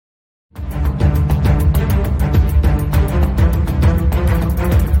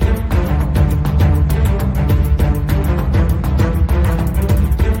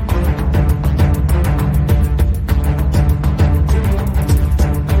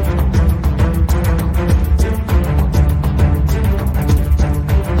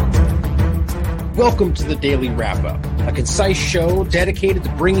Welcome to the Daily Wrap-Up, a concise show dedicated to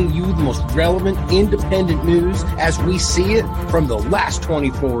bringing you the most relevant independent news as we see it from the last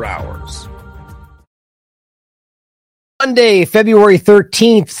 24 hours. Monday, February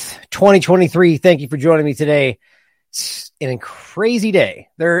 13th, 2023. Thank you for joining me today. It's a crazy day.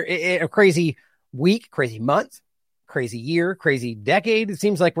 A crazy week, crazy month, crazy year, crazy decade. It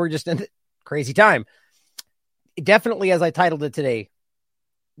seems like we're just in a crazy time. Definitely, as I titled it today,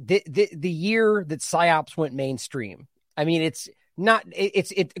 the year that Psyops went mainstream. I mean, it's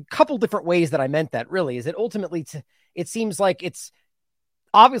a couple different ways that I meant that, really, is that ultimately it seems like it's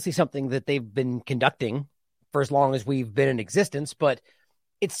obviously something that they've been conducting for as long as we've been in existence, but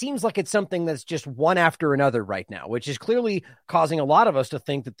it seems like it's something that's just one after another right now, which is clearly causing a lot of us to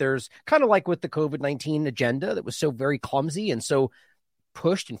think that there's kind of like with the COVID-19 agenda that was so very clumsy and so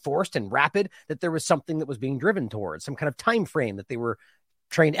pushed and forced and rapid, that there was something that was being driven towards, some kind of time frame that they were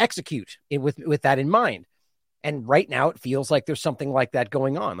trying to execute with that in mind. And right now it feels like there's something like that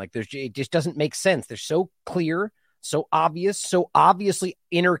going on. Like it just doesn't make sense. They're so clear, so obvious, so obviously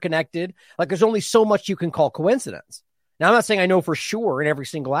interconnected. Like there's only so much you can call coincidence. Now, I'm not saying I know for sure in every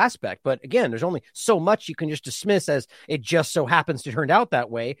single aspect, but again, there's only so much you can just dismiss as it just so happens to turn out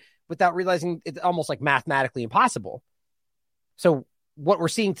that way without realizing it's almost like mathematically impossible. So what we're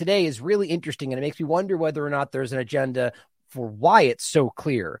seeing today is really interesting, and it makes me wonder whether or not there's an agenda for why it's so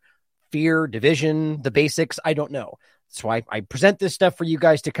clear. Fear, division, the basics, I don't know. That's why I present this stuff for you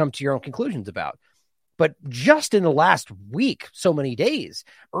guys to come to your own conclusions about. But just in the last week, so many days,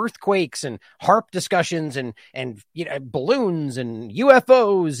 earthquakes and HARP discussions and balloons and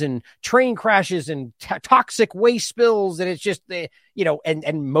UFOs and train crashes and toxic waste spills. And it's just,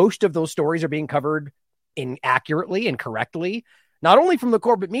 and most of those stories are being covered inaccurately and correctly. Not only from the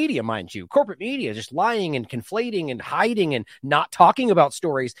corporate media, mind you, corporate media just lying and conflating and hiding and not talking about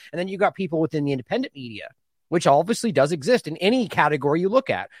stories. And then you got people within the independent media, which obviously does exist in any category you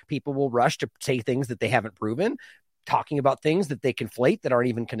look at. People will rush to say things that they haven't proven, talking about things that they conflate that aren't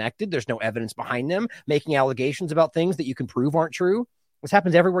even connected. There's no evidence behind them, making allegations about things that you can prove aren't true. This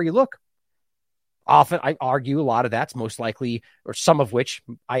happens everywhere you look. Often, I argue a lot of that's most likely, or some of which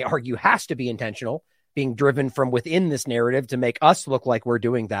I argue has to be intentional, being driven from within this narrative to make us look like we're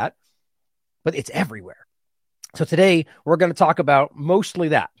doing that. But it's everywhere. So today, we're going to talk about mostly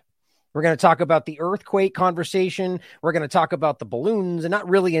that. We're going to talk about the earthquake conversation. We're going to talk about the balloons, and not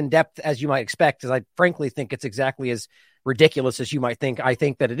really in depth as you might expect, because I frankly think it's exactly as ridiculous as you might think I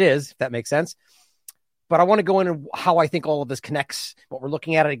think that it is, if that makes sense. But I want to go into how I think all of this connects. What we're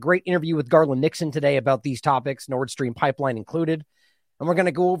looking at, a great interview with Garland Nixon today about these topics, Nord Stream pipeline included. And we're going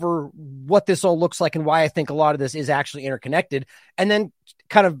to go over what this all looks like and why I think a lot of this is actually interconnected. And then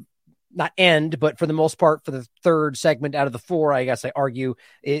kind of not end, but for the most part, for the third segment out of the four, I guess I argue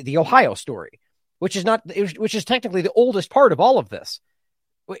the Ohio story, which is technically the oldest part of all of this.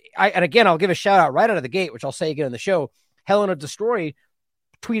 And again, I'll give a shout out right out of the gate, which I'll say again in the show. Helena Destroy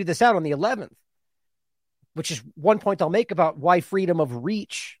tweeted this out on the 11th, which is one point I'll make about why freedom of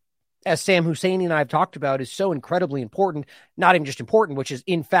reach, as Sam Husseini and I have talked about, is so incredibly important. Not even just important, which is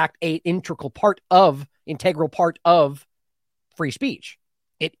in fact an integral part of free speech.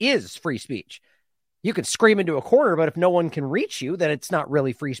 It is free speech. You can scream into a corner, but if no one can reach you, then it's not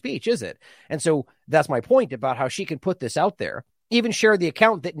really free speech, is it? And so that's my point about how she can put this out there, even share the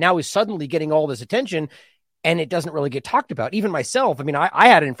account that now is suddenly getting all this attention, and it doesn't really get talked about. Even myself, I mean, I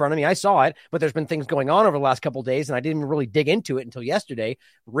had it in front of me. I saw it, but there's been things going on over the last couple of days, and I didn't even really dig into it until yesterday,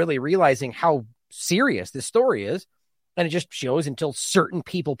 really realizing how serious this story is. And it just shows until certain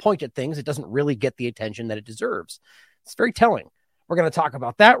people point at things, it doesn't really get the attention that it deserves. It's very telling. We're going to talk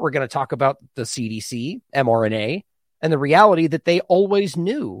about that. We're going to talk about the CDC, mRNA, and the reality that they always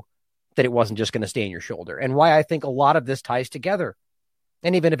knew that it wasn't just going to stay on your shoulder, and why I think a lot of this ties together.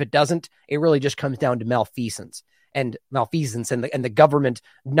 And even if it doesn't, it really just comes down to malfeasance and the government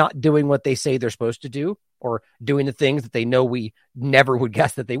not doing what they say they're supposed to do, or doing the things that they know we never would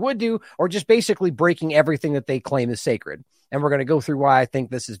guess that they would do, or just basically breaking everything that they claim is sacred. And we're going to go through why I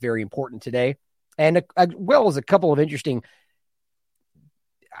think this is very important today, and as well as a couple of interesting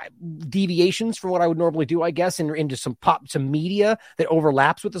deviations from what I would normally do, I guess, into some media that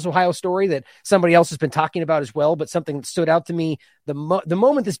overlaps with this Ohio story that somebody else has been talking about as well. But something that stood out to me, the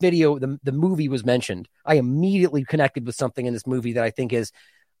moment this video, the movie was mentioned, I immediately connected with something in this movie that I think is,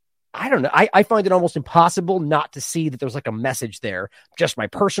 I don't know, I find it almost impossible not to see that there's like a message there. Just my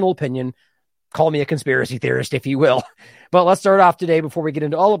personal opinion. Call me a conspiracy theorist, if you will. But let's start off today, before we get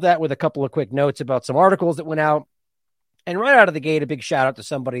into all of that, with a couple of quick notes about some articles that went out. And right out of the gate, a big shout out to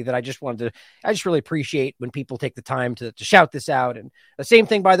somebody that I just really appreciate when people take the time to shout this out. And the same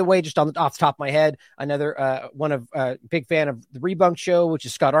thing, by the way, just off the top of my head, another big fan of the Rebunk Show, which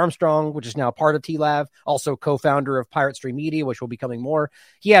is Scott Armstrong, which is now part of TLAV, also co-founder of Pirate Stream Media, which will be coming more.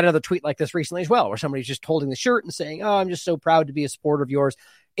 He had another tweet like this recently as well, where somebody's just holding the shirt and saying, "Oh, I'm just so proud to be a supporter of yours."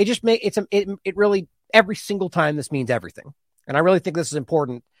 It just it really, every single time, this means everything. And I really think this is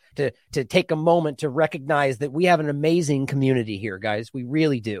important to take a moment to recognize that we have an amazing community here, guys. We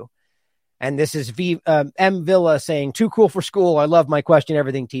really do. And this is M Villa saying, "Too cool for school. I love my Question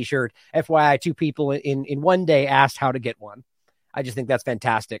Everything t-shirt. FYI, 2 people in one day asked how to get one." I just think that's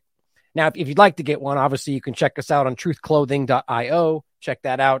fantastic. Now, if you'd like to get one, obviously you can check us out on truthclothing.io. Check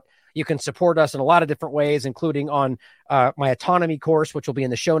that out. You can support us in a lot of different ways, including on my autonomy course, which will be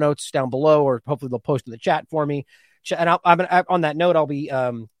in the show notes down below, or hopefully they'll post in the chat for me. And on that note, I'll be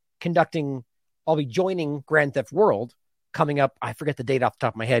joining Grand Theft World coming up. I forget the date off the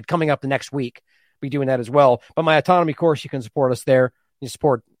top of my head, coming up the next week. Be doing that as well. But my autonomy course, you can support us there. You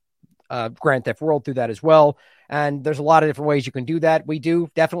support Grand Theft World through that as well. And there's a lot of different ways you can do that. We do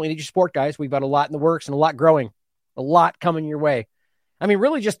definitely need your support, guys. We've got a lot in the works and a lot growing, a lot coming your way. I mean,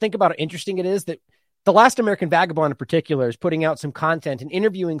 really just think about how interesting it is that The Last American Vagabond in particular is putting out some content and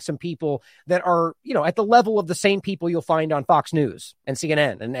interviewing some people that are, at the level of the same people you'll find on Fox News and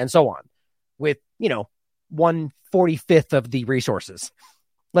CNN and so on, with, 1/45 of the resources.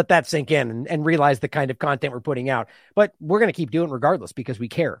 Let that sink in and realize the kind of content we're putting out. But we're going to keep doing it regardless because we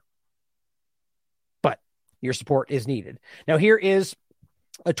care. But your support is needed. Now, here is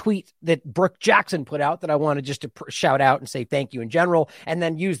a tweet that Brooke Jackson put out that I wanted just to shout out and say thank you in general, and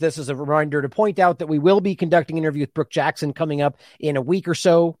then use this as a reminder to point out that we will be conducting an interview with Brooke Jackson coming up in a week or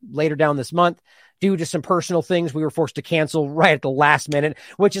so later down this month. Due to some personal things, we were forced to cancel right at the last minute,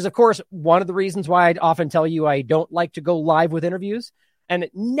 which is, of course, one of the reasons why I'd often tell you I don't like to go live with interviews. And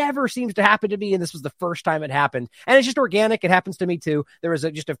it never seems to happen to me. And this was the first time it happened. And it's just organic. It happens to me too. There was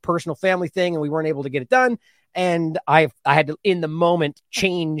just a personal family thing and we weren't able to get it done. And I had to, in the moment,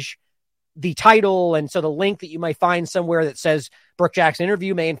 change the title. And so the link that you might find somewhere that says Brooke Jackson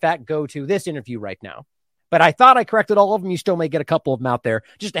interview may in fact go to this interview right now. But I thought I corrected all of them. You still may get a couple of them out there.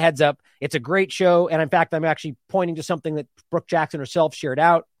 Just a heads up. It's a great show. And in fact, I'm actually pointing to something that Brooke Jackson herself shared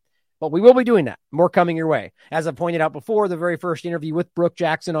out. But we will be doing that. More coming your way. As I pointed out before, the very first interview with Brooke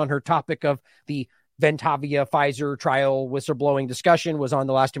Jackson on her topic of the Ventavia Pfizer trial whistleblowing discussion was on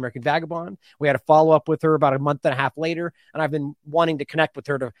The Last American Vagabond. We had a follow-up with her about a month and a half later, and I've been wanting to connect with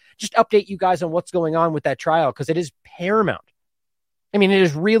her to just update you guys on what's going on with that trial, because it is paramount. I mean, it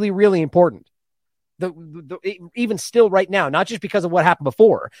is really, really important. Even still right now, not just because of what happened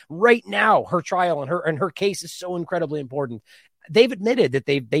before, right now, her trial and her case is so incredibly important. They've admitted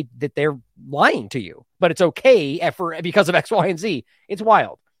that they're lying to you, but it's okay because of X, Y, and Z. It's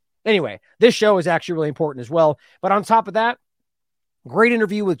wild. Anyway, this show is actually really important as well. But on top of that, great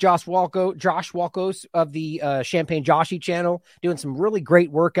interview with Josh Walkos of the Champagne Joshy channel, doing some really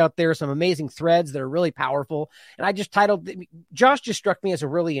great work out there, some amazing threads that are really powerful. And I just titled, Josh just struck me as a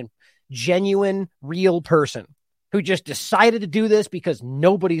really genuine, real person who just decided to do this because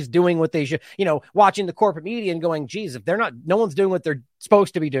nobody's doing what they should, watching the corporate media and going, geez, if no one's doing what they're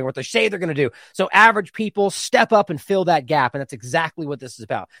supposed to be doing, what they say they're going to do. So average people step up and fill that gap. And that's exactly what this is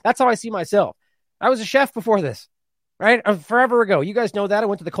about. That's how I see myself. I was a chef before this, right? Forever ago. You guys know that. I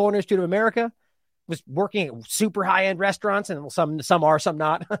went to the Culinary Institute of America, was working at super high-end restaurants, and some are, some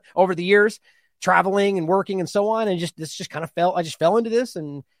not, over the years, traveling and working and so on. And I just fell into this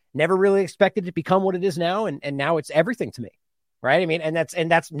and never really expected it to become what it is now. And now it's everything to me. Right. I mean, and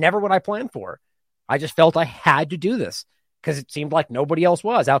that's never what I planned for. I just felt I had to do this because it seemed like nobody else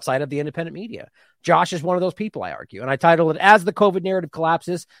was outside of the independent media. Josh is one of those people, I argue. And I titled it, As the COVID Narrative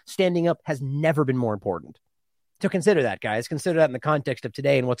Collapses, Standing Up Has Never Been More Important. So consider that, guys. Consider that in the context of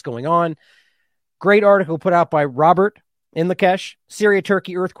today and what's going on. Great article put out by Robert in Lakesh. Syria,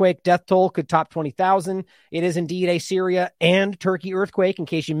 Turkey earthquake, death toll could top 20,000. It is indeed a Syria and Turkey earthquake, in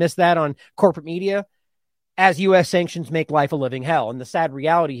case you missed that on corporate media, as U.S. sanctions make life a living hell. And the sad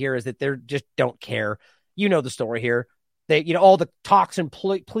reality here is that they just don't care. You know the story here. They, all the talks and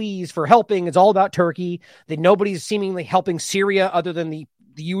pleas for helping is all about Turkey. That nobody's seemingly helping Syria other than the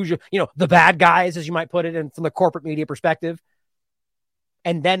usual, the bad guys, as you might put it, and from the corporate media perspective.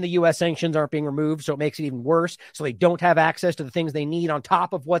 And then the U.S. sanctions aren't being removed, so it makes it even worse. So they don't have access to the things they need on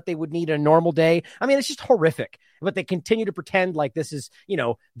top of what they would need in a normal day. I mean, it's just horrific. But they continue to pretend like this is,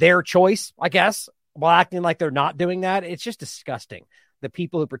 their choice, I guess, while acting like they're not doing that. It's just disgusting. The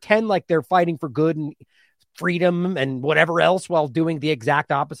people who pretend like they're fighting for good and freedom and whatever else while doing the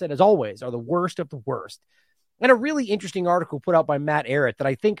exact opposite, as always, are the worst of the worst. And a really interesting article put out by Matt Ehret that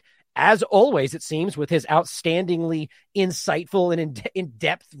I think, as always, it seems, with his outstandingly insightful and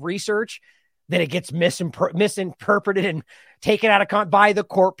in-depth research, that it gets misinterpreted and taken out of account by the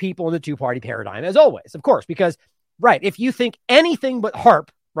court people in the two-party paradigm, as always, of course, because, right, if you think anything but HAARP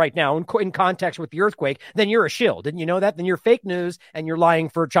right now in context with the earthquake, then you're a shill. Didn't you know that? Then you're fake news and you're lying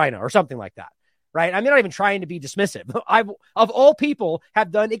for China or something like that. Right? I'm not even trying to be dismissive. Of all people, have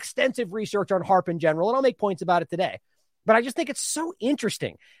done extensive research on HAARP in general, and I'll make points about it today. But I just think it's so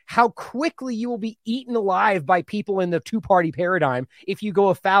interesting how quickly you will be eaten alive by people in the two-party paradigm if you go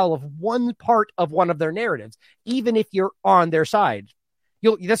afoul of one part of one of their narratives, even if you're on their side.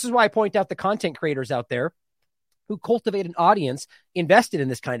 This is why I point out the content creators out there who cultivate an audience invested in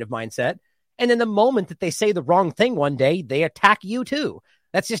this kind of mindset. And in the moment that they say the wrong thing one day, they attack you too.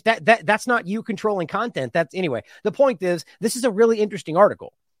 That's just that's not you controlling content. Anyway, the point is, this is a really interesting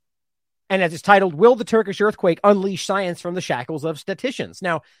article. And as it's titled, Will the Turkish Earthquake Unleash Science from the Shackles of Statisticians?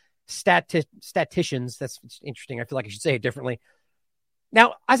 Now, statisticians, that's interesting. I feel like I should say it differently.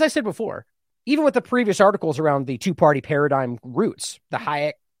 Now, as I said before, even with the previous articles around the two-party paradigm roots, the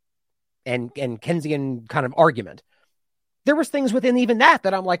Hayek and Keynesian kind of argument, there was things within even that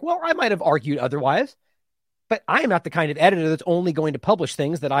I'm like, well, I might have argued otherwise. But I am not the kind of editor that's only going to publish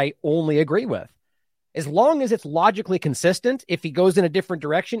things that I only agree with. As long as it's logically consistent, if he goes in a different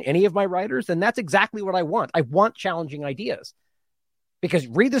direction, any of my writers, then that's exactly what I want. I want challenging ideas. Because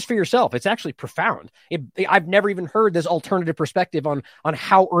read this for yourself. It's actually profound. I've never even heard this alternative perspective on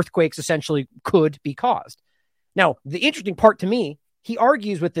how earthquakes essentially could be caused. Now, the interesting part to me, he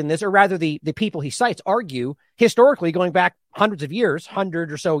argues within this, or rather the people he cites argue, historically going back hundreds of years, 100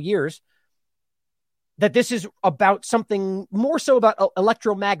 or so years, that this is about something more so about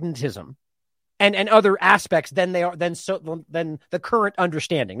electromagnetism and other aspects than the current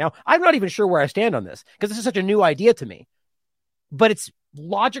understanding. Now, I'm not even sure where I stand on this because this is such a new idea to me, but it's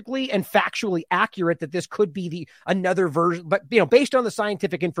logically and factually accurate that this could be another version. But based on the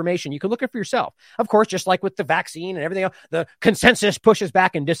scientific information, you can look it for yourself. Of course, just like with the vaccine and everything else, the consensus pushes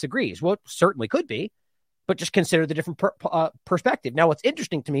back and disagrees. Well, it certainly could be, but just consider the different perspective. Now, what's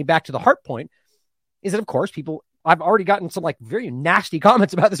interesting to me, back to the HAARP point, is that, of course, I've already gotten some very nasty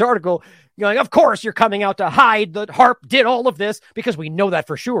comments about this article going, of course, you're coming out to hide that HAARP did all of this because we know that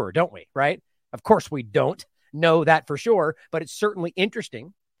for sure, don't we? Right? Of course, we don't know that for sure, but it's certainly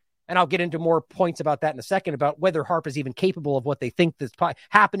interesting. And I'll get into more points about that in a second, about whether HAARP is even capable of what they think is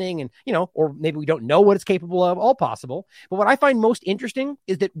happening. And, or maybe we don't know what it's capable of, all possible. But what I find most interesting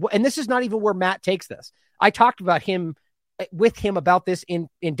is that, and this is not even where Matt takes this. I talked about with him about this in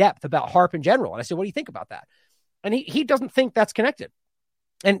depth, about HAARP in general. And I said, what do you think about that? And he doesn't think that's connected.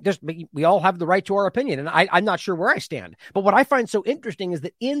 And we all have the right to our opinion. And I'm not sure where I stand. But what I find so interesting is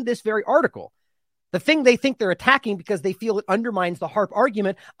that in this very article, the thing they think they're attacking because they feel it undermines the HAARP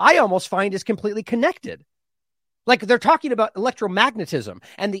argument, I almost find is completely connected. Like, they're talking about electromagnetism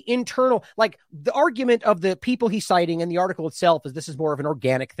and the internal, the argument of the people he's citing in the article itself is this is more of an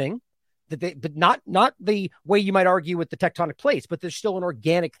organic thing. But not the way you might argue with the tectonic plates, but there's still an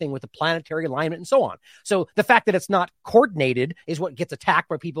organic thing with the planetary alignment and so on. So the fact that it's not coordinated is what gets attacked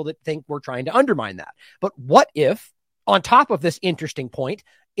by people that think we're trying to undermine that. But what if, on top of this interesting point,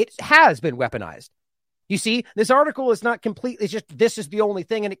 it has been weaponized? You see, this article is not complete. It's just, this is the only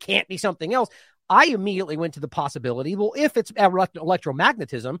thing and it can't be something else. I immediately went to the possibility, well, if it's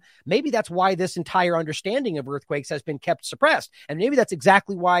electromagnetism, maybe that's why this entire understanding of earthquakes has been kept suppressed. And maybe that's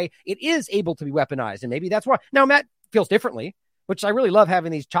exactly why it is able to be weaponized. And maybe that's why. Now, Matt feels differently, which I really love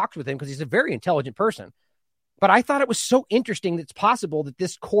having these talks with him because he's a very intelligent person. But I thought it was so interesting that it's possible that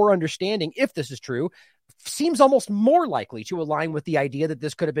this core understanding, if this is true, seems almost more likely to align with the idea that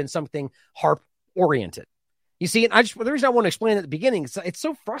this could have been something HAARP oriented. You see, and the reason I want to explain at the beginning, it's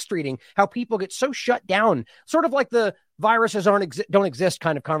so frustrating how people get so shut down, sort of like the viruses don't exist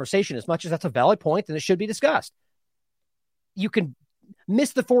kind of conversation. As much as that's a valid point and it should be discussed, you can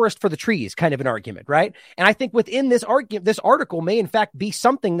miss the forest for the trees kind of an argument, right? And I think within this argument, this article may in fact be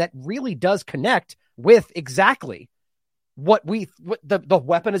something that really does connect with exactly what the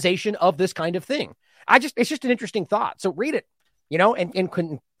weaponization of this kind of thing. It's just an interesting thought. So read it,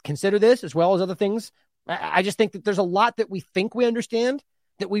 and consider this as well as other things. I just think that there's a lot that we think we understand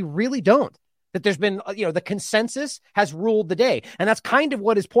that we really don't. That there's been, the consensus has ruled the day. And that's kind of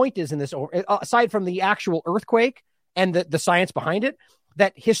what his point is in this, aside from the actual earthquake and the science behind it,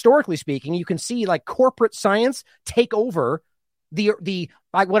 that historically speaking, you can see corporate science take over the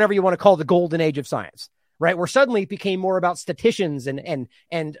whatever you want to call the golden age of science, right? Where suddenly it became more about statisticians and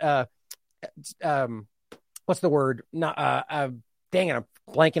what's the word? dang it, I'm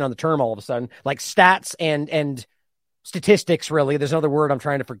blanking on the term all of a sudden, like stats and statistics, really. There's another word I'm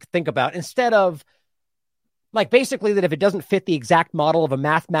trying to think about, instead of like basically that if it doesn't fit the exact model of a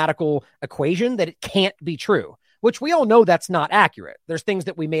mathematical equation, that it can't be true, which we all know that's not accurate. There's things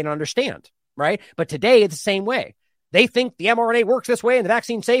that we may not understand, right? But today it's the same way. They think the mRNA works this way and the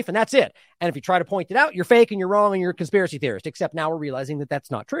vaccine's safe, and that's it. And if you try to point it out, you're fake and you're wrong and you're a conspiracy theorist, except now we're realizing that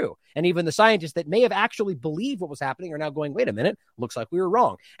that's not true. And even the scientists that may have actually believed what was happening are now going, wait a minute, looks like we were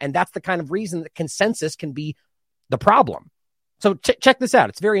wrong. And that's the kind of reason that consensus can be the problem. So check this out.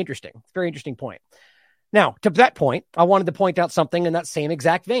 It's very interesting. It's a very interesting point. Now, to that point, I wanted to point out something in that same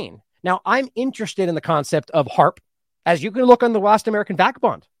exact vein. Now, I'm interested in the concept of HARP, as you can look on the Last American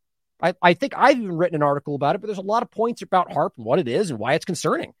Vagabond. I think I've even written an article about it, but there's a lot of points about HARP and what it is and why it's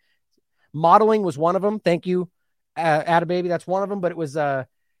concerning. Modeling was one of them. Thank you, Attababy. That's one of them. But it was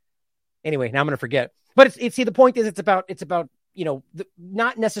anyway. Now I'm going to forget. But it's see, the point is, it's about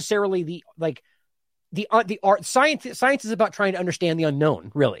not necessarily the art. Science is about trying to understand the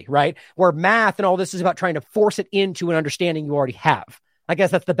unknown, really, right? Where math and all this is about trying to force it into an understanding you already have. I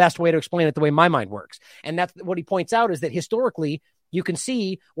guess that's the best way to explain it, the way my mind works. And that's what he points out, is that historically, you can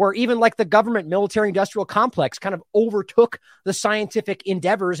see where even like the government military industrial complex kind of overtook the scientific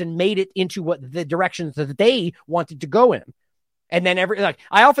endeavors and made it into what the directions that they wanted to go in. And then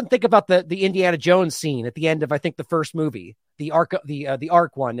I often think about the Indiana Jones scene at the end of, I think, the first movie, the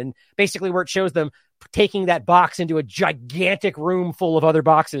Ark one, and basically where it shows them taking that box into a gigantic room full of other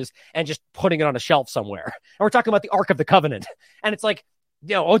boxes and just putting it on a shelf somewhere. And we're talking about the Ark of the Covenant. And it's like,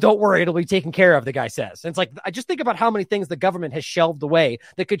 oh, don't worry, it'll be taken care of, the guy says. And it's like, I just think about how many things the government has shelved away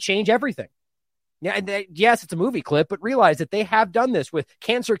that could change everything. Yeah, and yes, it's a movie clip, but realize that they have done this with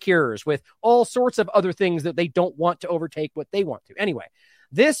cancer cures, with all sorts of other things that they don't want to overtake what they want to. Anyway,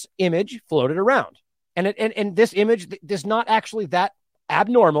 this image floated around, and this image is not actually that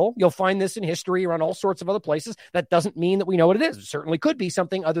abnormal. You'll find this in history around all sorts of other places. That doesn't mean that we know what it is. It certainly could be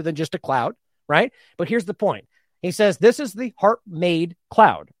something other than just a cloud, right? But here's the point. He says this is the HARP-made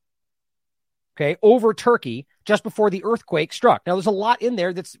cloud, okay, over Turkey just before the earthquake struck. Now, there's a lot in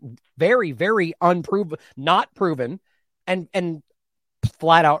there that's very, very unproven, not proven, and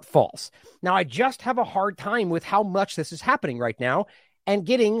flat out false. Now, I just have a hard time with how much this is happening right now and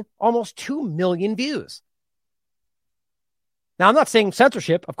getting almost 2 million views. Now, I'm not saying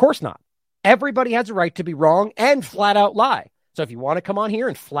censorship. Of course not. Everybody has a right to be wrong and flat out lie. So if you want to come on here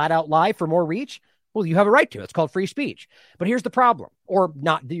and flat out lie for more reach, well, you have a right to. It's called free speech. But here's the problem. Or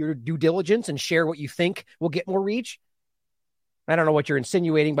not do your due diligence and share what you think will get more reach. I don't know what you're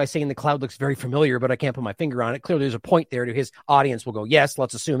insinuating by saying the cloud looks very familiar, but I can't put my finger on it. Clearly, there's a point there to his audience will go, yes,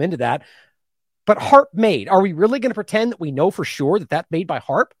 let's assume into that. But HARP made. Are we really going to pretend that we know for sure that that's made by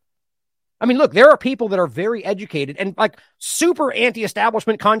HARP? I mean, look, there are people that are very educated and like super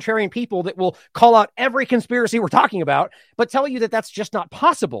anti-establishment contrarian people that will call out every conspiracy we're talking about, but tell you that that's just not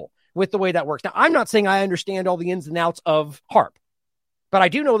possible with the way that works. Now, I'm not saying I understand all the ins and outs of HARP, but I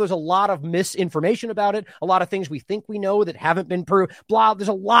do know there's a lot of misinformation about it, a lot of things we think we know that haven't been proved, blah, there's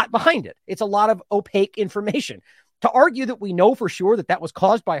a lot behind it. It's a lot of opaque information. To argue that we know for sure that that was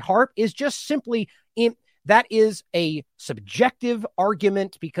caused by HARP is just simply that is a subjective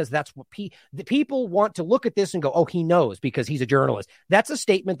argument, because that's what the people want to look at this and go, oh, he knows because he's a journalist. That's a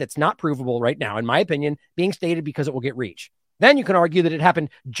statement that's not provable right now, in my opinion, being stated because it will get reach. Then you can argue that it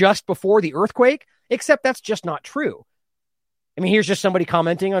happened just before the earthquake, except that's just not true. I mean, here's just somebody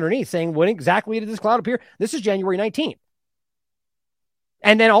commenting underneath saying, when exactly did this cloud appear? This is January 19th.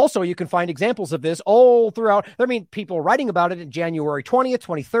 And then also you can find examples of this all throughout. I mean, people writing about it in January 20th,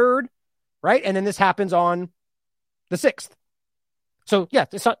 23rd, right? And then this happens on the 6th. So, yeah,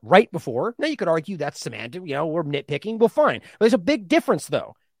 it's not right before. Now, you could argue that's semantic. We're nitpicking. Well, fine. There's a big difference,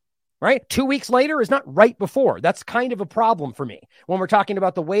 though, right? 2 weeks later is not right before. That's kind of a problem for me when we're talking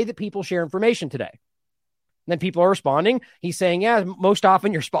about the way that people share information today. And then people are responding. He's saying, yeah, most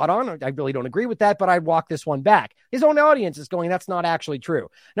often you're spot on. I really don't agree with that, but I'd walk this one back. His own audience is going, that's not actually true.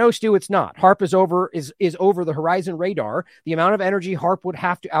 No, Stu, it's not. HARP is over the horizon radar. The amount of energy HARP would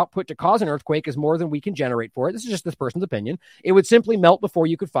have to output to cause an earthquake is more than we can generate for it. This is just this person's opinion. It would simply melt before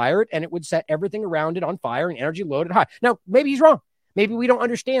you could fire it, and it would set everything around it on fire and energy loaded high. Now, maybe he's wrong. Maybe we don't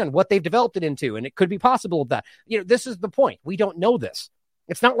understand what they've developed it into, and it could be possible of that. This is the point. We don't know this.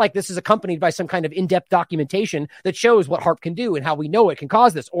 It's not like this is accompanied by some kind of in-depth documentation that shows what HARP can do and how we know it can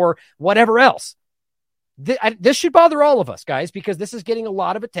cause this or whatever else. This should bother all of us, guys, because this is getting a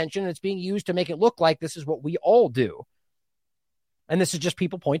lot of attention and it's being used to make it look like this is what we all do. And this is just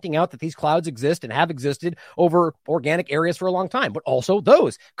people pointing out that these clouds exist and have existed over organic areas for a long time, but also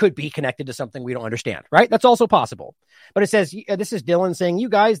those could be connected to something we don't understand, right? That's also possible. But it says, this is Dylan saying, you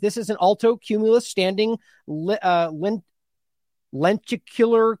guys, this is an altocumulus standing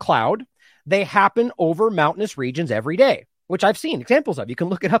lenticular cloud. They happen over mountainous regions every day, which I've seen examples of. You can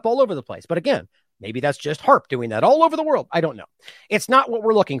look it up all over the place. But again, maybe that's just HAARP doing that all over the world. I don't know. It's not what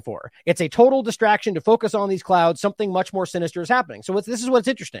we're looking for. It's a total distraction to focus on these clouds. Something much more sinister is happening. So this is what's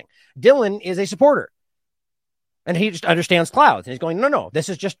interesting. Dylan is a supporter, and he just understands clouds. And he's going, no, this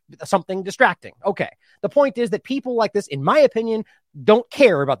is just something distracting. Okay. The point is that people like this, in my opinion, don't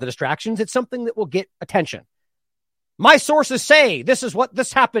care about the distractions. It's something that will get attention. My sources say this is what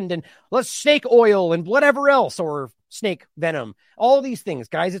this happened, and let's snake oil and whatever else, or snake venom. All these things,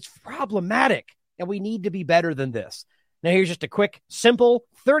 guys, it's problematic. And we need to be better than this. Now, here's just a quick, simple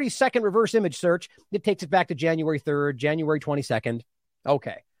 30-second reverse image search that takes it back to January 3rd, January 22nd.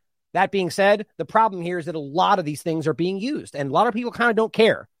 Okay. That being said, the problem here is that a lot of these things are being used, and a lot of people kind of don't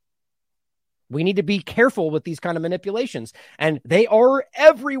care. We need to be careful with these kind of manipulations, and they are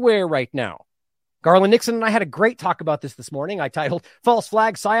everywhere right now. Garland Nixon and I had a great talk about this morning. I titled False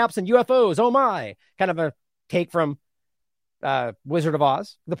Flag, Psyops, and UFOs. Oh my. Kind of a take from Wizard of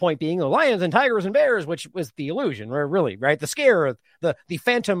Oz. The point being the lions and tigers and bears, which was the illusion, really, right? The scare, the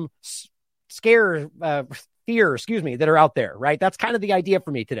phantom scare, fear, that are out there, right? That's kind of the idea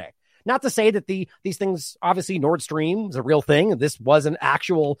for me today. Not to say that these things, obviously Nord Stream is a real thing. This was an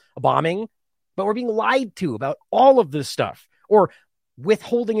actual bombing, but we're being lied to about all of this stuff, or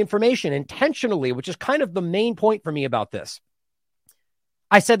withholding information intentionally, which is kind of the main point for me about this.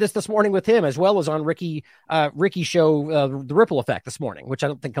 I said this morning with him, as well as on Ricky's show, The Ripple Effect this morning, which I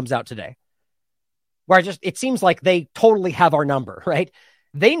don't think comes out today, where it seems like they totally have our number, right?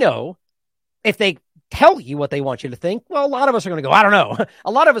 They know if they tell you what they want you to think, well, a lot of us are going to go, I don't know.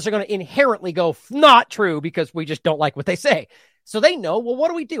 A lot of us are going to inherently go, not true, because we just don't like what they say. So they know, well, what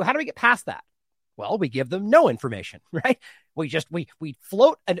do we do? How do we get past that? Well, we give them no information, right? We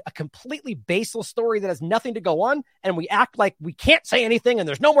float a completely baseless story that has nothing to go on, and we act like we can't say anything and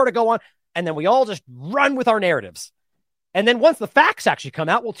there's no more to go on, and then we all just run with our narratives. And then once the facts actually come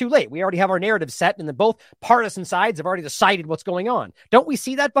out, well, too late. We already have our narrative set, and then both partisan sides have already decided what's going on. Don't we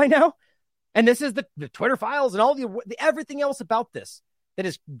see that by now? And this is the Twitter files and all the everything else about this that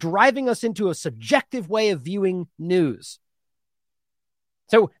is driving us into a subjective way of viewing news.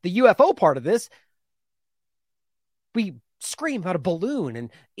 So the UFO part of this, we scream about a balloon and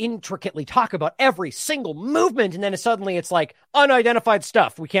intricately talk about every single movement, and then suddenly it's like unidentified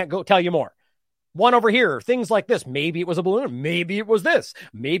stuff. We can't go tell you more. One over here, things like this. Maybe it was a balloon. Maybe it was this.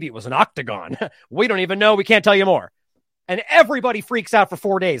 Maybe it was an octagon. We don't even know. We can't tell you more. And everybody freaks out for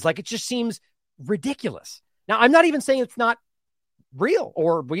 4 days. Like, it just seems ridiculous. Now, I'm not even saying it's not real,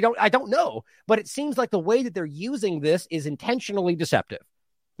 or I don't know, but it seems like the way that they're using this is intentionally deceptive.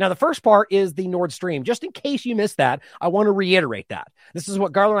 Now, the first part is the Nord Stream. Just in case you missed that, I want to reiterate that. This is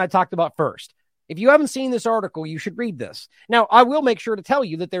what Garland and I talked about first. If you haven't seen this article, you should read this. Now, I will make sure to tell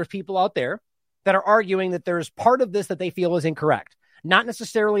you that there's people out there that are arguing that there's part of this that they feel is incorrect. Not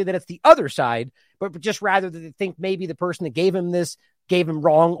necessarily that it's the other side, but just rather that they think maybe the person that gave him this gave him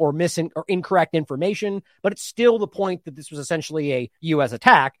wrong or incorrect information. But it's still the point that this was essentially a U.S.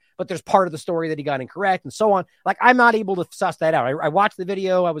 attack, but there's part of the story that he got incorrect and so on. Like, I'm not able to suss that out. I watched the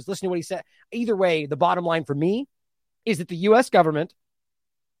video. I was listening to what he said. Either way, the bottom line for me is that the U.S. government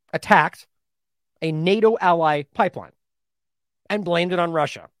attacked a NATO ally pipeline and blamed it on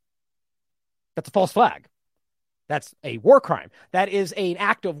Russia. That's a false flag. That's a war crime. That is an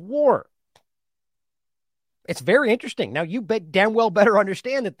act of war. It's very interesting. Now, you damn well better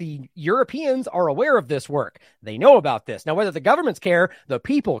understand that the Europeans are aware of this work. They know about this. Now, whether the governments care, the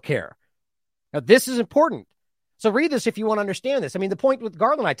people care. Now, this is important. So read this if you want to understand this. I mean, the point with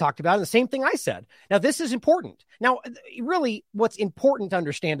Garland I talked about, and the same thing I said. Now, this is important. Now, really, what's important to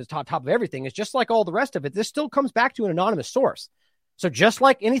understand is top of everything is just like all the rest of it, this still comes back to an anonymous source. So just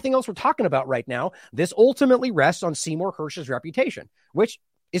like anything else we're talking about right now, this ultimately rests on Seymour Hersh's reputation, which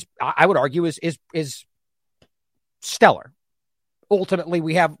is, I would argue, is stellar. Ultimately,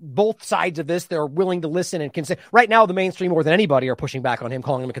 we have both sides of this that are willing to listen and consider. Right now, the mainstream more than anybody are pushing back on him,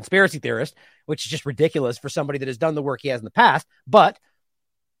 calling him a conspiracy theorist, which is just ridiculous for somebody that has done the work he has in the past. But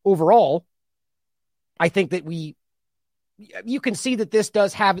overall, I think that you can see that this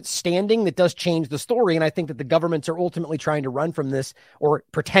does have its standing, that does change the story. And I think that the governments are ultimately trying to run from this or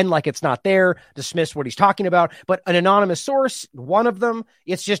pretend like it's not there, dismiss what he's talking about. But an anonymous source, one of them,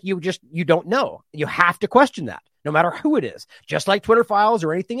 it's just, you don't know. You have to question that, no matter who it is, just like Twitter files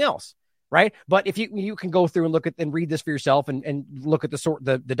or anything else. right? But if you can go through and look at and read this for yourself and look at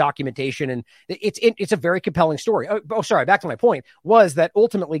the documentation, and it's a very compelling story. Sorry, back to my point was that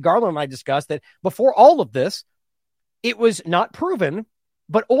ultimately Garland and I discussed that before all of this, it was not proven,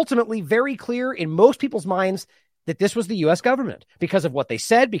 but ultimately very clear in most people's minds that this was the U.S. government because of what they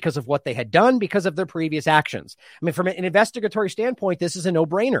said, because of what they had done, because of their previous actions. I mean, from an investigatory standpoint, this is a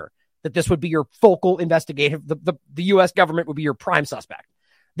no-brainer that this would be your focal investigative, the U.S. government would be your prime suspect.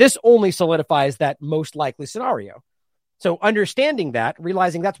 This only solidifies that most likely scenario. So understanding that,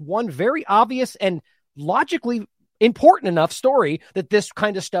 realizing that's one very obvious and logically important enough story that this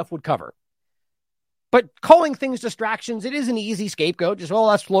kind of stuff would cover. But calling things distractions, it is an easy scapegoat. Just, well,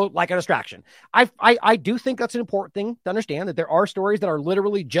 let's float like a distraction. I do think that's an important thing to understand, that there are stories that are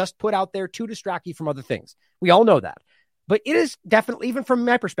literally just put out there to distract you from other things. We all know that. But it is definitely, even from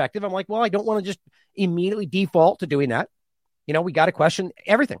my perspective, I'm like, well, I don't want to just immediately default to doing that. You know, we got to question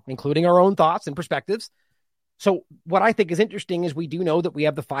everything, including our own thoughts and perspectives. So what I think is interesting is we do know that we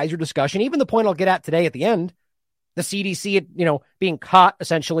have the Pfizer discussion, even the point I'll get at today at the end, the CDC, being caught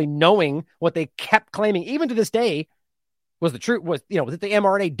essentially knowing what they kept claiming, even to this day, was the truth, was, that the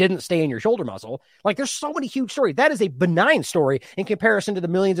mRNA didn't stay in your shoulder muscle. Like, there's so many huge stories. That is a benign story in comparison to the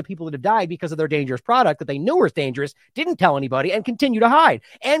millions of people that have died because of their dangerous product that they knew was dangerous, didn't tell anybody, and continue to hide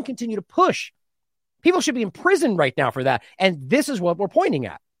and continue to push. People should be in prison right now for that. And this is what we're pointing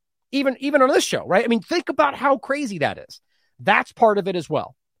at, even on this show, right? I mean, think about how crazy that is. That's part of it as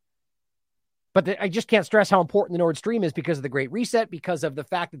well. But I just can't stress how important the Nord Stream is because of the Great Reset, because of the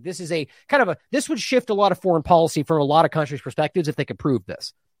fact that this is this would shift a lot of foreign policy from a lot of countries' perspectives if they could prove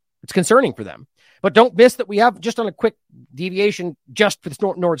this. It's concerning for them. But don't miss that we have, just on a quick deviation, just for this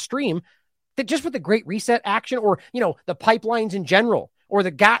Nord Stream, that just with the Great Reset action, or, the pipelines in general, or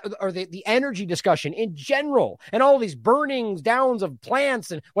the energy discussion in general, and all these burnings downs of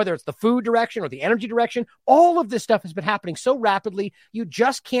plants, and whether it's the food direction or the energy direction, all of this stuff has been happening so rapidly, you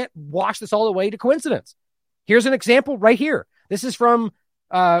just can't wash this all away to coincidence. Here's an example right here. This is from,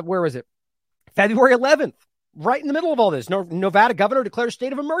 where was it? February 11th, right in the middle of all this. Nevada governor declares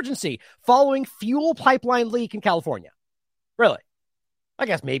state of emergency following fuel pipeline leak in California. Really? I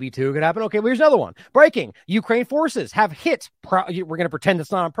guess maybe two could happen. Okay, well, here's another one. Breaking. Ukraine forces have hit, we're going to pretend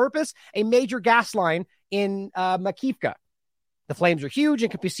it's not on purpose, a major gas line in Makivka. The flames are huge and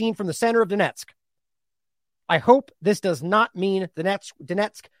can be seen from the center of Donetsk. I hope this does not mean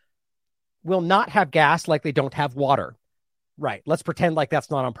Donetsk will not have gas like they don't have water. Right, let's pretend like that's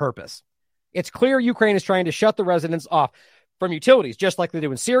not on purpose. It's clear Ukraine is trying to shut the residents off from utilities, just like they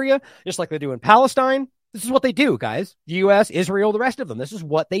do in Syria, just like they do in Palestine. This is what they do, guys. The U.S., Israel, the rest of them. This is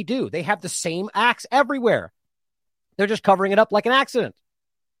what they do. They have the same acts everywhere. They're just covering it up like an accident.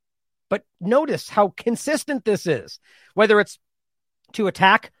 But notice how consistent this is, whether it's to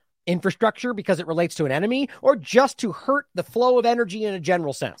attack infrastructure because it relates to an enemy, or just to hurt the flow of energy in a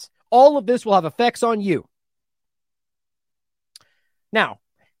general sense. All of this will have effects on you. Now,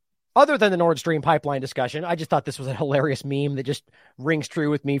 other than the Nord Stream pipeline discussion, I just thought this was a hilarious meme that just rings true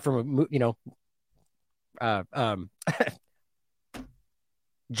with me from,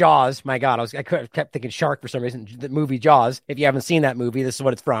 Jaws. My God, I kept thinking shark for some reason. The movie Jaws. If you haven't seen that movie, this is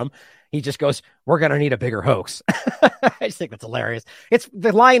what it's from. He just goes, "We're gonna need a bigger hoax." I just think that's hilarious.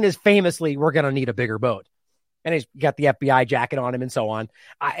 The line is famously, "We're gonna need a bigger boat," and he's got the FBI jacket on him and so on.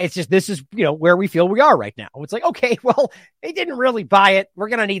 It's just, this is where we feel we are right now. It's like, okay, well, they didn't really buy it. We're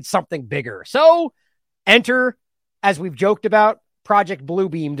gonna need something bigger. So enter, as we've joked about, Project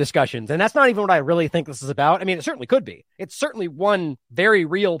Bluebeam discussions. And that's not even what I really think this is about. I mean, it certainly could be. It's certainly one very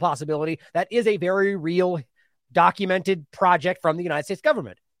real possibility that is a very real documented project from the United States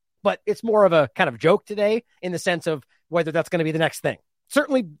government. But it's more of a kind of joke today in the sense of whether that's going to be the next thing.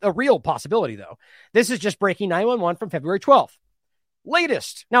 Certainly a real possibility, though. This is just breaking 911 from February 12th.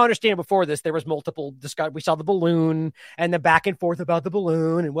 Latest. Now, understand, before this, there was multiple discussion. We saw the balloon and the back and forth about the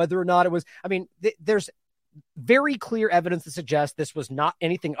balloon and whether or not it was, there's very clear evidence to suggest this was not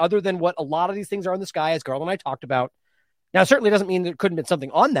anything other than what a lot of these things are in the sky, as Garland and I talked about. Now, it certainly doesn't mean there couldn't have been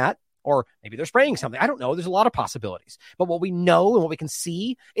something on that, or maybe they're spraying something. I don't know. There's a lot of possibilities. But what we know and what we can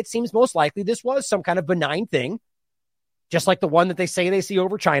see, it seems most likely this was some kind of benign thing, just like the one that they say they see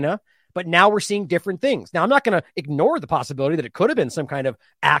over China. But now we're seeing different things. Now, I'm not going to ignore the possibility that it could have been some kind of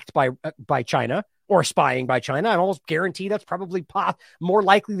act by China or spying by China. I'm almost guaranteed that's probably more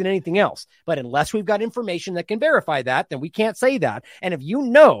likely than anything else. But unless we've got information that can verify that, then we can't say that. And if you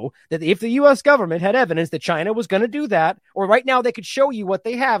know that if the U.S. government had evidence that China was going to do that, or right now they could show you what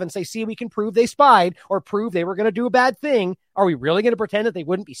they have and say, see, we can prove they spied or prove they were going to do a bad thing, are we really going to pretend that they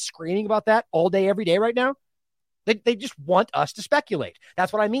wouldn't be screaming about that all day, every day right now? They just want us to speculate.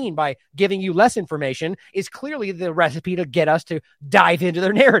 That's what I mean by giving you less information is clearly the recipe to get us to dive into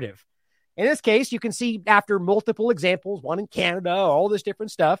their narrative. In this case, you can see after multiple examples, one in Canada, all this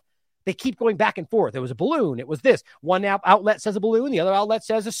different stuff, they keep going back and forth. It was a balloon. It was this. One outlet says a balloon. The other outlet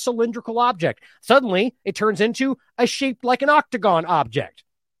says a cylindrical object. Suddenly, it turns into a shaped like an octagon object.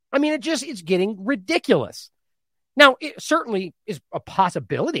 I mean, it's getting ridiculous. Now, it certainly is a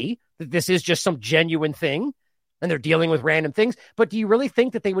possibility that this is just some genuine thing and they're dealing with random things. But do you really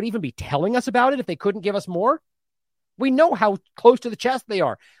think that they would even be telling us about it if they couldn't give us more? We know how close to the chest they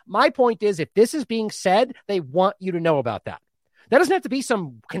are. My point is, if this is being said, they want you to know about that. That doesn't have to be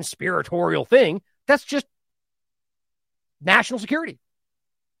some conspiratorial thing. That's just national security,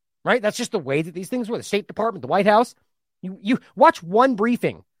 right? That's just the way that these things were. The State Department, the White House. You watch one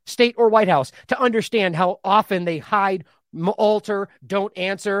briefing, State or White House, to understand how often they hide, alter, don't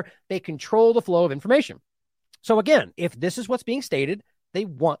answer. They control the flow of information. So again, if this is what's being stated, they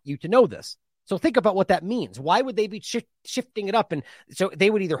want you to know this. So think about what that means. Why would they be shifting it up? And so they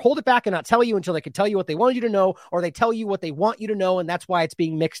would either hold it back and not tell you until they could tell you what they wanted you to know, or they tell you what they want you to know, and that's why it's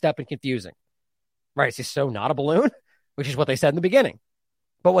being mixed up and confusing. Right? It's just so not a balloon, which is what they said in the beginning.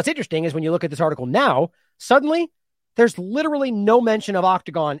 But what's interesting is when you look at this article now, suddenly there's literally no mention of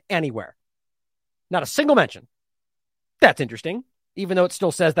octagon anywhere. Not a single mention. That's interesting, even though it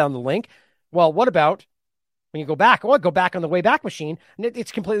still says that on the link. Well, what about when you go back? Well, go back on the Wayback Machine, and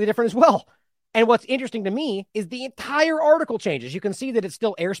it's completely different as well. And what's interesting to me is the entire article changes. You can see that it's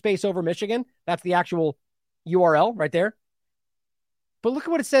still airspace over Michigan. That's the actual URL right there. But look at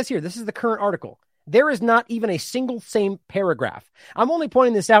what it says here. This is the current article. There is not even a single same paragraph. I'm only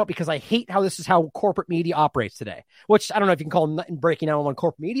pointing this out because I hate how this is how corporate media operates today, which I don't know if you can call breaking down on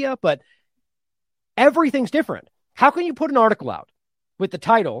corporate media, but everything's different. How can you put an article out with the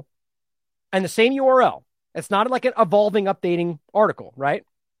title and the same URL? It's not like an evolving, updating article, right?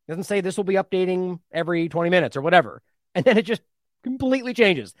 It doesn't say this will be updating every 20 minutes or whatever. And then it just completely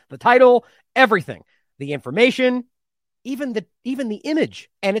changes. The title, everything, the information, even the image,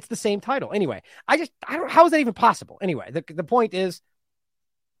 and it's the same title. Anyway, how is that even possible? Anyway, the point is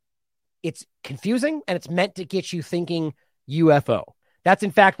it's confusing and it's meant to get you thinking UFO. That's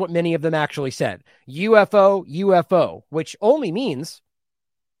in fact what many of them actually said. UFO, which only means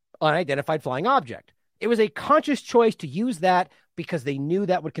unidentified flying object. It was a conscious choice to use that because they knew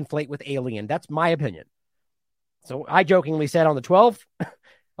that would conflate with alien. That's my opinion. So I jokingly said on the 12th,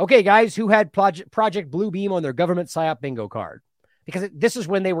 okay, guys, who had Project Bluebeam on their government PSYOP bingo card? Because this is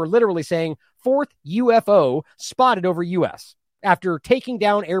when they were literally saying fourth UFO spotted over U.S. after taking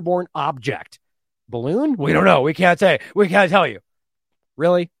down airborne object. Balloon? We don't know. We can't say. We can't tell you.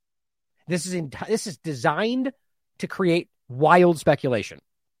 Really? This is designed to create wild speculation.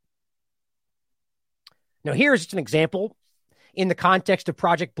 Now, here's just an example in the context of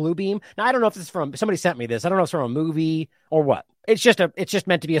Project Bluebeam. Now, I don't know if this is from somebody sent me this. I don't know if it's from a movie or what. It's just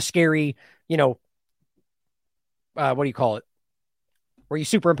meant to be a scary, what do you call it? Where you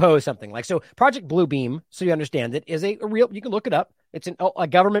superimpose something like so. Project Bluebeam, so you understand it, is a real. You can look it up. It's a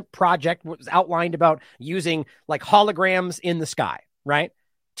government project was outlined about using like holograms in the sky, right,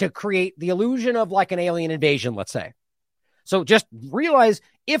 to create the illusion of like an alien invasion, let's say. So just realize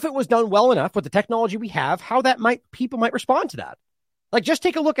if it was done well enough with the technology we have, how people might respond to that. Like, just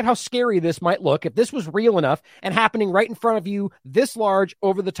take a look at how scary this might look if this was real enough and happening right in front of you, this large,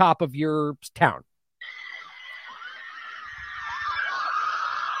 over the top of your town.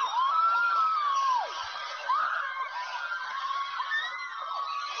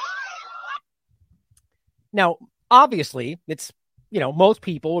 Now, obviously, it's, most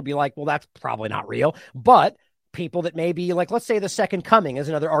people would be like, well, that's probably not real. But people that may be like, let's say the second coming is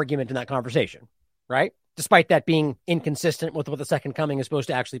another argument in that conversation, right? Despite that being inconsistent with what the second coming is supposed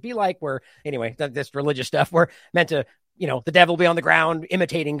to actually be like, where, anyway, this religious stuff, we're meant to, the devil be on the ground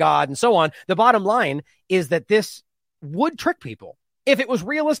imitating God and so on. The bottom line is that this would trick people if it was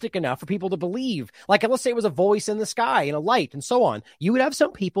realistic enough for people to believe. Like, let's say it was a voice in the sky and a light and so on. You would have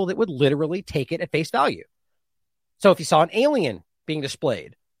some people that would literally take it at face value. So if you saw an alien being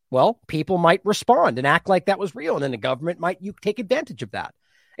displayed, well, people might respond and act like that was real, and then the government might take advantage of that.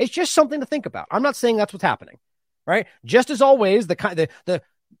 It's just something to think about. I'm not saying that's what's happening, right? Just as always, the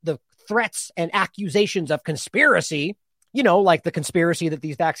threats and accusations of conspiracy, like the conspiracy that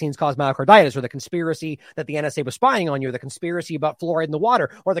these vaccines cause myocarditis, or the conspiracy that the NSA was spying on you, or the conspiracy about fluoride in the water,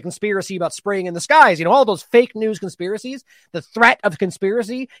 or the conspiracy about spraying in the skies, all those fake news conspiracies. The threat of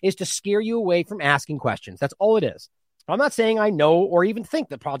conspiracy is to scare you away from asking questions. That's all it is. I'm not saying I know or even think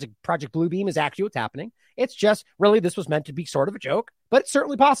that Project Bluebeam is actually what's happening. It's just really this was meant to be sort of a joke, but it's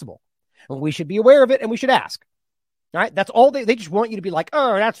certainly possible. And we should be aware of it and we should ask. right? That's all they just want you to be like,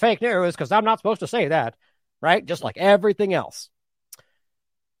 oh, that's fake news because I'm not supposed to say that, right? Just like everything else.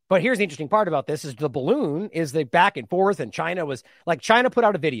 But here's the interesting part about this is the balloon is the back and forth, and China put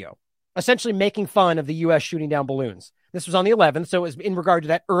out a video essentially making fun of the U.S. shooting down balloons. This was on the 11th, so it was in regard to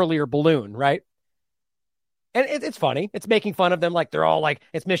that earlier balloon, right? And it's funny. It's making fun of them like they're all like,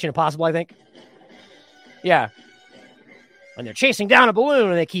 it's Mission Impossible, I think. Yeah. And they're chasing down a balloon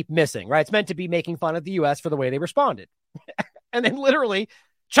and they keep missing, right? It's meant to be making fun of the U.S. for the way they responded. And then literally,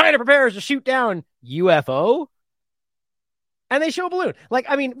 China prepares to shoot down UFO. And they show a balloon. Like,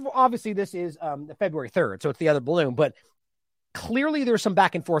 I mean, obviously this is February 3rd, so it's the other balloon, but clearly there's some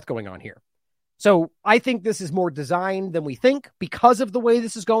back and forth going on here. So I think this is more designed than we think because of the way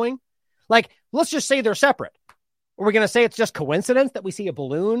this is going. Like, let's just say they're separate. Are we going to say it's just coincidence that we see a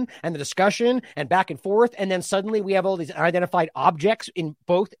balloon and the discussion and back and forth, and then suddenly we have all these unidentified objects in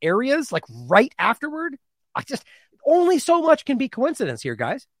both areas, like right afterward? Only so much can be coincidence here,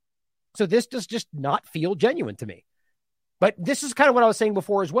 guys. So this does just not feel genuine to me. But this is kind of what I was saying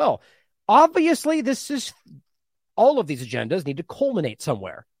before as well. Obviously, all of these agendas need to culminate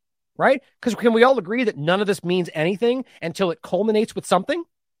somewhere, right? Because can we all agree that none of this means anything until it culminates with something?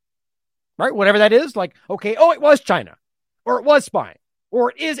 Right? Whatever that is, like, okay, it was China, or it was spying,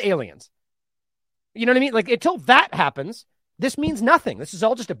 or it is aliens. You know what I mean? Like, until that happens, this means nothing. This is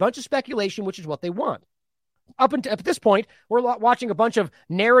all just a bunch of speculation, which is what they want. Up until at this point, we're watching a bunch of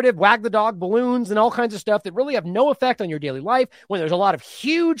narrative, wag the dog balloons and all kinds of stuff that really have no effect on your daily life when there's a lot of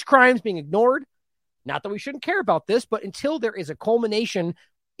huge crimes being ignored. Not that we shouldn't care about this, but until there is a culmination,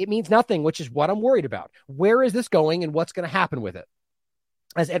 it means nothing, which is what I'm worried about. Where is this going and what's going to happen with it?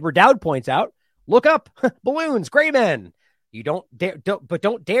 As Edward Dowd points out, look up balloons, gray men. You don't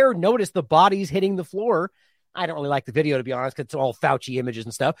dare notice the bodies hitting the floor. I don't really like the video, to be honest, because it's all Fauci images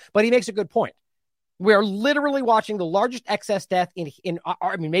and stuff, but he makes a good point. We are literally watching the largest excess death in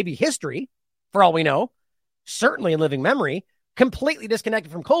maybe history, for all we know, certainly in living memory, completely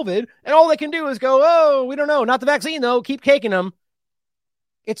disconnected from COVID, and all they can do is go, oh, we don't know, not the vaccine though, keep caking them.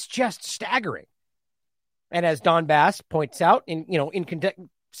 It's just staggering. And as Don Bass points out,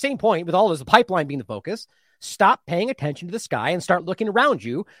 same point with all this, the pipeline being the focus, stop paying attention to the sky and start looking around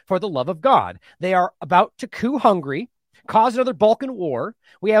you for the love of God. They are about to coup Hungary, cause another Balkan war.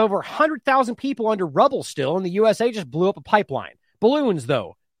 We have over 100,000 people under rubble still, and the USA just blew up a pipeline. Balloons,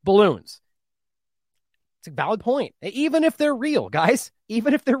 though. Balloons. It's a valid point. Even if they're real, guys.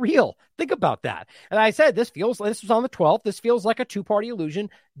 Even if they're real. Think about that. And I said, this was on the 12th. This feels like a two-party illusion.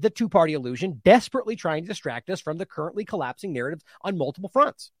 The two-party illusion desperately trying to distract us from the currently collapsing narratives on multiple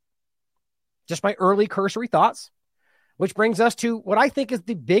fronts. Just my early cursory thoughts, which brings us to what I think is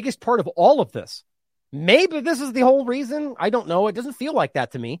the biggest part of all of this. Maybe this is the whole reason. I don't know. It doesn't feel like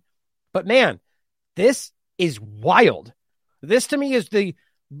that to me. But man, this is wild. This to me is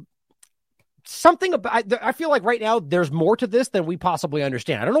something about, I feel like right now there's more to this than we possibly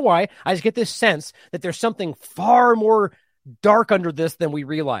understand. I don't know why. I just get this sense that there's something far more dark under this than we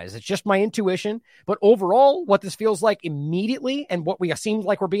realize. It's just my intuition. But overall, what this feels like immediately and what we seem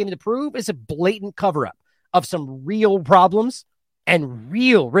like we're beginning to prove is a blatant cover-up of some real problems and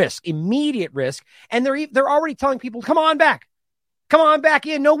real risk, immediate risk. And they're already telling people, come on back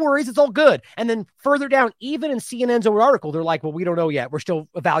in. No worries. It's all good. And then further down, even in CNN's own article, they're like, well, we don't know yet. We're still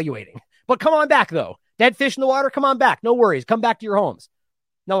evaluating. But come on back, though. Dead fish in the water, come on back. No worries. Come back to your homes.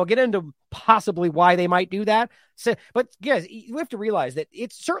 Now, we'll get into possibly why they might do that. So, but guys, you have to realize that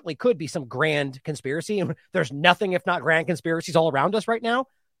it certainly could be some grand conspiracy. And there's nothing if not grand conspiracies all around us right now.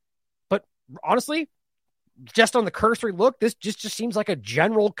 But honestly, just on the cursory look, this just seems like a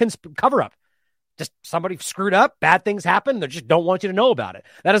general cover-up. Just somebody screwed up, bad things happen, they just don't want you to know about it.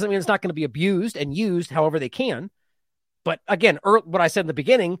 That doesn't mean it's not going to be abused and used however they can. But again, what I said in the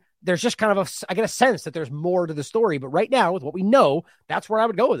beginning, there's just kind of I get a sense that there's more to the story. But right now, with what we know, that's where I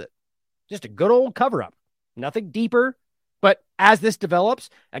would go with it. Just a good old cover-up. Nothing deeper. But as this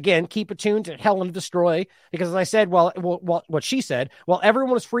develops, again, keep attuned to Hell and Destroy. Because as I said, what she said, while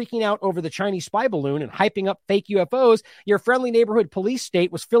everyone was freaking out over the Chinese spy balloon and hyping up fake UFOs, your friendly neighborhood police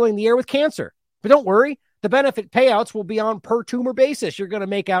state was filling the air with cancer. But don't worry, the benefit payouts will be on per tumor basis. You're going to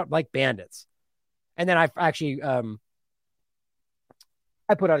make out like bandits. And then I actually, I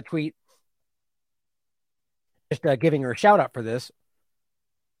put out a tweet just giving her a shout out for this.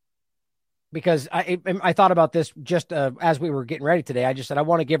 Because I thought about this just as we were getting ready today. I just said, I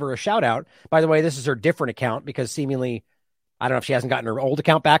want to give her a shout out. By the way, this is her different account because seemingly, I don't know if she hasn't gotten her old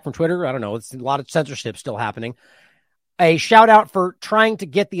account back from Twitter. I don't know. It's a lot of censorship still happening. A shout out for trying to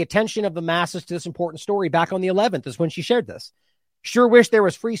get the attention of the masses to this important story back on the 11th is when she shared this. Sure wish there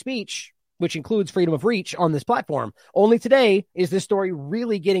was free speech. which includes freedom of reach on this platform. Only today is this story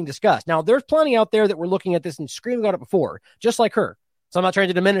really getting discussed. Now, there's plenty out there that were looking at this and screaming about it before, just like her. So I'm not trying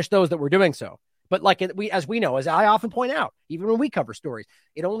to diminish those that were doing so. But like as we know, as I often point out, even when we cover stories,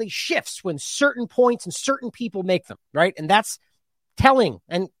 it only shifts when certain points and certain people make them, right? And that's telling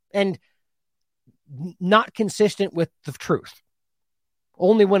and not consistent with the truth.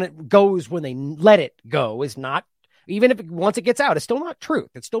 Only when it goes, when they let it go, is not, even if once it gets out, it's still not truth.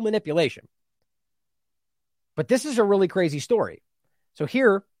 It's still manipulation. But this is a really crazy story. So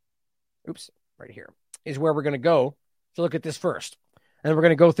here, right here is where we're going to go to look at this first. And we're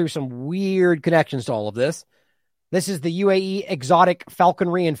going to go through some weird connections to all of this. This is the UAE exotic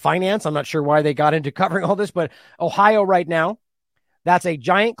falconry and finance. I'm not sure why they got into covering all this, but Ohio right now, that's a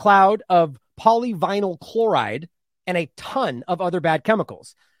giant cloud of polyvinyl chloride and a ton of other bad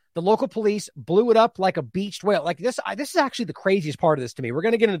chemicals. The local police blew it up like a beached whale. Like this is actually the craziest part of this to me. We're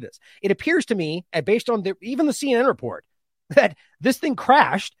going to get into this. It appears to me, based on even the CNN report, that this thing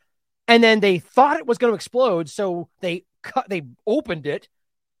crashed and then they thought it was going to explode. So they opened it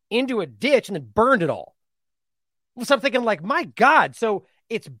into a ditch and then burned it all. So I'm thinking like, my God, so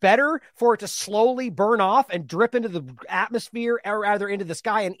it's better for it to slowly burn off and drip into the atmosphere or rather into the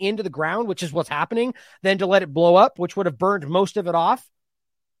sky and into the ground, which is what's happening, than to let it blow up, which would have burned most of it off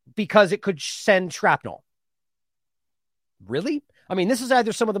because it could send shrapnel. Really? I mean, this is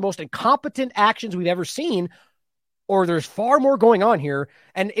either some of the most incompetent actions we've ever seen, or there's far more going on here.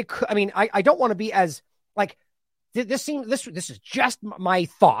 And I don't want to be as like, this is just my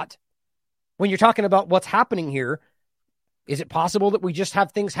thought. When you're talking about what's happening here, is it possible that we just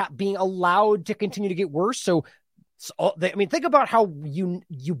have things being allowed to continue to get worse? So think about how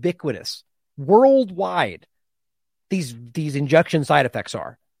ubiquitous worldwide these injection side effects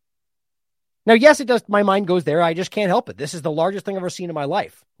are. Now, yes, it does. My mind goes there. I just can't help it. This is the largest thing I've ever seen in my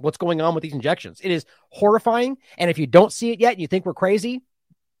life. What's going on with these injections? It is horrifying. And if you don't see it yet and you think we're crazy,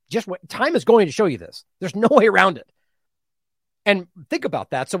 time is going to show you this. There's no way around it. And think about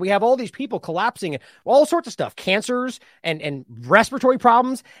that. So we have all these people collapsing, all sorts of stuff, cancers and respiratory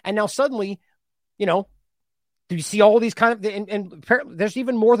problems. And now suddenly, do you see all these kind of, and apparently there's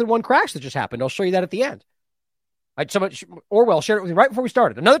even more than one crash that just happened. I'll show you that at the end. Orwell shared it with me right before we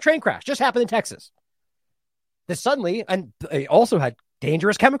started. Another train crash just happened in Texas. This suddenly, and they also had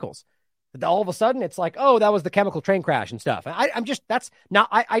dangerous chemicals. All of a sudden, it's like, oh, that was the chemical train crash and stuff. I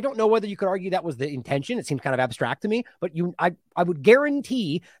don't know whether you could argue that was the intention. It seems kind of abstract to me, but I would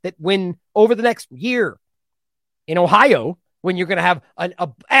guarantee that when over the next year in Ohio, when you're going to have an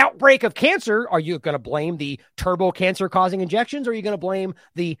outbreak of cancer, are you going to blame the turbo cancer causing injections, or are you going to blame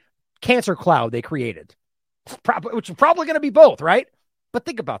the cancer cloud they created? Which is probably going to be both, right? But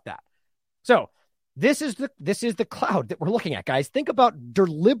think about that. So this is the cloud that we're looking at, guys. Think about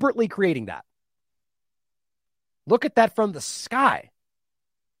deliberately creating that. Look at that from the sky.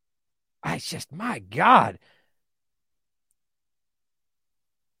 It's just, my God.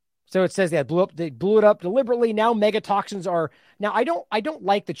 So it says they blew it up deliberately. Now megatoxins are. Now I don't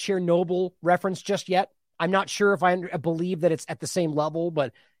like the Chernobyl reference just yet. I'm not sure if I believe that it's at the same level,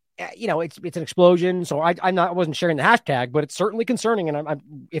 but it's an explosion. So I wasn't sharing the hashtag, but it's certainly concerning. And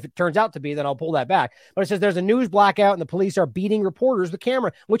if it turns out to be, then I'll pull that back. But it says there's a news blackout and the police are beating reporters with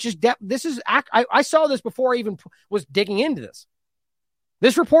camera, which is I saw this before I even was digging into this.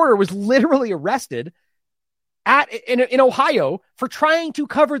 This reporter was literally arrested in Ohio for trying to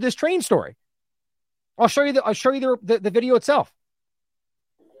cover this train story. I'll show you the video itself.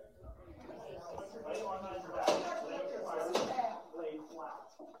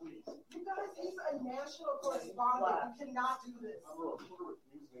 National correspondent, you cannot do this. I'm a reporter with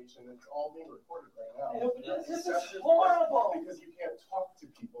News Nation. It's all being recorded right now. This is horrible. Because you can't talk to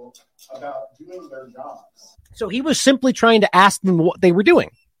people about doing their jobs. So he was simply trying to ask them what they were doing,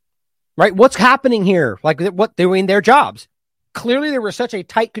 right? What's happening here? Like what they were in their jobs. Clearly, there was such a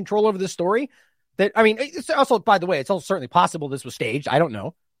tight control over this story that, it's also, by the way, it's also certainly possible this was staged. I don't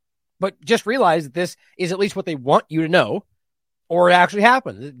know. But just realize that this is at least what they want you to know. Or it actually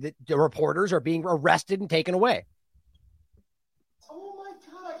happened. The reporters are being arrested and taken away. Oh my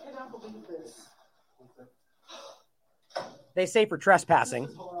God, I cannot believe this. They say for trespassing.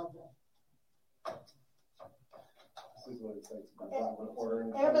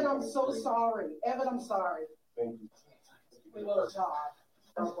 Evan, I'm so sorry. Evan, I'm sorry. Thank you. We love God.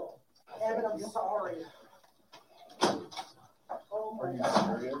 Evan, I'm sorry. Oh my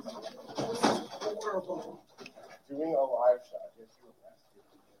God. This is horrible. Doing a live shot gets you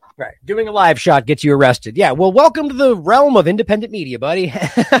arrested. Right. Doing a live shot gets you arrested. Yeah. Well, welcome to the realm of independent media, buddy.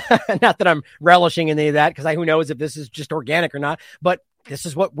 Not that I'm relishing in any of that, because who knows if this is just organic or not. But This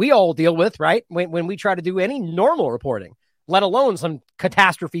is what we all deal with, right? When we try to do any normal reporting, let alone some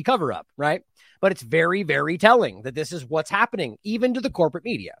catastrophe cover-up, right? But it's very, very telling that this is what's happening, even to the corporate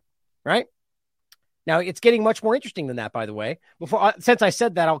media, right? Now, it's getting much more interesting than that, by the way. Since I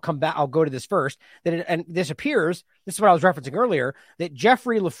said that, I'll come back. I'll go to this first. And this appears, this is what I was referencing earlier, that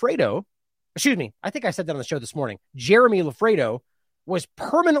Jeffrey Lafredo, I think I said that on the show this morning, Jeremy Lafredo was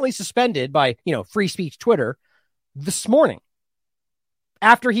permanently suspended by, free speech Twitter this morning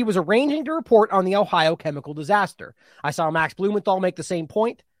after he was arranging to report on the Ohio chemical disaster. I saw Max Blumenthal make the same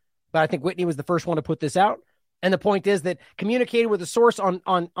point, but I think Whitney was the first one to put this out. And the point is that communicated with a source on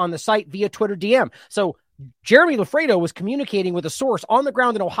the site via Twitter DM. So Jeremy Lafredo was communicating with a source on the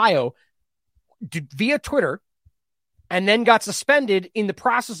ground in Ohio via Twitter and then got suspended in the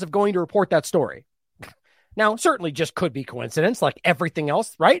process of going to report that story. Now, certainly just could be coincidence like everything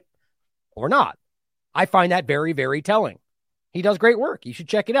else, right? Or not. I find that very, very telling. He does great work. You should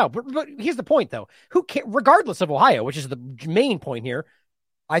check it out. But here's the point, though. Who cares, regardless of Ohio, which is the main point here,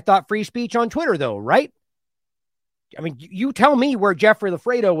 I thought free speech on Twitter, though, right? I mean, you tell me where Jeffrey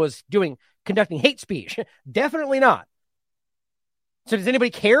Lafredo was conducting hate speech. Definitely not. So does anybody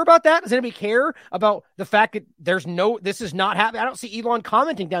care about that? Does anybody care about the fact that this is not happening? I don't see Elon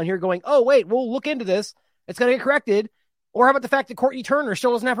commenting down here going, oh, wait, we'll look into this. It's going to get corrected. Or how about the fact that Courtney Turner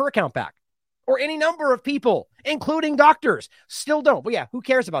still doesn't have her account back? Or any number of people, including doctors, still don't. But yeah, who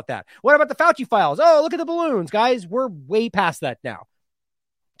cares about that? What about the Fauci files? Oh, look at the balloons, guys. We're way past that now.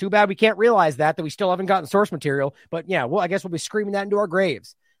 Too bad we can't realize that we still haven't gotten source material. But yeah, well, I guess we'll be screaming that into our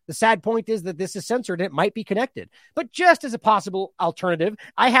graves. The sad point is that this is censored and it might be connected. But just as a possible alternative,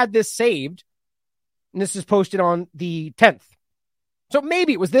 I had this saved, and this is posted on the 10th. So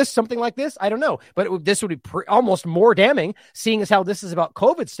maybe it was something like this. I don't know. But this would be almost more damning, seeing as how this is about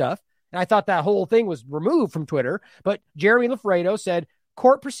COVID stuff. And I thought that whole thing was removed from Twitter. But Jeremy Lafredo said,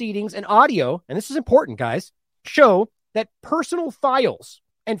 court proceedings and audio, and this is important, guys, show that personal files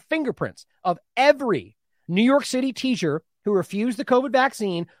and fingerprints of every New York City teacher who refused the COVID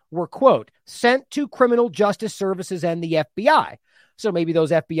vaccine were, quote, sent to criminal justice services and the FBI. So maybe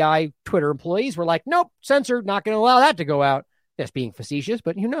those FBI Twitter employees were like, nope, censored, not going to allow that to go out. Just being facetious,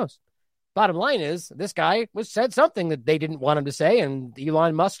 but who knows? Bottom line is this guy said something that they didn't want him to say, and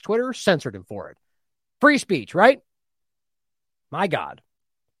Elon Musk Twitter censored him for it. Free speech, right? My God.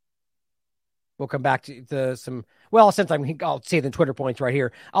 We'll come back to since I'll say the Twitter points right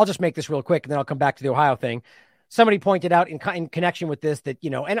here. I'll just make this real quick, and then I'll come back to the Ohio thing. Somebody pointed out in connection with this that,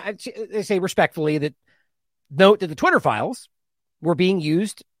 and they say respectfully that note that the Twitter files were being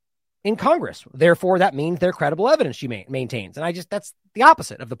used in Congress. Therefore, that means they're credible evidence she maintains. And that's the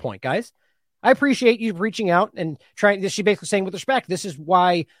opposite of the point, guys. I appreciate you reaching out and trying. She's basically saying with respect, this is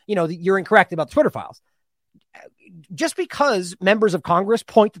why, you're incorrect about the Twitter files. Just because members of Congress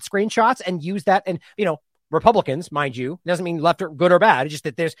point at screenshots and use that, and, Republicans, mind you, doesn't mean left or good or bad. It's just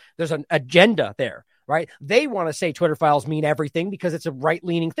that there's an agenda there, right? They want to say Twitter files mean everything because it's a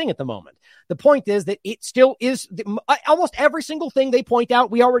right-leaning thing at the moment. The point is that it still is almost every single thing they point out,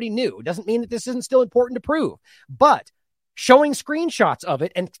 we already knew. It doesn't mean that this isn't still important to prove, but showing screenshots of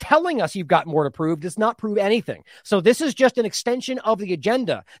it and telling us you've got more to prove does not prove anything. So this is just an extension of the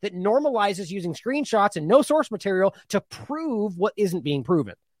agenda that normalizes using screenshots and no source material to prove what isn't being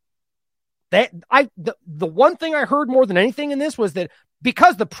proven. The one thing I heard more than anything in this was that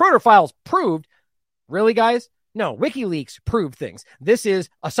because the Twitter files proved, really, guys? No, WikiLeaks proved things. This is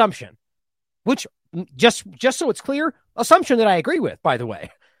assumption, which just so it's clear, assumption that I agree with, by the way.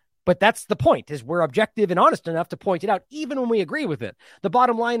 But that's the point, is we're objective and honest enough to point it out, even when we agree with it. The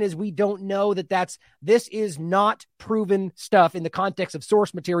bottom line is we don't know this is not proven stuff in the context of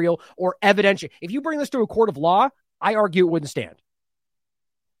source material or evidence. If you bring this to a court of law, I argue it wouldn't stand.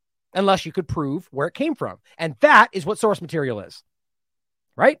 Unless you could prove where it came from. And that is what source material is.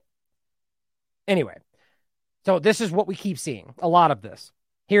 Right? Anyway, so this is what we keep seeing. A lot of this.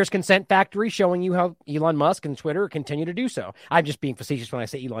 Here's Consent Factory showing you how Elon Musk and Twitter continue to do so. I'm just being facetious when I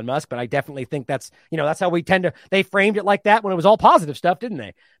say Elon Musk, but I definitely think that's how we tend to, they framed it like that when it was all positive stuff, didn't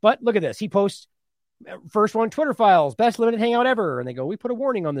they? But look at this. He posts, first one, Twitter files, best limited hangout ever. And they go, we put a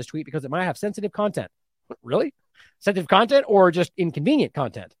warning on this tweet because it might have sensitive content. Really? Sensitive content or just inconvenient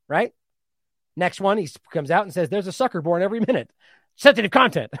content, right? Next one, he comes out and says, there's a sucker born every minute. Sensitive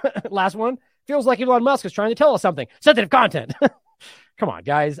content. Last one, feels like Elon Musk is trying to tell us something. Sensitive content. Come on,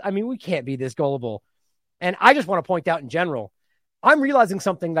 guys. I mean, we can't be this gullible. And I just want to point out in general, I'm realizing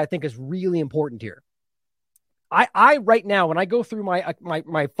something that I think is really important here. I right now, when I go through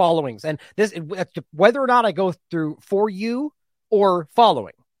my followings, and this, whether or not I go through For You or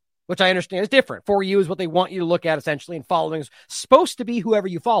following, which I understand is different. For you is what they want you to look at essentially, and following is supposed to be whoever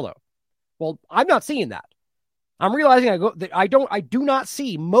you follow. Well, I'm not seeing that. I'm realizing I do not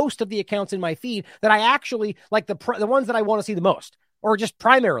see most of the accounts in my feed that I actually like, the ones that I want to see the most, or just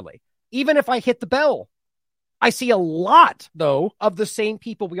primarily. Even if I hit the bell, I see a lot though of the same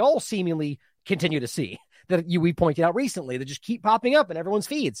people we all seemingly continue to see that we pointed out recently that just keep popping up in everyone's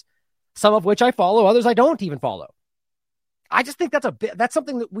feeds. Some of which I follow, others I don't even follow. I just think that's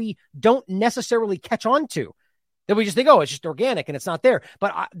something that we don't necessarily catch on to. That we just think, oh, it's just organic and it's not there.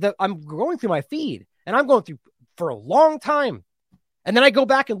 But I'm going through my feed, and I'm going through for a long time. And then I go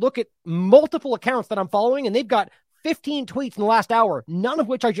back and look at multiple accounts that I'm following, and they've got 15 tweets in the last hour, none of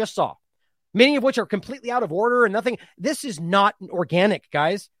which I just saw. Many of which are completely out of order and nothing. This is not organic,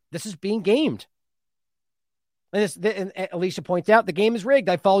 guys. This is being gamed. And Alicia points out, the game is rigged.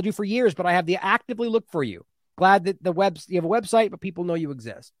 I followed you for years, but I have to actively look for you. Glad that you have a website, but people know you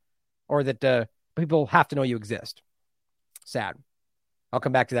exist. Or that people have to know you exist. Sad. I'll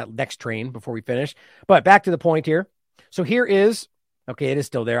come back to that next train before we finish. But back to the point here. So here is, okay, it is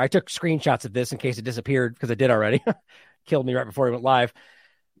still there. I took screenshots of this in case it disappeared because I did already. Killed me right before we went live.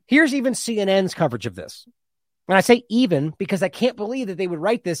 Here's even CNN's coverage of this. And I say even because I can't believe that they would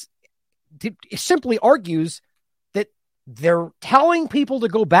write this. It simply argues that they're telling people to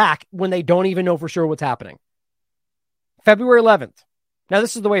go back when they don't even know for sure what's happening. February 11th. Now,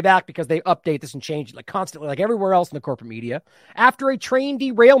 this is the way back because they update this and change it like constantly, like everywhere else in the corporate media. After a train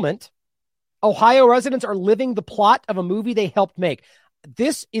derailment, Ohio residents are living the plot of a movie they helped make.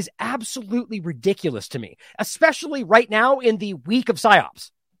 This is absolutely ridiculous to me, especially right now in the week of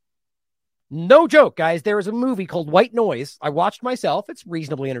Psyops. No joke, guys. There is a movie called White Noise. I watched myself. It's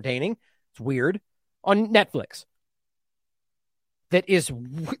reasonably entertaining. It's weird. On Netflix.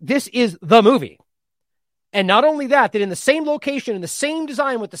 This is the movie. And not only that in the same location, in the same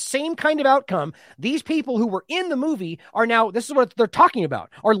design, with the same kind of outcome, these people who were in the movie are now, this is what they're talking about,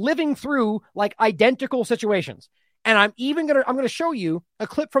 are living through like identical situations. And I'm going to show you a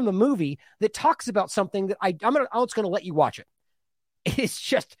clip from the movie that talks about something that I'm just going to let you watch it. It's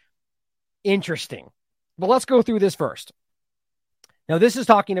just interesting. But let's go through this first. Now, this is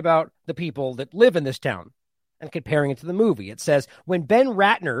talking about the people that live in this town and comparing it to the movie. It says, when Ben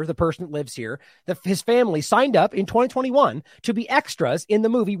Ratner, the person that lives here, his family signed up in 2021 to be extras in the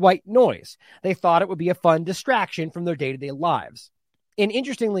movie White Noise. They thought it would be a fun distraction from their day-to-day lives. And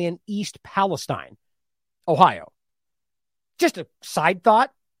interestingly, in East Palestine, Ohio. Just a side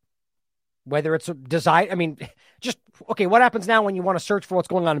thought, whether it's a design, okay, what happens now when you want to search for what's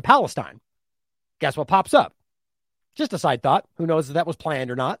going on in Palestine? Guess what pops up? Just a side thought. Who knows if that was planned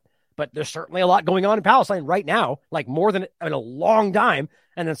or not? But there's certainly a lot going on in Palestine right now, like more than in a long time.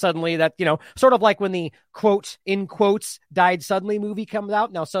 And then suddenly that, sort of like when the quote, in quotes, died suddenly movie comes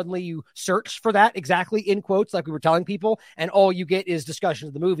out. Now suddenly you search for that exactly in quotes, like we were telling people, and all you get is discussion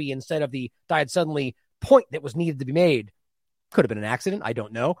of the movie instead of the died suddenly point that was needed to be made. Could have been an accident. I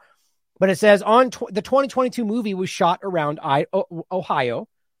don't know. But it says the 2022 movie was shot around Ohio.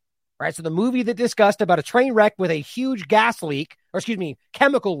 Right. So the movie that discussed about a train wreck with a huge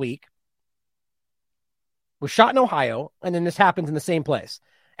chemical leak was shot in Ohio. And then this happens in the same place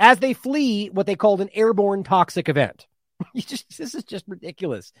as they flee what they called an airborne toxic event. This is just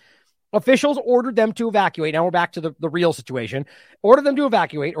ridiculous. Officials ordered them to evacuate. Now we're back to the real situation. Ordered them to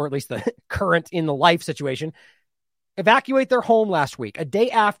evacuate, or at least the current in the life situation. Evacuate their home last week, a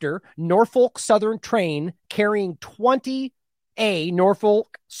day after Norfolk Southern train carrying 20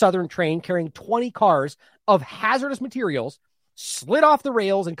 cars of hazardous materials slid off the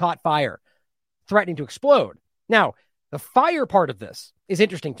rails and caught fire, threatening to explode. Now, the fire part of this is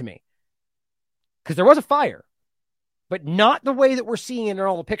interesting to me because there was a fire, but not the way that we're seeing it in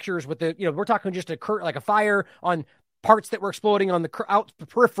all the pictures with we're talking just like a fire on parts that were exploding on the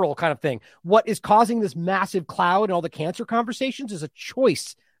peripheral kind of thing. What is causing this massive cloud and all the cancer conversations is a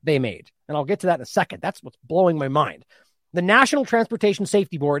choice they made. And I'll get to that in a second. That's what's blowing my mind. The National Transportation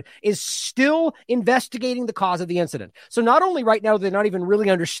Safety Board is still investigating the cause of the incident. So not only right now, they not even really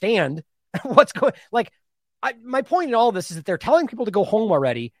understand what's going, my point in all of this is that they're telling people to go home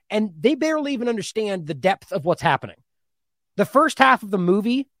already, and they barely even understand the depth of what's happening. The first half of the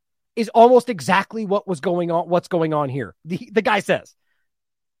movie is almost exactly what's going on here. The guy says,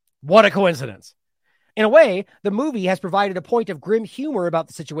 what a coincidence. In a way, the movie has provided a point of grim humor about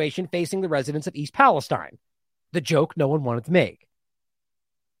the situation facing the residents of East Palestine. The joke no one wanted to make.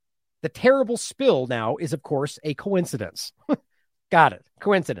 The terrible spill now is, of course, a coincidence. Got it.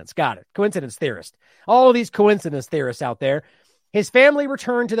 Coincidence. Got it. Coincidence theorist. All of these coincidence theorists out there. His family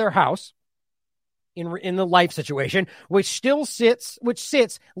returned to their house in the life situation, which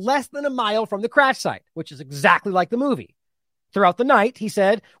sits less than a mile from the crash site, which is exactly like the movie. Throughout the night, he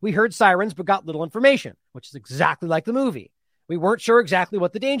said, we heard sirens but got little information, which is exactly like the movie. We weren't sure exactly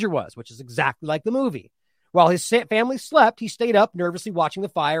what the danger was, which is exactly like the movie. While his family slept, he stayed up nervously watching the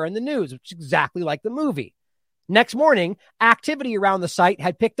fire and the news, which is exactly like the movie. Next morning, activity around the site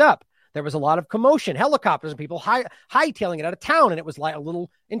had picked up. There was a lot of commotion, helicopters and people hightailing it out of town, and it was like a little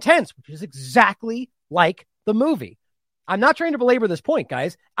intense, which is exactly like the movie. I'm not trying to belabor this point,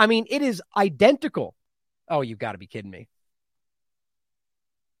 guys. I mean, it is identical. Oh, you've got to be kidding me.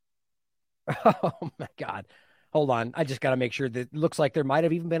 Oh, my God. Hold on. I just got to make sure that it looks like there might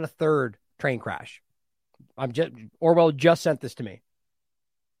have even been a third train crash. Orwell just sent this to me.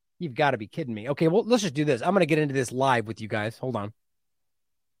 You've got to be kidding me. Okay, well, let's just do this. I'm going to get into this live with you guys. Hold on.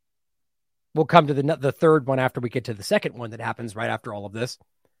 We'll come to the third one after we get to the second one that happens right after all of this.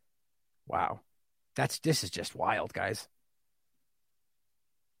 Wow. This is just wild, guys.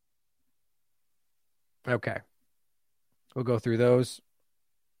 Okay. We'll go through those.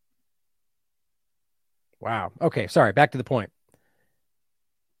 Wow. Okay, sorry. Back to the point.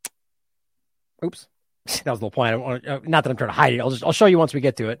 Oops. That was the whole point. Not that I'm trying to hide it. I'll show you once we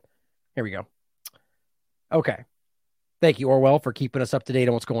get to it. Here we go. Okay. Thank you, Orwell, for keeping us up to date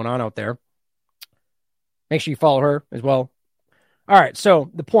on what's going on out there. Make sure you follow her as well. All right. So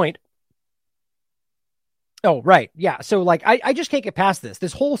the point. Oh, right. Yeah. So like, I just can't get past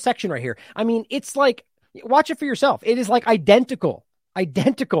this whole section right here. I mean, it's like, watch it for yourself. It is like identical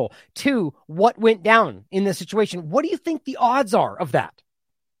to what went down in this situation. What do you think the odds are of that?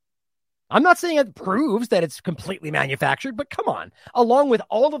 I'm not saying it proves that it's completely manufactured, but come on. Along with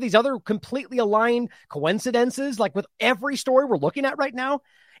all of these other completely aligned coincidences, like with every story we're looking at right now,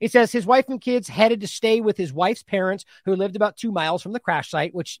 it says his wife and kids headed to stay with his wife's parents who lived about 2 miles from the crash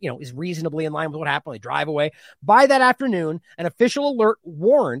site, which, is reasonably in line with what happened. They drive away. By that afternoon, an official alert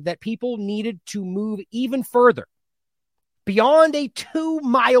warned that people needed to move even further beyond a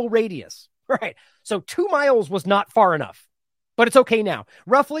 2-mile radius. Right. So 2 miles was not far enough. But it's okay now.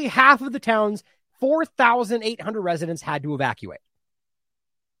 Roughly half of the town's 4,800 residents had to evacuate.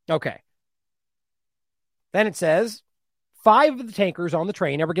 Okay. Then it says 5 of the tankers on the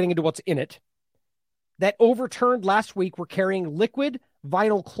train, never getting into what's in it, that overturned last week were carrying liquid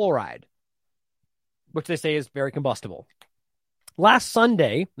vinyl chloride, which they say is very combustible. Last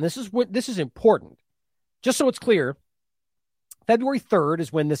Sunday, and this is important, just so it's clear, February 3rd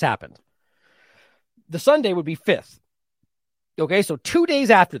is when this happened. The Sunday would be 5th. Okay, so 2 days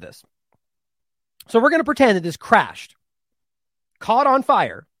after this. So we're going to pretend that this crashed, caught on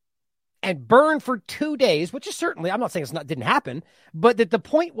fire, and burned for 2 days, which is certainly, I'm not saying didn't happen, but that the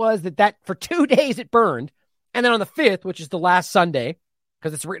point was that for 2 days it burned, and then on the 5th, which is the last Sunday,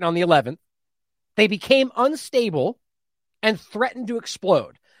 because it's written on the 11th, they became unstable and threatened to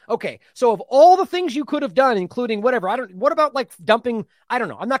explode. Okay, so of all the things you could have done, including whatever, what about like dumping, I don't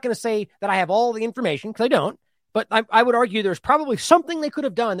know. I'm not going to say that I have all the information, because I don't. But I would argue there's probably something they could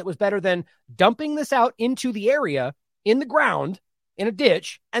have done that was better than dumping this out into the area in the ground in a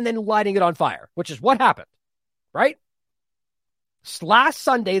ditch and then lighting it on fire, which is what happened, right? Last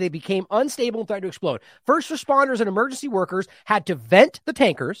Sunday, they became unstable and threatened to explode. First responders and emergency workers had to vent the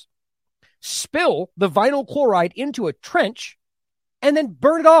tankers, spill the vinyl chloride into a trench, and then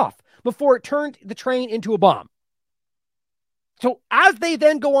burn it off before it turned the train into a bomb. So as they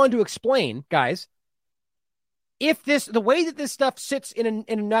then go on to explain, guys, the way that this stuff sits in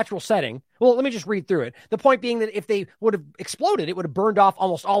a natural setting, well, let me just read through it. The point being that if they would have exploded, it would have burned off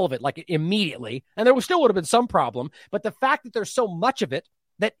almost all of it, like immediately, and there still would have been some problem. But the fact that there's so much of it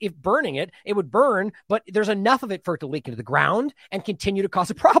that if burning it, it would burn, but there's enough of it for it to leak into the ground and continue to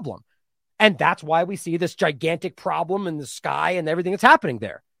cause a problem. And that's why we see this gigantic problem in the sky and everything that's happening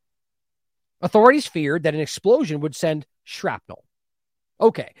there. Authorities feared that an explosion would send shrapnel.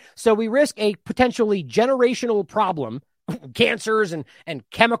 Okay, so we risk a potentially generational problem, cancers and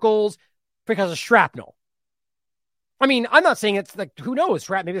chemicals, because of shrapnel. I mean, I'm not saying it's like, who knows,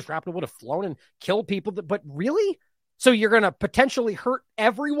 maybe the shrapnel would have flown and killed people, but really? So you're going to potentially hurt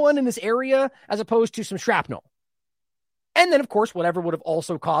everyone in this area as opposed to some shrapnel. And then, of course, whatever would have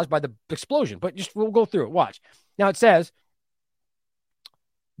also caused by the explosion. But we'll go through it. Watch. Now it says,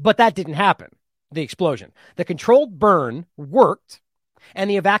 but that didn't happen, the explosion. The controlled burn worked, and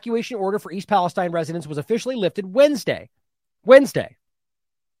the evacuation order for East Palestine residents was officially lifted Wednesday.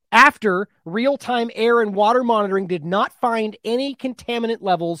 After real-time air and water monitoring did not find any contaminant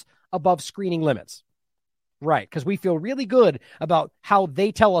levels above screening limits. Right, because we feel really good about how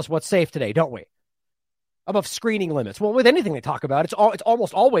they tell us what's safe today, don't we? above screening limits. Well, with anything they talk about, it's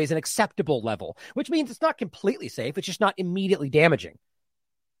almost always an acceptable level, which means it's not completely safe. It's just not immediately damaging.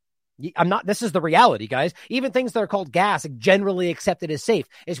 This is the reality, guys. Even things that are called gas, generally accepted as safe,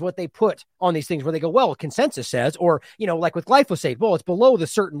 is what they put on these things where they go, well, consensus says, or, like with glyphosate, well, it's below the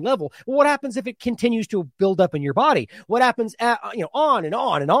certain level. Well, what happens if it continues to build up in your body? What happens, on and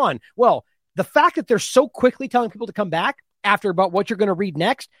on and on? Well, the fact that they're so quickly telling people to come back after about what you're going to read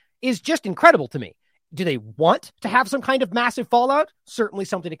next is just incredible to me. Do they want to have some kind of massive fallout? Certainly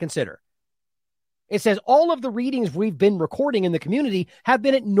something to consider. It says all of the readings we've been recording in the community have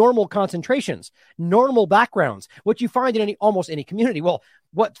been at normal concentrations, normal backgrounds, what you find in almost any community. Well,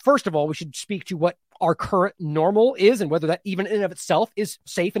 first of all, we should speak to what our current normal is and whether that even in and of itself is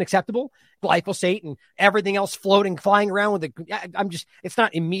safe and acceptable. Glyphosate and everything else flying around with it's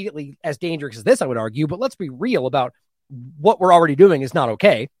not immediately as dangerous as this, I would argue, but let's be real about what we're already doing is not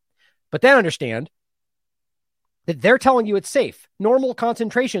okay. But then understand that they're telling you it's safe, normal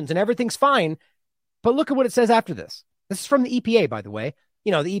concentrations and everything's fine. But look at what it says after this. This is from the EPA, by the way.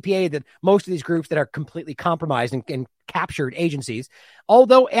 The EPA, that most of these groups that are completely compromised and captured agencies,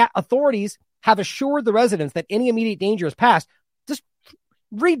 although authorities have assured the residents that any immediate danger is past. Just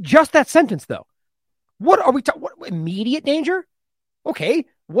read just that sentence, though. What are we talking? Immediate danger? Okay.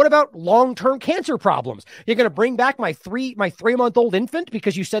 What about long-term cancer problems? You're going to bring back my 3-month-old infant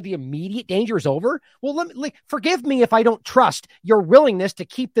because you said the immediate danger is over? Well, forgive me if I don't trust your willingness to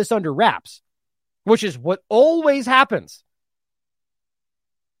keep this under wraps, which is what always happens.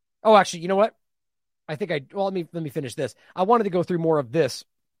 Oh, actually, you know what? Let me finish this. I wanted to go through more of this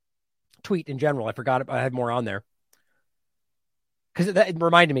tweet in general. I forgot I had more on there. Because it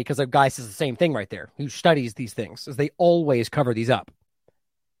reminded me, because a guy says the same thing right there, who studies these things, as they always cover these up.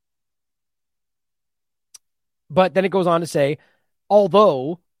 But then it goes on to say,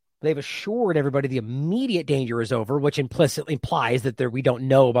 although they've assured everybody the immediate danger is over, which implicitly implies that we don't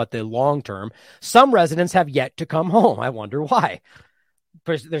know about the long term, some residents have yet to come home. I wonder why.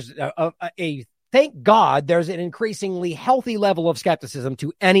 There's thank God there's an increasingly healthy level of skepticism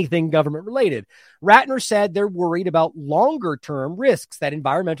to anything government related. Ratner said they're worried about longer term risks that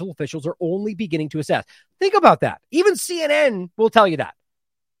environmental officials are only beginning to assess. Think about that. Even CNN will tell you that.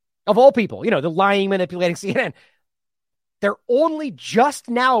 Of all people, the lying, manipulating CNN. They're only just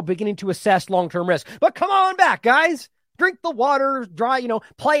now beginning to assess long-term risk. But come on back, guys. Drink the water, dry,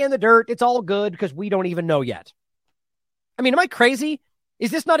 play in the dirt. It's all good because we don't even know yet. I mean, am I crazy? Is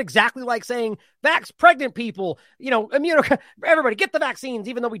this not exactly like saying, vax pregnant people, everybody get the vaccines,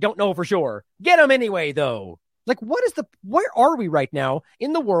 even though we don't know for sure. Get them anyway, though. Like, where are we right now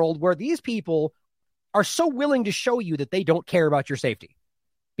in the world where these people are so willing to show you that they don't care about your safety?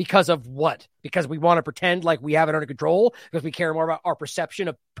 Because of what? Because we want to pretend like we have it under control? Because we care more about our perception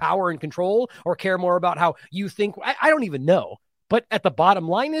of power and control? Or care more about how you think? I don't even know. But at the bottom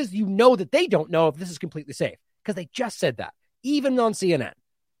line is, that they don't know if this is completely safe. Because they just said that, even on CNN.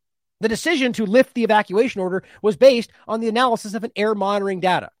 The decision to lift the evacuation order was based on the analysis of an air monitoring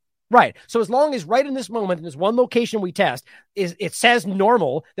data. Right. So as long as right in this moment, in this one location we test, it says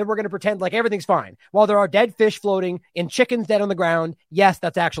normal, then we're going to pretend like everything's fine. While there are dead fish floating and chickens dead on the ground, yes,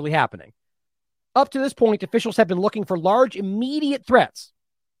 that's actually happening. Up to this point, officials have been looking for large immediate threats.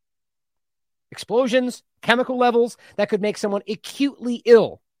 Explosions, chemical levels that could make someone acutely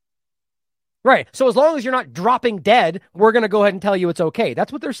ill. Right. So as long as you're not dropping dead, we're going to go ahead and tell you it's okay.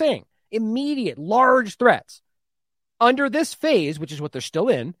 That's what they're saying. Immediate, large threats. Under this phase, which is what they're still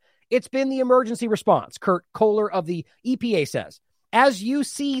in, it's been the emergency response. Kurt Kohler of the EPA says, as you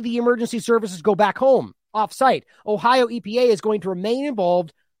see the emergency services go back home, off-site, Ohio EPA is going to remain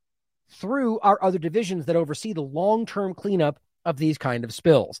involved through our other divisions that oversee the long-term cleanup of these kind of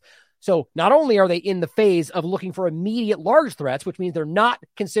spills. So not only are they in the phase of looking for immediate large threats, which means they're not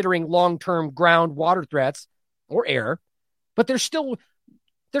considering long-term groundwater threats or air, but they're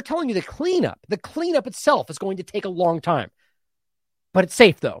telling you the cleanup itself is going to take a long time. But it's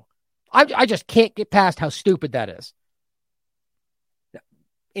safe, though. I just can't get past how stupid that is.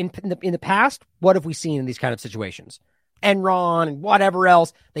 In the past, what have we seen in these kind of situations? Enron and whatever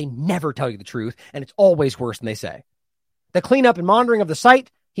else, they never tell you the truth, and it's always worse than they say. The cleanup and monitoring of the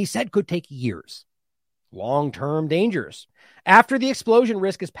site, he said, could take years. Long-term dangers. After the explosion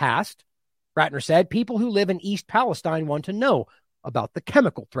risk is past, Ratner said, people who live in East Palestine want to know about the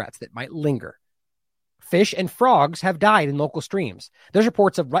chemical threats that might linger. Fish and frogs have died in local streams. There's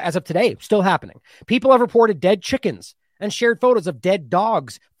reports of, as of today, still happening. People have reported dead chickens and shared photos of dead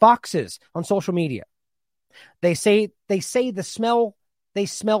dogs, foxes on social media. They say they smell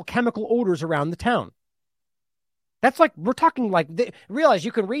chemical odors around the town. That's like, we're talking like, realize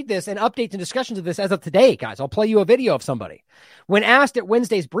you can read this and updates and discussions of this as of today, guys. I'll play you a video of somebody. When asked at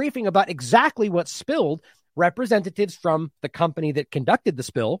Wednesday's briefing about exactly what spilled, representatives from the company that conducted the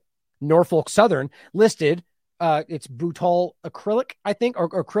spill, Norfolk Southern, listed it's butyl acrylic, I think, or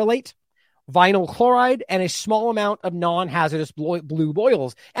acrylate, vinyl chloride, and a small amount of non-hazardous blue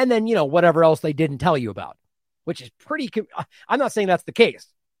boils. And then, whatever else they didn't tell you about, which is pretty, I'm not saying that's the case.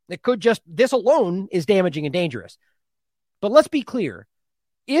 It could just, this alone is damaging and dangerous. But let's be clear.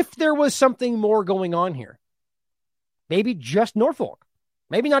 If there was something more going on here, maybe just Norfolk,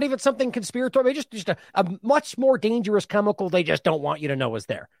 maybe not even something conspiratorial, maybe just a much more dangerous chemical they just don't want you to know is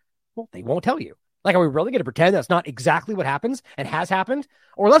there. Well, they won't tell you. Like, are we really going to pretend that's not exactly what happens and has happened?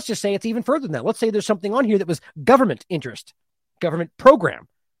 Or let's just say it's even further than that. Let's say there's something on here that was government interest, government program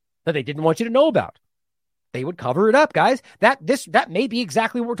that they didn't want you to know about. They would cover it up, guys. That may be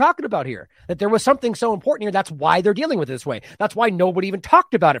exactly what we're talking about here, that there was something so important here. That's why they're dealing with it this way. That's why nobody even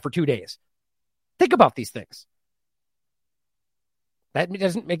talked about it for 2 days. Think about these things. That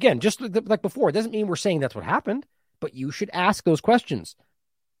doesn't, again, just like before, it doesn't mean we're saying that's what happened, but you should ask those questions.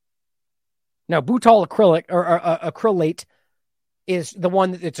 Now, butyl acrylic or acrylate is the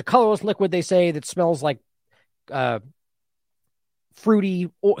one that it's a colorless liquid, they say, that smells like fruity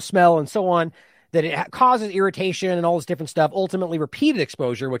smell and so on, that it causes irritation and all this different stuff. Ultimately, repeated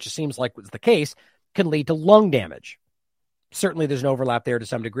exposure, which it seems like was the case, can lead to lung damage. Certainly, there's an overlap there to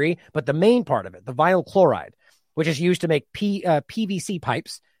some degree, but the main part of it, the vinyl chloride, which is used to make PVC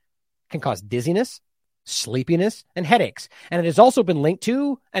pipes, can cause dizziness, sleepiness, and headaches. And it has also been linked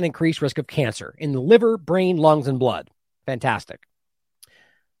to an increased risk of cancer in the liver, brain, lungs, and blood. Fantastic.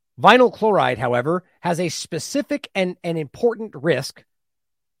 Vinyl chloride, however, has a specific and important risk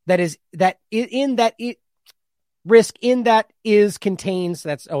contains,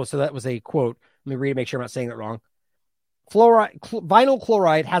 so that was a quote. Let me read it, make sure I'm not saying that wrong. Vinyl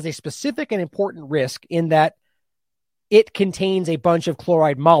chloride has a specific and important risk in that it contains a bunch of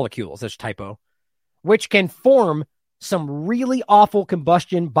chloride molecules, that's typo, which can form some really awful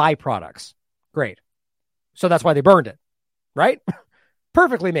combustion byproducts. Great. So that's why they burned it, right?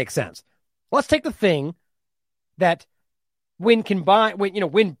 Perfectly makes sense. Let's take the thing that when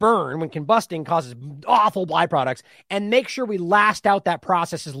combusting causes awful byproducts, and make sure we last out that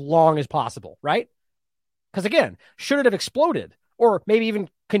process as long as possible, right? Because again, should it have exploded, or maybe even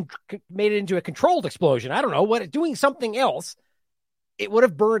made it into a controlled explosion? I don't know, doing something else, it would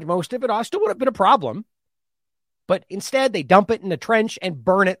have burned most of it. Still would have been a problem. But instead, they dump it in a trench and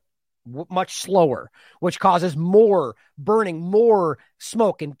burn it much slower, which causes more burning, more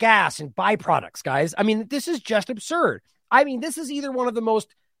smoke and gas and byproducts, guys. I mean, this is just absurd. I mean, this is either one of the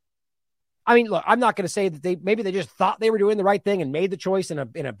most, look, I'm not going to say that maybe they just thought they were doing the right thing and made the choice in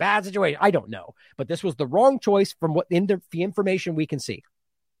a bad situation. I don't know, but this was the wrong choice from what in the information we can see.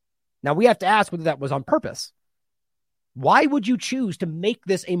 Now we have to ask whether that was on purpose. Why would you choose to make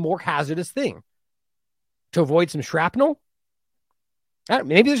this a more hazardous thing? To avoid some shrapnel?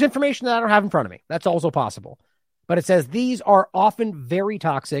 Maybe there's information that I don't have in front of me. That's also possible. But it says these are often very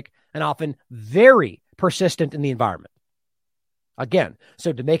toxic and often very persistent in the environment. Again,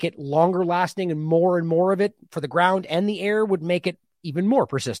 so to make it longer lasting and more of it for the ground and the air would make it even more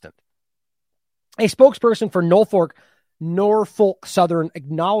persistent. A spokesperson for Norfolk Southern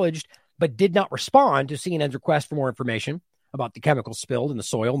acknowledged but did not respond to CNN's request for more information about the chemicals spilled in the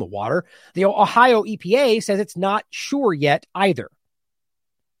soil and the water. The Ohio EPA says it's not sure yet either.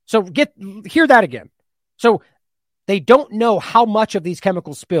 So hear that again. So they don't know how much of these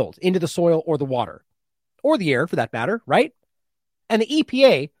chemicals spilled into the soil or the water or the air for that matter, right? And the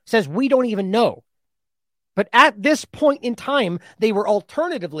EPA says we don't even know. But at this point in time, they were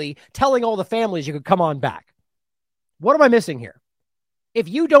alternatively telling all the families you could come on back. What am I missing here? If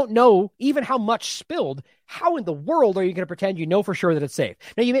you don't know even how much spilled, how in the world are you going to pretend you know for sure that it's safe?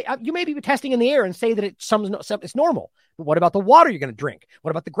 Now, you may be testing in the air and say that it's normal. But what about the water you're going to drink?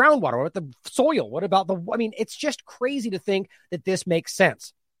 What about the groundwater? What about the soil? What about it's just crazy to think that this makes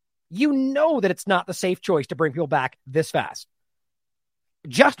sense. You know that it's not the safe choice to bring people back this fast.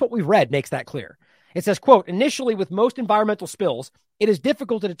 Just what we've read makes that clear. It says, quote, initially with most environmental spills, it is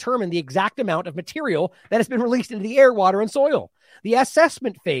difficult to determine the exact amount of material that has been released into the air, water, and soil. The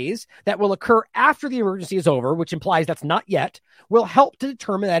assessment phase that will occur after the emergency is over, which implies that's not yet, will help to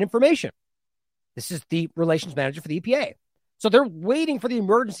determine that information. This is the relations manager for the EPA. So they're waiting for the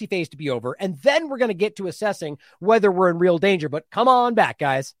emergency phase to be over, and then we're going to get to assessing whether we're in real danger. But come on back,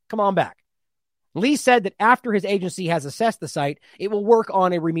 guys. Come on back. Lee said that after his agency has assessed the site, it will work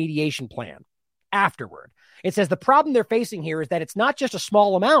on a remediation plan afterward. It says the problem they're facing here is that it's not just a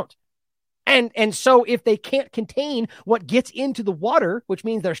small amount. And so if they can't contain what gets into the water, which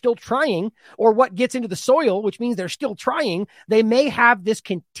means they're still trying, or what gets into the soil, which means they're still trying, they may have this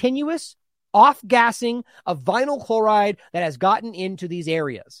continuous off-gassing of vinyl chloride that has gotten into these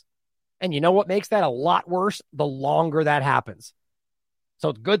areas. And you know what makes that a lot worse? The longer that happens. So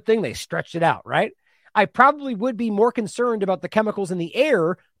it's a good thing they stretched it out, right? I probably would be more concerned about the chemicals in the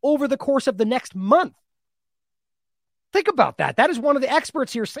air over the course of the next month. Think about that. That is one of the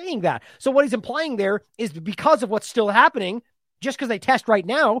experts here saying that. So what he's implying there is because of what's still happening, just because they test right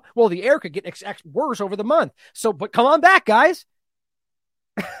now, well, the air could get worse over the month. So, but come on back, guys.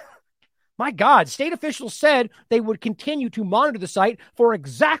 My God, state officials said they would continue to monitor the site for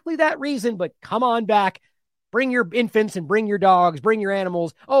exactly that reason, but come on back. Bring your infants and bring your dogs, bring your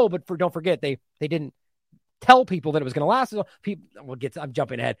animals. Oh, but don't forget, they didn't tell people that it was going to last. I'm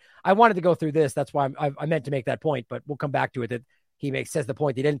jumping ahead. I wanted to go through this. That's why I meant to make that point, but we'll come back to it. That says the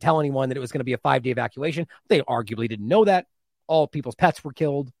point. They didn't tell anyone that it was going to be a 5-day evacuation. They arguably didn't know that. All people's pets were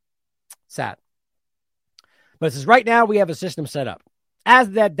killed. Sad. But it says right now we have a system set up.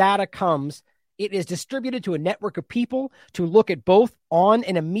 As that data comes, it is distributed to a network of people to look at both on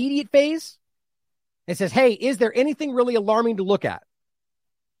an immediate phase. It says, hey, is there anything really alarming to look at?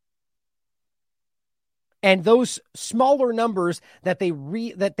 And those smaller numbers that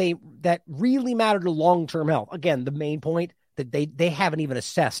really matter to long-term health. Again, the main point that they haven't even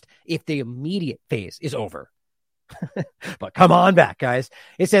assessed if the immediate phase is over. But come on back, guys.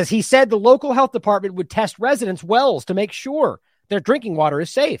 It says he said the local health department would test residents' wells to make sure their drinking water is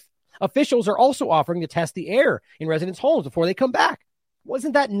safe. Officials are also offering to test the air in residents' homes before they come back.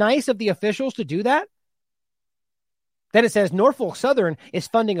 Wasn't that nice of the officials to do that? Then it says Norfolk Southern is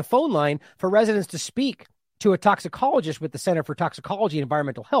funding a phone line for residents to speak to a toxicologist with the Center for Toxicology and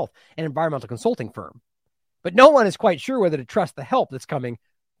Environmental Health, an environmental consulting firm. But no one is quite sure whether to trust the help that's coming.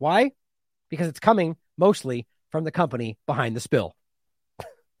 Why? Because it's coming mostly from the company behind the spill.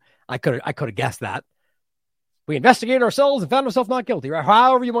 I could have guessed that. We investigated ourselves and found ourselves not guilty, right?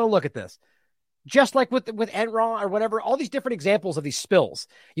 However you want to look at this. Just like with Enron or whatever, all these different examples of these spills,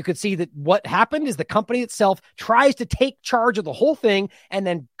 you could see that what happened is the company itself tries to take charge of the whole thing and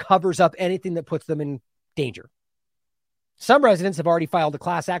then covers up anything that puts them in danger. Some residents have already filed a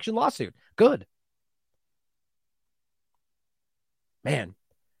class action lawsuit. Good. Man,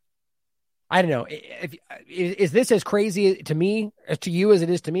 I don't know. Is this as crazy to me, to you as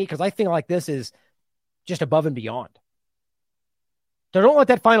it is to me? Because I think like this is just above and beyond. So don't let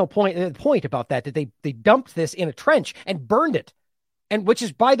that final point about that they dumped this in a trench and burned it. And which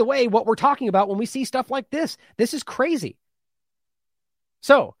is, by the way, what we're talking about when we see stuff like this. This is crazy.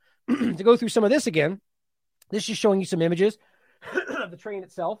 So to go through some of this again, this is showing you some images of the train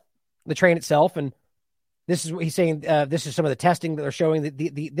itself. And this is what he's saying. This is some of the testing that they're showing that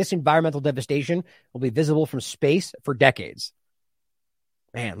this environmental devastation will be visible from space for decades.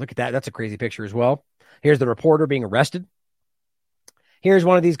 Man, look at that. That's a crazy picture as well. Here's the reporter being arrested. Here's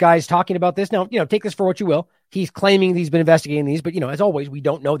one of these guys talking about this. Now, take this for what you will. He's claiming he's been investigating these, but, as always, we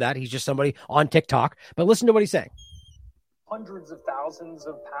don't know that. He's just somebody on TikTok. But listen to what he's saying. Hundreds of thousands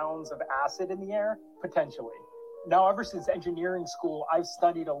of pounds of acid in the air, potentially. Now, ever since engineering school, I've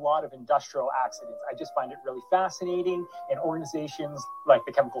studied a lot of industrial accidents. I just find it really fascinating. And organizations like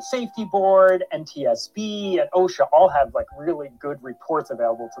the Chemical Safety Board, NTSB, and OSHA all have really good reports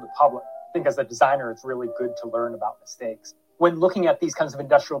available to the public. I think as a designer, it's really good to learn about mistakes. When looking at these kinds of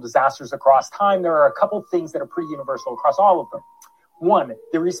industrial disasters across time, there are a couple things that are pretty universal across all of them. One,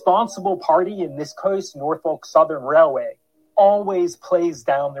 the responsible party, in this case, Norfolk Southern Railway, always plays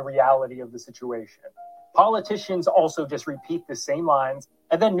down the reality of the situation. Politicians also just repeat the same lines,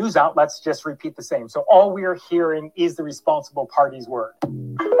 and then news outlets just repeat the same. So all we are hearing is the responsible party's word.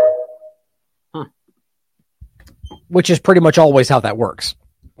 Which is pretty much always how that works.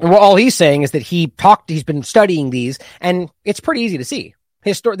 And all he's saying is that he's been studying these, and it's pretty easy to see.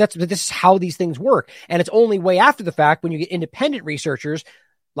 This is how these things work. And it's only way after the fact when you get independent researchers,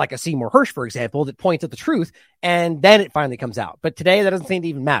 like a Seymour Hersh, for example, that points at the truth, and then it finally comes out. But today, that doesn't seem to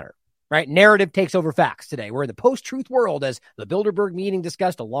even matter, right? Narrative takes over facts today. We're in the post-truth world, as the Bilderberg meeting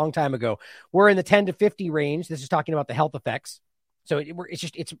discussed a long time ago. We're in the 10 to 50 range. This is talking about the health effects. So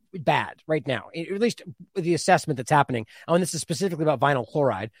it's bad right now, at least the assessment that's happening. Oh, and this is specifically about vinyl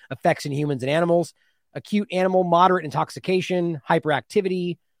chloride, effects in humans and animals, acute animal, moderate intoxication,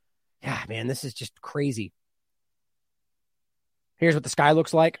 hyperactivity. Yeah, man, this is just crazy. Here's what the sky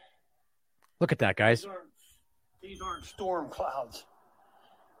looks like. Look at that, guys. These aren't storm clouds.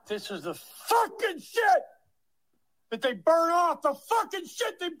 This is the fucking shit that they burn off, the fucking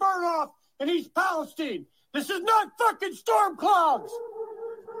shit they burn off in East Palestine. This is not fucking storm clouds.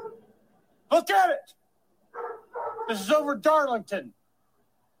 Look at it. This is over Darlington.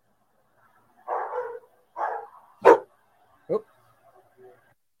 Oh.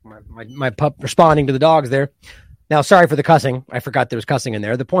 My pup responding to the dogs there. Now, sorry for the cussing. I forgot there was cussing in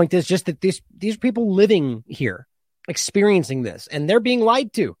there. The point is just that these people living here, experiencing this, and they're being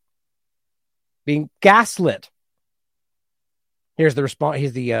lied to, being gaslit. Here's the response.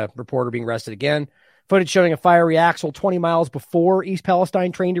 Here's the reporter being arrested again. Footage showing a fiery axle 20 miles before East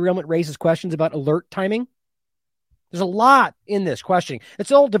Palestine train derailment raises questions about alert timing. There's a lot in this questioning.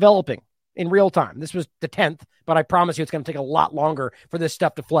 It's all developing in real time. This was the 10th, but I promise you it's going to take a lot longer for this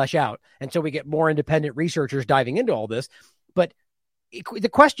stuff to flesh out until we get more independent researchers diving into all this. But the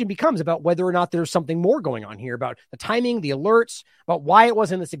question becomes about whether or not there's something more going on here about the timing, the alerts, about why it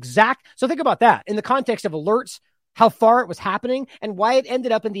wasn't this exact. So think about that in the context of alerts, how far it was happening, and why it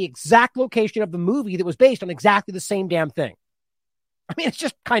ended up in the exact location of the movie that was based on exactly the same damn thing. I mean, it's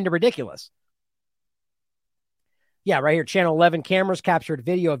just kind of ridiculous. Yeah, right here. Channel 11 cameras captured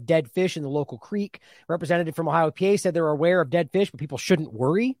video of dead fish in the local creek. Representative from Ohio PA said they're aware of dead fish, but people shouldn't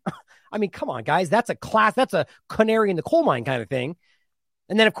worry. I mean, come on, guys. That's a canary in the coal mine kind of thing.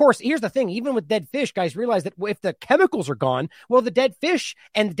 And then, of course, here's the thing. Even with dead fish, guys realize that if the chemicals are gone, well, the dead fish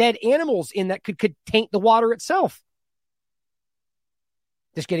and dead animals in that could taint the water itself.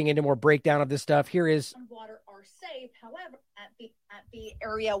 Just getting into more breakdown of this stuff. Here is... Water are safe. However, at the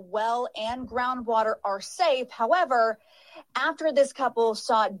area, well and groundwater are safe. However, after this couple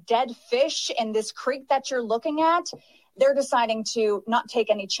saw dead fish in this creek that you're looking at, they're deciding to not take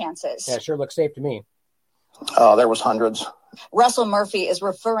any chances. Yeah, sure looks safe to me. There was hundreds. Russell Murphy is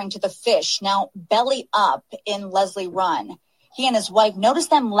referring to the fish now belly up in Leslie Run. He and his wife noticed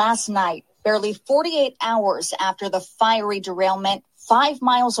them last night, barely 48 hours after the fiery derailment 5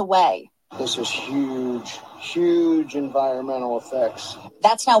 miles away. This is huge environmental effects.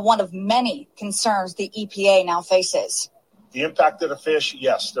 That's now one of many concerns the EPA now faces. The impact of the fish,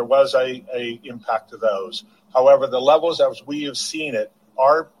 yes, there was a impact of those. However, the levels as we have seen it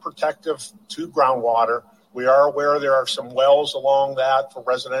are protective to groundwater. We are aware there are some wells along that for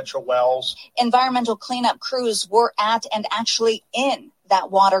residential wells. Environmental cleanup crews were at and actually in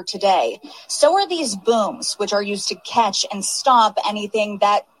that water today. So are these booms, which are used to catch and stop anything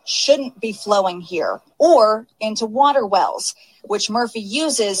that shouldn't be flowing here, or into water wells, which Murphy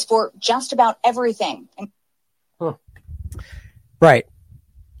uses for just about everything. Right.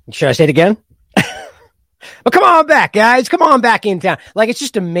 Should I say it again? But come on back, guys. Come on back in town. Like, it's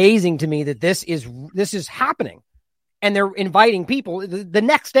just amazing to me that this is happening. And they're inviting people the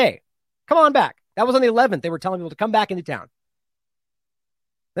next day. Come on back. That was on the 11th. They were telling people to come back into town.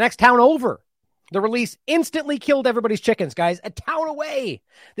 The next town over. The release instantly killed everybody's chickens, guys. A town away.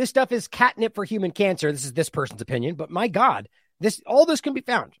 This stuff is catnip for human cancer. This is this person's opinion. But my God, all this can be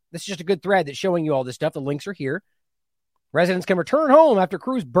found. This is just a good thread that's showing you all this stuff. The links are here. Residents can return home after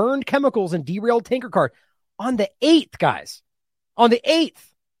crews burned chemicals and derailed tanker car. On the 8th, guys. On the 8th.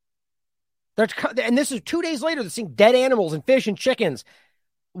 And this is 2 days later. They're seeing dead animals and fish and chickens.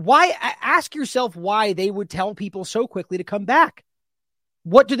 Why? Ask yourself why they would tell people so quickly to come back.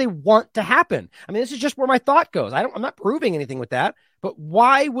 What do they want to happen? I mean, this is just where my thought goes. I'm not proving anything with that, but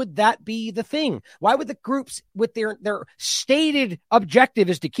why would that be the thing? Why would the groups with their stated objective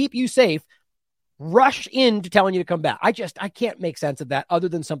is to keep you safe rush into telling you to come back? I can't make sense of that other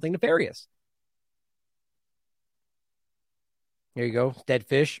than something nefarious. There you go. Dead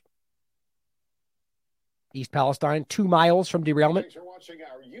fish. East Palestine, 2 miles from derailment. Thanks for watching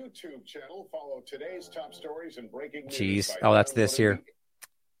our YouTube channel. Follow today's top stories and breaking news. Jeez. Oh, that's this here.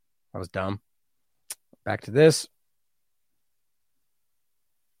 That was dumb. Back to this.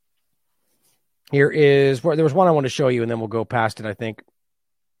 Here is where there was one I want to show you, and then we'll go past it, I think.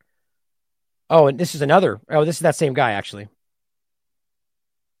 Oh, and this is another. Oh, this is that same guy, actually.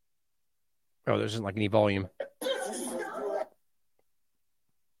 Oh, there isn't like any volume.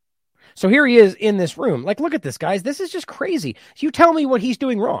 So here he is in this room. Like, look at this, guys. This is just crazy. You tell me what he's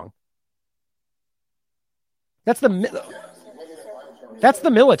doing wrong. That's the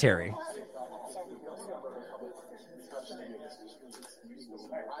military.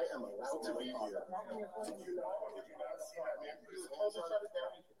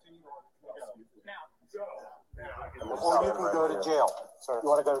 Or you can go to jail. Sir, you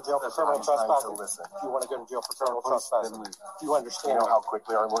want to go to jail for criminal trespassing? You want to go to jail for criminal trespassing? You understand? You know how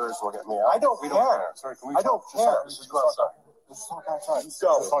quickly our lawyers will get me out? I don't care. Sorry, can we I don't care. Let's go outside. Let's talk outside. Let's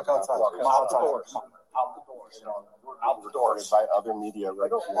go. Let's talk outside. Out the doors. Out the doors. Out the doors. By other media right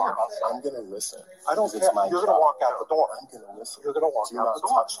now. I'm going to listen. I don't care. You're going to walk out the door. I'm going to listen. You're going to walk out the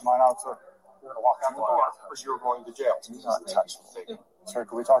door. Touch mine out, sir. going to walk out the door because you're going to jail. Do not touch me. Sir,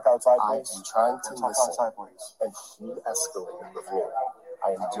 can we talk outside, please? I am trying to listen. Outside, please. And he escalated with me.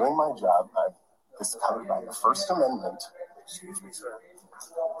 I am doing my job. This is covered by the First Amendment. Excuse me, sir.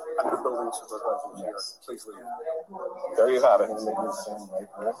 I'm the building supervisor here. Please leave. There you have it.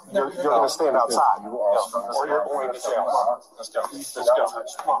 You're going to stand outside, or you're going to jail. Let's go. Let's go.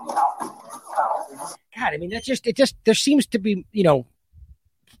 God, I mean, there seems to be,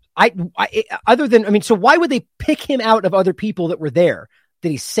 other than, so why would they pick him out of other people that were there? Did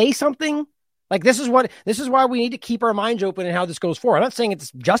he say something? Like, this is why we need to keep our minds open and how this goes forward. I'm not saying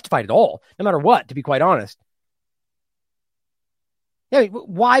it's justified at all, no matter what, to be quite honest. Yeah,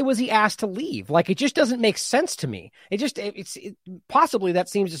 why was he asked to leave? Like, it just doesn't make sense to me. Possibly that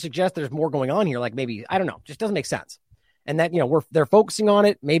seems to suggest there's more going on here. Like, maybe, I don't know, just doesn't make sense. And that, they're focusing on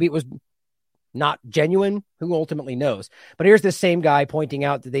it. Maybe it was not genuine. Who ultimately knows? But here's this same guy pointing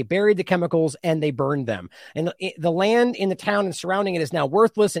out that they buried the chemicals and they burned them. And the land in the town and surrounding it is now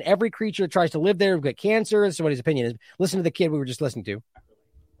worthless. And every creature that tries to live there will get cancer. This is what his opinion is. Listen to the kid we were just listening to.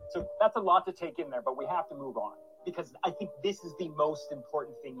 So that's a lot to take in there, but we have to move on, because I think this is the most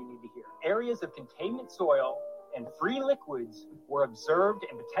important thing you need to hear. Areas of containment soil and free liquids were observed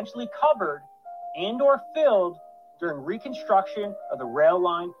and potentially covered and or filled during reconstruction of the rail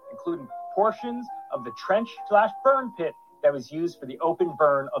line, including portions of the trench/burn pit that was used for the open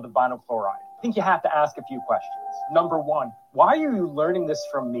burn of the vinyl chloride. I think you have to ask a few questions. Number one, why are you learning this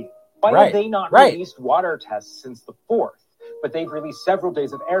from me? Why have they not released water tests since the 4th? But they've released several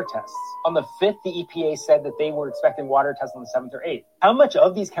days of air tests. On the 5th, the EPA said that they were expecting water tests on the 7th or 8th. How much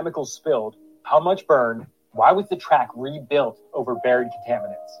of these chemicals spilled? How much burned? Why was the track rebuilt over buried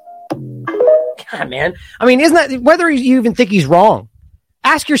contaminants? God, man. I mean, isn't that, whether you even think he's wrong,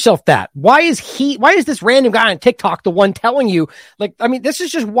 ask yourself that. Why is this random guy on TikTok the one telling you, this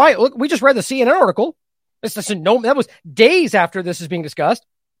is just why. Look, we just read the CNN article. That was days after this is being discussed.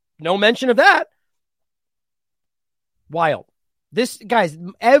 No mention of that. Wild. This, guys,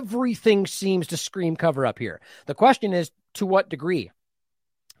 everything seems to scream cover up here. The question is, to what degree?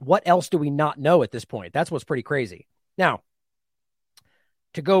 What else do we not know at this point? That's what's pretty crazy. Now,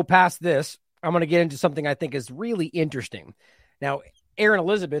 to go past this, I'm going to get into something I think is really interesting. Now, Erin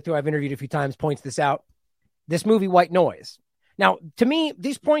Elizabeth, who I've interviewed a few times, points this out. This movie, White Noise. Now, to me,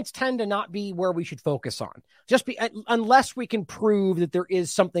 these points tend to not be where we should focus on, unless we can prove that there is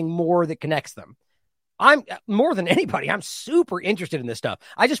something more that connects them. I'm more than anybody, I'm super interested in this stuff.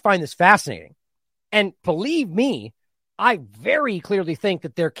 I just find this fascinating. And believe me, I very clearly think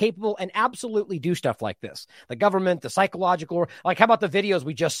that they're capable and absolutely do stuff like this. The government, the psychological, how about the videos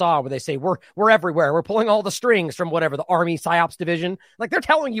we just saw where they say we're everywhere. We're pulling all the strings from whatever, the Army Psyops division. They're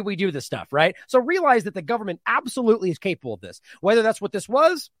telling you we do this stuff, right? So realize that the government absolutely is capable of this. Whether that's what this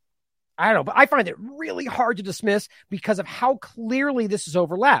was, I don't know, but I find it really hard to dismiss because of how clearly this is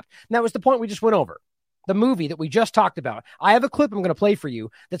overlapped. And that was the point we just went over. The movie that we just talked about. I have a clip I'm going to play for you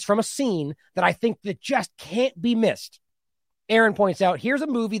that's from a scene that I think that just can't be missed. Aaron points out, here's a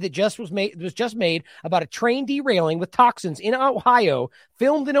movie that was just made about a train derailing with toxins in Ohio,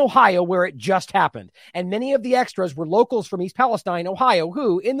 filmed in Ohio where it just happened. And many of the extras were locals from East Palestine, Ohio,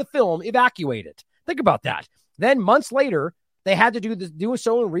 who in the film evacuated. Think about that. Then months later, they had to do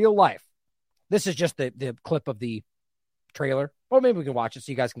so in real life. This is just the clip of the trailer. Or maybe we can watch it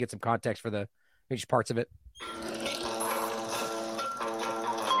so you guys can get some context for just parts of it.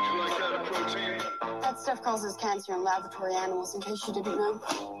 That stuff causes cancer in laboratory animals, in case you didn't know.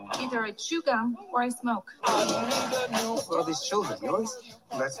 Either I chew gum or I smoke. What are these children? Yours?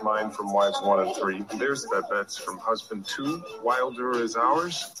 That's mine from wives 1 and 3. There's Babette's from husband 2. Wilder is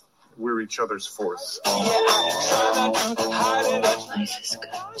ours. We're each other's fourths. Life is good,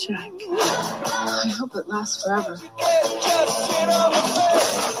 Jack. I hope it lasts forever.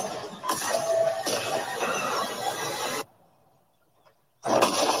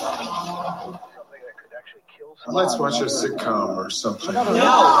 Let's watch a sitcom or something. No!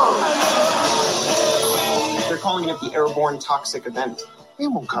 They're calling it the airborne toxic event. It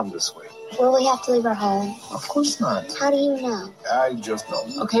won't come this way. Will we have to leave our home? Of course not. How do you know? I just know.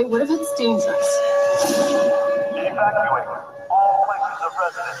 Okay, what if it's dangerous? Evacuate all places of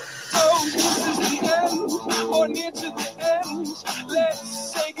residence.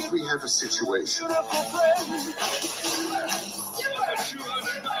 We have a situation.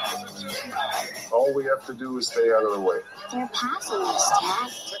 All we have to do is stay out of the way. They're passing us, Dad.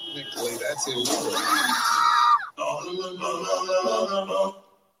 Technically, that's illegal.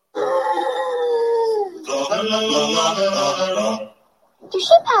 do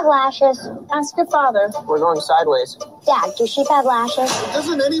sheep have lashes? Ask your father. We're going sideways. Dad, do sheep have lashes?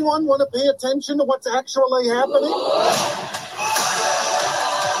 Doesn't anyone want to pay attention to what's actually happening?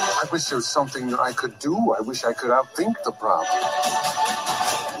 I wish there was something I could do. I wish I could outthink the problem.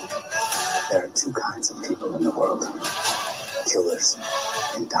 There are two kinds of people in the world. Killers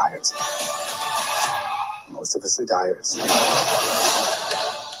and dyers. Most of us are dyers.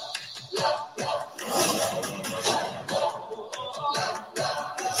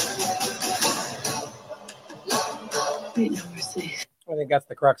 I think that's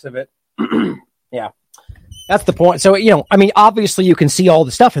the crux of it. Yeah, that's the point. So, I mean, obviously you can see all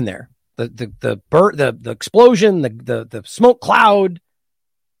the stuff in there. The explosion, the smoke cloud.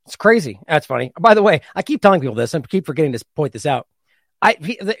 It's crazy. That's funny. By the way, I keep telling people this and keep forgetting to point this out.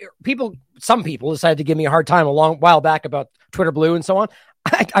 Some people decided to give me a hard time a long while back about Twitter Blue and so on.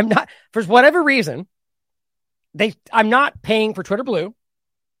 I'm not, for whatever reason, I'm not paying for Twitter Blue.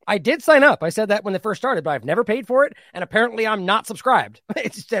 I did sign up. I said that when they first started, but I've never paid for it. And apparently I'm not subscribed.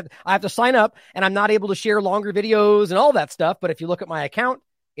 It's just, I have to sign up and I'm not able to share longer videos and all that stuff. But if you look at my account,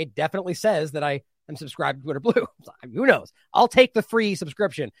 it definitely says that I am subscribed to Twitter Blue. Who knows? I'll take the free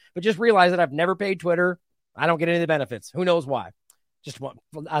subscription, but just realize that I've never paid Twitter. I don't get any of the benefits. Who knows why? Just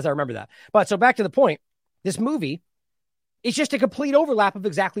as I remember that. But so back to the point, this movie is just a complete overlap of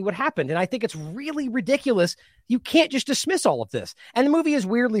exactly what happened. And I think it's really ridiculous. You can't just dismiss all of this. And the movie is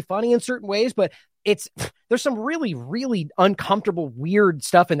weirdly funny in certain ways, but there's some really, really uncomfortable, weird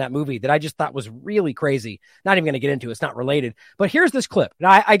stuff in that movie that I just thought was really crazy. Not even going to get into it. It's not related. But here's this clip.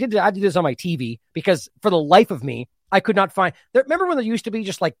 Now, I did this on my TV because for the life of me, I could not find. Remember when there used to be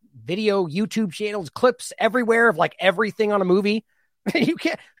just like video YouTube channels, clips everywhere of like everything on a movie?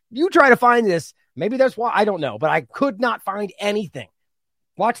 You try to find this. Maybe that's why, I don't know, but I could not find anything.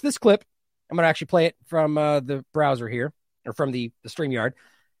 Watch this clip. I'm going to actually play it from the browser here, or from the StreamYard.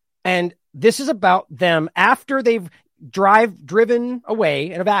 And this is about them after they've driven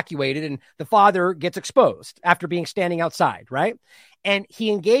away and evacuated, and the father gets exposed after being standing outside, right? And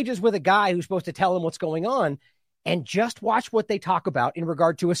he engages with a guy who's supposed to tell him what's going on, and just watch what they talk about in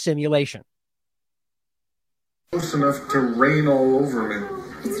regard to a simulation. Close enough to rain all over me.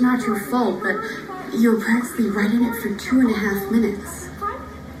 It's not your fault, but you were practically right in it for 2.5 minutes.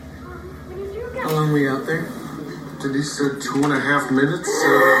 How long were you out there? Did he say 2.5 minutes?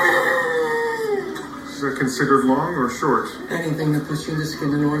 Is that considered long or short? Anything that puts you in the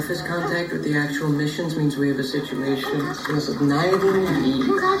skin and orifice contact with the actual missions means we have a situation. This is niatin-D.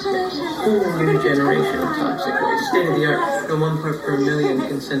 Congratulations. Whole new generation of toxic waste. State of the art. No 1 part per million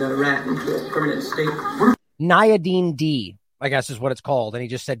can send a rat into a permanent state. Niatin-D, I guess is what it's called. And he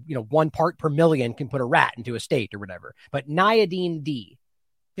just said, 1 part per million can put a rat into a state or whatever. But niatin-D,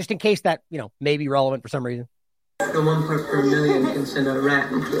 just in case that, may be relevant for some reason. No 1 part per million can send a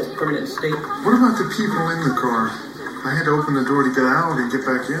rat into a permanent state. What about the people in the car? I had to open the door to get out and get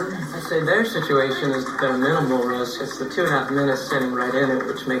back in. I say their situation is the minimal risk. It's the 2.5 minutes sitting right in it,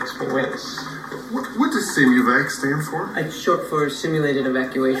 which makes me wince. What does SIMUVAC stand for? It's short for simulated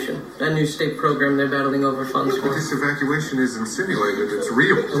evacuation. That new state program they're battling over funds for. But this evacuation isn't simulated, it's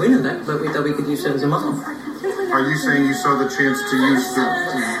real. We know that, but we thought we could use it as a model. Are you saying you saw the chance to use the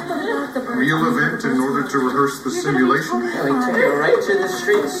real event in order to rehearse the simulation? Yeah, we took it right to the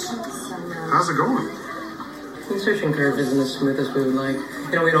streets. How's it going? The insertion curve isn't as smooth as we would like.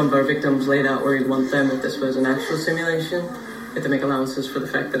 We don't have our victims laid out where you'd want them if this was an actual simulation. We have to make allowances for the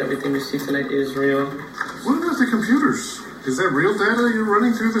fact that everything we see tonight is real. What about the computers? Is that real data you're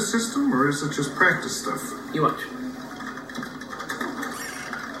running through the system, or is it just practice stuff? You watch.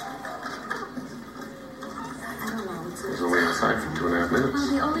 He's only outside for 2.5 minutes. Well,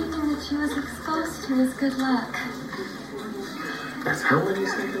 the only thing that she was exposed to is good luck. That's how many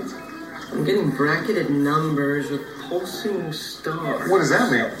seconds? I'm getting bracketed numbers with pulsing stars. What does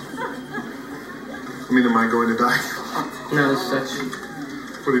that mean? Am I going to die? Not as such.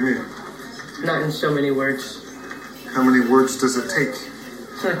 What do you mean? Not in so many words. How many words does it take?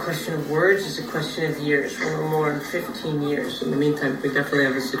 It's not a question of words, it's a question of years. Or more than 15 years. In the meantime, we definitely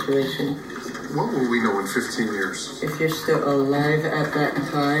have a situation. What will we know in 15 years? If you're still alive at that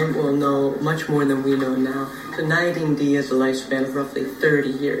time, we'll know much more than we know now. So niatin-D has a lifespan of roughly 30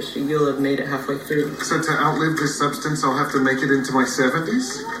 years, so you'll have made it halfway through. So to outlive this substance, I'll have to make it into my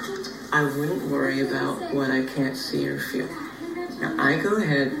 70s? I wouldn't worry about what I can't see or feel. Now, I go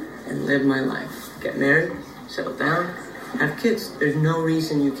ahead and live my life. Get married, settle down, have kids. There's no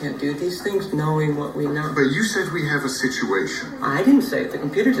reason you can't do these things knowing what we know. But you said we have a situation. I didn't say it. The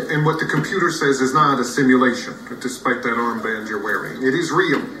computer did. And what the computer says is not a simulation, despite that armband you're wearing. It is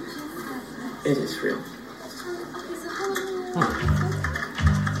real. It is real.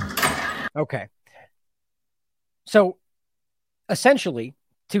 Okay. So essentially,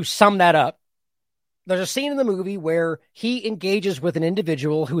 to sum that up, there's a scene in the movie where he engages with an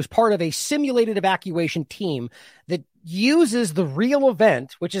individual who is part of a simulated evacuation team that uses the real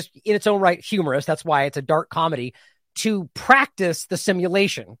event, which is in its own right humorous. That's why it's a dark comedy, to practice the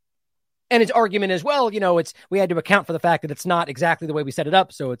simulation. And his argument is, well, we had to account for the fact that it's not exactly the way we set it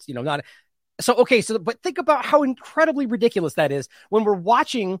up. So it's, not. So, okay. So, but think about how incredibly ridiculous that is when we're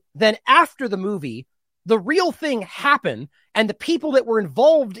watching then after the movie, the real thing happen, and the people that were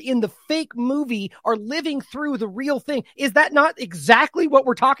involved in the fake movie are living through the real thing. Is that not exactly what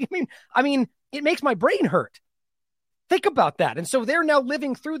we're talking about? I mean, it makes my brain hurt. Think about that. And so they're now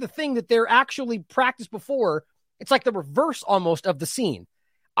living through the thing that they're actually practiced before. It's like the reverse almost of the scene.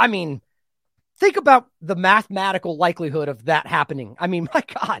 I mean, think about the mathematical likelihood of that happening. I mean, my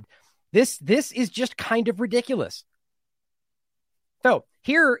God, this is just kind of ridiculous. So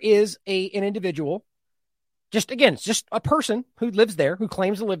here is an individual. It's just a person who lives there, who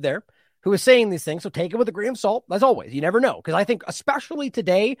claims to live there, who is saying these things. So take it with a grain of salt, as always. You never know. Because I think, especially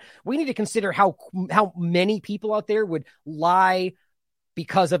today, we need to consider how many people out there would lie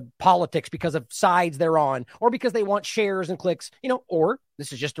because of politics, because of sides they're on, or because they want shares and clicks, or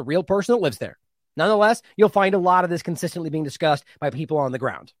this is just a real person that lives there. Nonetheless, you'll find a lot of this consistently being discussed by people on the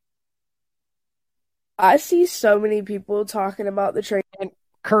ground. I see so many people talking about the train. And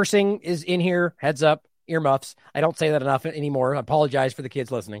cursing is in here. Heads up. Earmuffs. I don't say that enough anymore. I apologize for the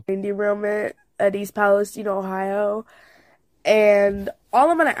kids listening. Derailment at East Palestine, Ohio. And all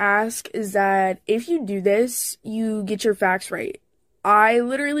I'm going to ask is that if you do this, you get your facts right. I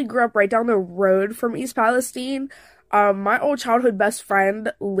literally grew up right down the road from East Palestine. My old childhood best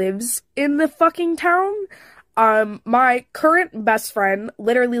friend lives in the fucking town. My current best friend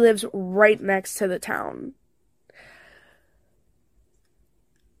literally lives right next to the town.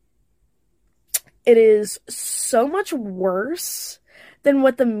 It is so much worse than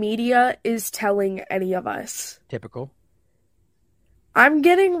what the media is telling any of us. Typical. I'm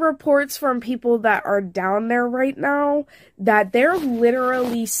getting reports from people that are down there right now that they're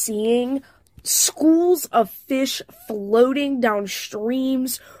literally seeing schools of fish floating down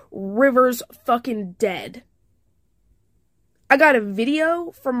streams, rivers, fucking dead. I got a video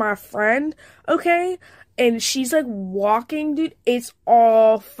from my friend, okay? And she's like walking, dude. It's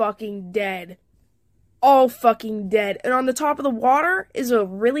all fucking dead. All fucking dead. And on the top of the water is a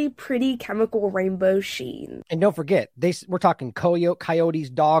really pretty chemical rainbow sheen. And don't forget, we're talking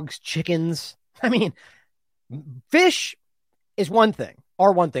coyotes, dogs, chickens. I mean, fish is one thing,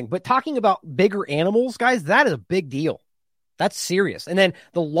 but talking about bigger animals, guys, that is a big deal. That's serious. And then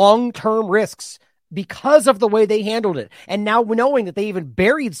the long-term risks because of the way they handled it. And now knowing that they even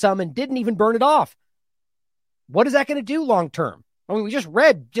buried some and didn't even burn it off. What is that going to do long-term? I mean, we just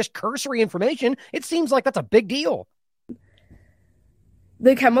read cursory information. It seems like that's a big deal.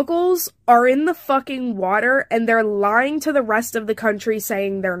 The chemicals are in the fucking water, and they're lying to the rest of the country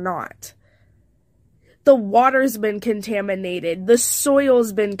saying they're not. The water's been contaminated. The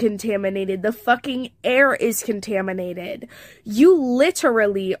soil's been contaminated. The fucking air is contaminated. You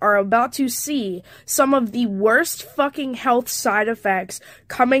literally are about to see some of the worst fucking health side effects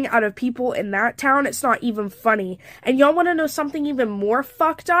coming out of people in that town. It's not even funny. And y'all want to know something even more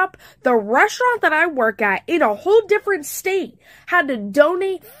fucked up? The restaurant that I work at in a whole different state had to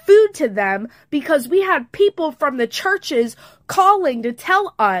donate food to them because we had people from the churches calling to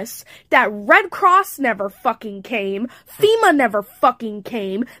tell us that Red Cross never fucking came, FEMA never fucking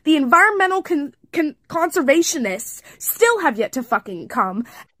came, the environmental conservationists still have yet to fucking come.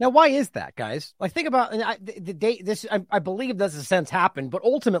 Now, why is that, guys? Like, think about the day. I believe this has since happened, but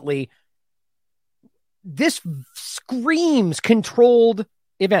ultimately, this screams controlled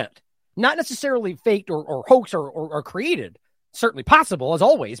event, not necessarily faked or hoax or created. Certainly possible, as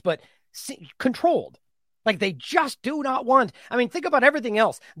always, but controlled. Like, they just do not want. I mean, think about everything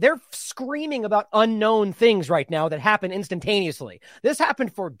else. They're screaming about unknown things right now that happen instantaneously. This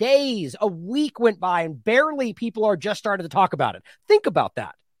happened for days. A week went by and barely people are just starting to talk about it. Think about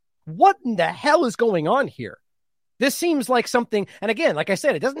that. What in the hell is going on here? This seems like something, and again, like I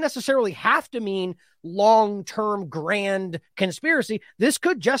said, it doesn't necessarily have to mean long-term grand conspiracy. This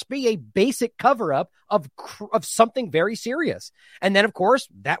could just be a basic cover-up of something very serious. And then, of course,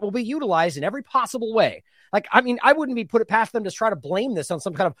 that will be utilized in every possible way. Like, I mean, I wouldn't be put it past them to try to blame this on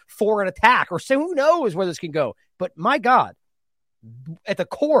some kind of foreign attack or say, who knows where this can go. But my God, at the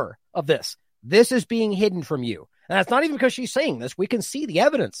core of this is being hidden from you. And that's not even because she's saying this. We can see the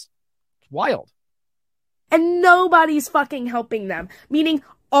evidence. It's wild. And nobody's fucking helping them. Meaning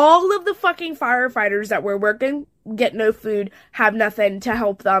all of the fucking firefighters that were working get no food, have nothing to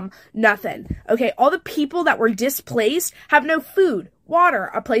help them, nothing. Okay, all the people that were displaced have no food,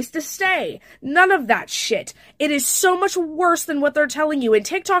 water, a place to stay. None of that shit. It is so much worse than what they're telling you, and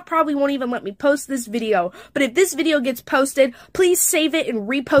TikTok probably won't even let me post this video, but if this video gets posted, please save it and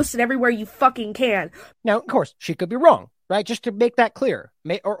repost it everywhere you fucking can. Now, of course, she could be wrong, right? Just to make that clear.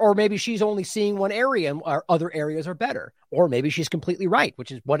 Or maybe she's only seeing one area and other areas are better. Or maybe she's completely right,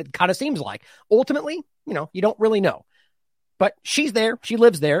 which is what it kind of seems like. Ultimately, you don't really know. But she's there. She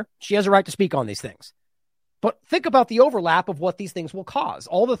lives there. She has a right to speak on these things. But think about the overlap of what these things will cause.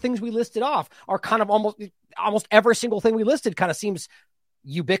 All the things we listed off are kind of almost every single thing we listed kind of seems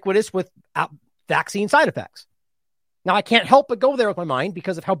ubiquitous with vaccine side effects. Now, I can't help but go there with my mind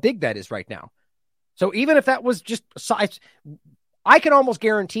because of how big that is right now. So even if that was just size, I can almost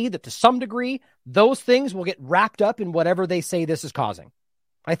guarantee that to some degree, those things will get wrapped up in whatever they say this is causing.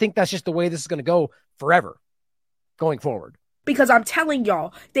 I think that's just the way this is going to go forever going forward. Because I'm telling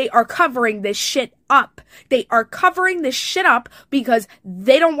y'all, they are covering this shit up. They are covering this shit up because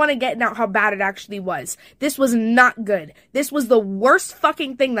they don't want to get out how bad it actually was. This was not good. This was the worst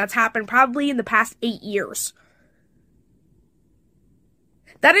fucking thing that's happened probably in the past 8 years.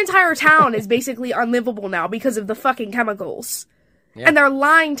 That entire town is basically unlivable now because of the fucking chemicals. Yeah. And they're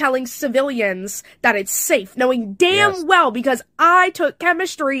lying, telling civilians that it's safe, knowing damn well, because I took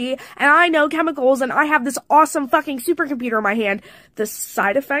chemistry and I know chemicals and I have this awesome fucking supercomputer in my hand. The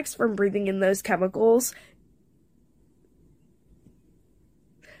side effects from breathing in those chemicals,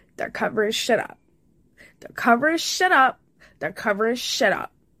 they're covering shit up. They're covering shit up. They're covering shit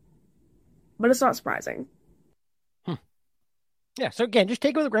up. But it's not surprising. Yeah, so again, just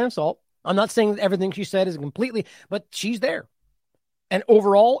take it with a grain of salt. I'm not saying that everything she said is completely, but she's there. And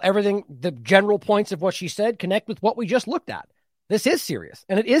overall, everything, the general points of what she said connect with what we just looked at. This is serious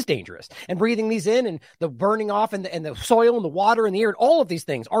and it is dangerous. And breathing these in and the burning off and the soil and the water and the air and all of these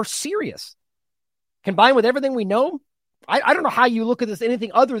things are serious. Combined with everything we know, I don't know how you look at this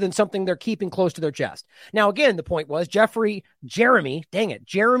anything other than something they're keeping close to their chest. Now, again, the point was Jeremy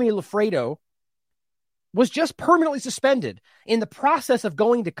Lafredo was just permanently suspended in the process of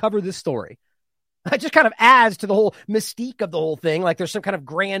going to cover this story. That just kind of adds to the whole mystique of the whole thing. Like there's some kind of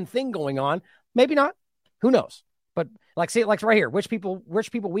grand thing going on. Maybe not. Who knows? But like right here, Rich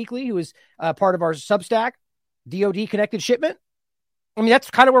People Weekly, who is part of our Substack, DOD connected shipment. I mean, that's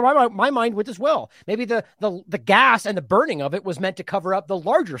kind of where my mind went as well. Maybe the gas and the burning of it was meant to cover up the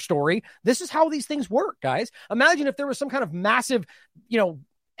larger story. This is how these things work, guys. Imagine if there was some kind of massive,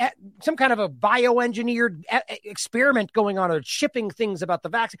 some kind of a bioengineered experiment going on or shipping things about the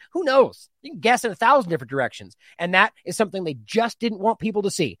vaccine. Who knows? You can guess in 1,000 different directions. And that is something they just didn't want people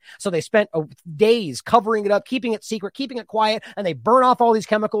to see. So they spent days covering it up, keeping it secret, keeping it quiet, and they burn off all these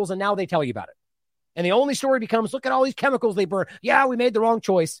chemicals, and now they tell you about it. And the only story becomes, look at all these chemicals they burn. Yeah, we made the wrong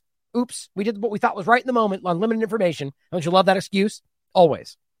choice. Oops, we did what we thought was right in the moment on limited information. Don't you love that excuse?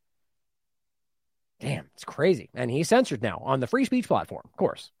 Always. Damn, it's crazy. And he's censored now on the free speech platform, of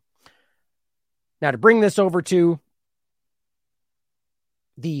course. Now, to bring this over to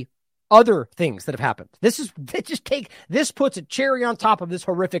the other things that have happened. This puts a cherry on top of this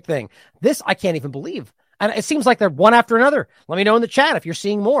horrific thing. This I can't even believe. And it seems like they're one after another. Let me know in the chat if you're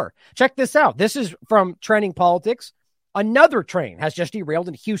seeing more. Check this out. This is from Trending Politics. Another train has just derailed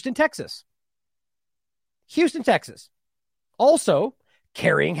in Houston, Texas. Also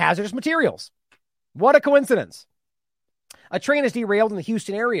carrying hazardous materials. What a coincidence. A train is derailed in the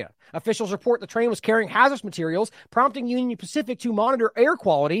Houston area. Officials report the train was carrying hazardous materials, prompting Union Pacific to monitor air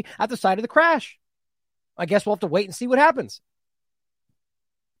quality at the site of the crash. I guess we'll have to wait and see what happens.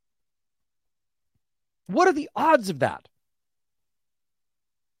 What are the odds of that?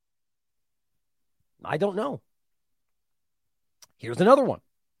 I don't know. Here's another one.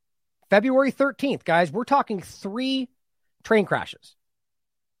 February 13th, guys, we're talking 3 train crashes.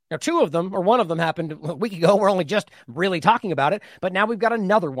 Now, 2 of them, or 1 of them happened a week ago. We're only just really talking about it. But now we've got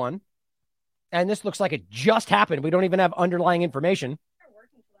another one. And this looks like it just happened. We don't even have underlying information. We're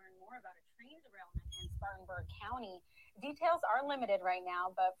working to learn more about a train derailment in Spartanburg County. Details are limited right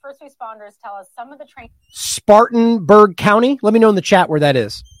now, but first responders tell us some of the train... Spartanburg County? Let me know in the chat where that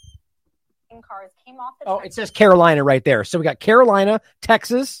is. Cars came off the it says Carolina right there. So we got Carolina,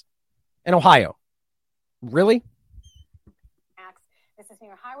 Texas, and Ohio. Really? This is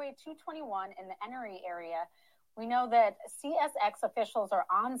near Highway 221 in the Enery area. We know that CSX officials are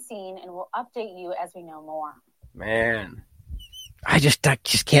on scene and will update you as we know more. Man, I just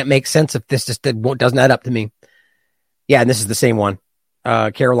can't make sense of this. Just doesn't add up to me. Yeah, and this is the same one.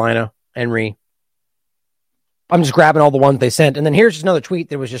 Carolina, Enery. I'm just grabbing all the ones they sent. And then here's just another tweet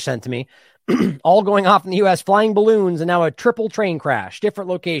that was just sent to me. all going off in the U.S., flying balloons, and now a triple train crash, different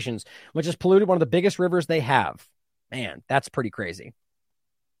locations, which has polluted one of the biggest rivers they have. Man, that's pretty crazy.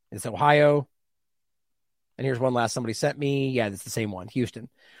 It's Ohio. And here's one last somebody sent me. Yeah, it's the same one, Houston.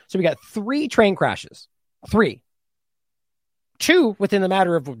 So we got 3 train crashes. 3. 2 within the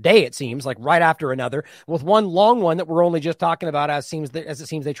matter of a day, it seems, like right after another, with one long one that we're only just talking about as it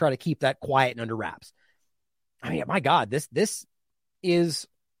seems they try to keep that quiet and under wraps. I mean, my God, this is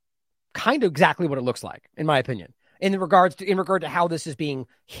kind of exactly what it looks like, in my opinion, in regard to how this is being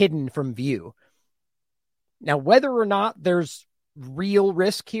hidden from view. Now, whether or not there's real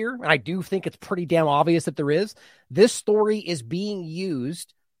risk here, and I do think it's pretty damn obvious that there is, this story is being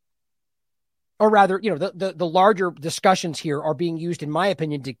used, or rather, the larger discussions here are being used, in my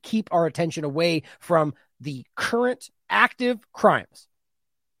opinion, to keep our attention away from the current active crimes.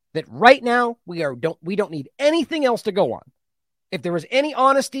 That right now we don't need anything else to go on. If there was any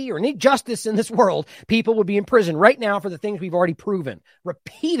honesty or any justice in this world, people would be in prison right now for the things we've already proven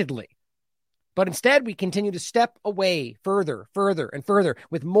repeatedly. But instead, we continue to step away further, and further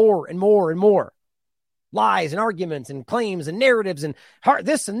with more and more and more lies and arguments and claims and narratives and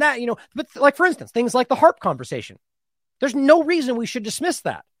this and that, But like, for instance, things like the HARP conversation. There's no reason we should dismiss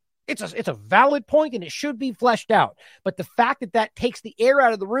that. It's a valid point and it should be fleshed out. But the fact that takes the air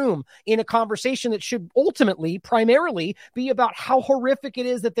out of the room in a conversation that should ultimately, primarily, be about how horrific it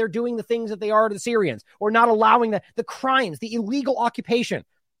is that they're doing the things that they are to the Syrians, or not allowing the crimes, the illegal occupation.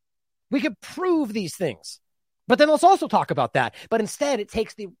 We could prove these things, but then let's also talk about that. But instead, it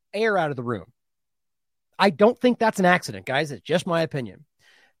takes the air out of the room. I don't think that's an accident, guys. It's just my opinion.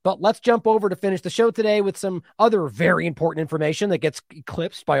 But let's jump over to finish the show today with some other very important information that gets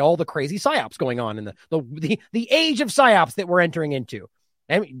eclipsed by all the crazy psyops going on in the age of psyops that we're entering into.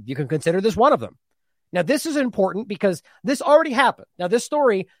 And you can consider this one of them. Now, this is important because this already happened. Now, this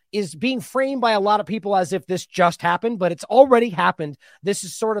story is being framed by a lot of people as if this just happened, but it's already happened. This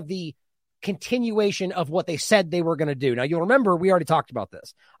is sort of the continuation of what they said they were going to do. Now, you'll remember we already talked about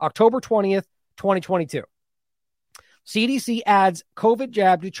this. October 20th, 2022. CDC adds COVID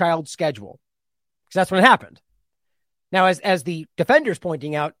jab to child schedule. Because that's when it happened. Now, as the Defender's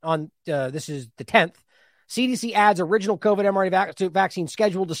pointing out on, this is the 10th, CDC adds original COVID mRNA vaccine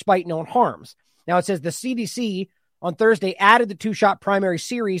schedule despite known harms. Now, it says the CDC on Thursday added the 2-shot primary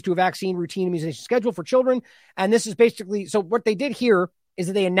series to a vaccine routine immunization schedule for children. And this is basically, so what they did here is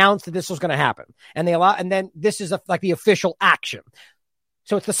that they announced that this was going to happen. And then this is like the official action.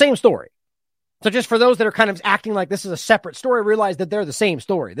 So it's the same story. So just for those that are kind of acting like this is a separate story, realize that they're the same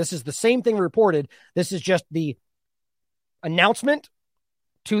story. This is the same thing reported. This is just the announcement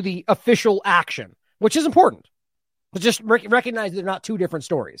to the official action, which is important. But just recognize they're not two different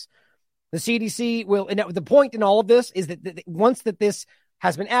stories. The CDC will, and the point in all of this is that once that this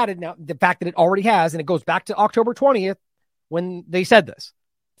has been added, now the fact that it already has, and it goes back to October 20th when they said this.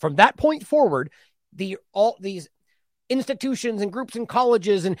 From that point forward, all these institutions and groups and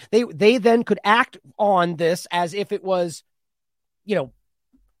colleges, and they then could act on this as if it was, now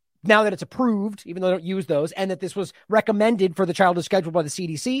that it's approved, even though they don't use those, and that this was recommended for the child to schedule by the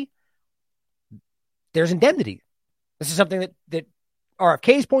CDC, there's indemnity. This is something that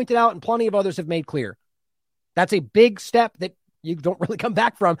RFK's pointed out and plenty of others have made clear. That's a big step that you don't really come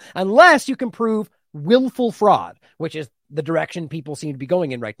back from unless you can prove willful fraud, which is the direction people seem to be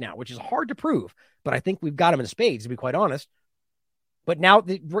going in right now, which is hard to prove. But I think we've got them in spades, to be quite honest. But now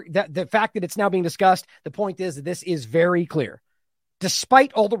the fact that it's now being discussed, the point is that this is very clear.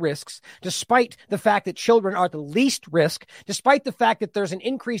 Despite all the risks, despite the fact that children are at the least risk, despite the fact that there's an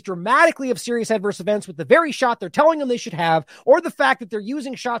increase dramatically of serious adverse events with the very shot they're telling them they should have, or the fact that they're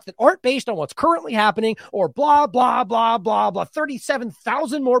using shots that aren't based on what's currently happening, or blah, blah, blah, blah, blah,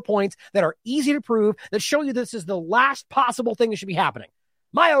 37,000 more points that are easy to prove that show you this is the last possible thing that should be happening.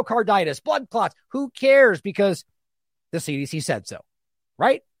 Myocarditis, blood clots, who cares? Because the CDC said so,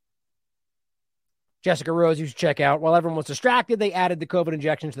 right? Jessica Rose, you should check out. While everyone was distracted, they added the COVID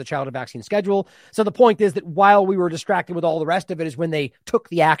injections to the childhood vaccine schedule. So the point is that while we were distracted with all the rest of it is when they took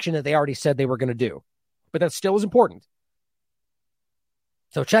the action that they already said they were going to do. But that still is important.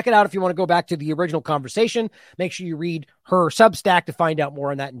 So check it out if you want to go back to the original conversation. Make sure you read her Substack to find out more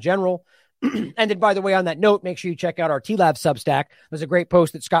on that in general. And then, by the way, on that note, make sure you check out our T-Lab Substack. There's a great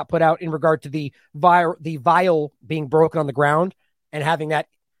post that Scott put out in regard to the vial being broken on the ground and having that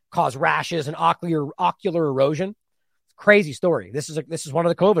cause rashes and ocular erosion. Crazy story. This is one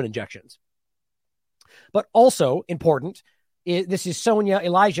of the COVID injections. But also important, this is Sonia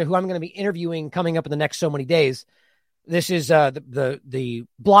Elijah, who I'm going to be interviewing coming up in the next so many days. This is the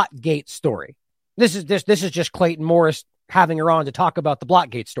Blotgate story. This is just Clayton Morris having her on to talk about the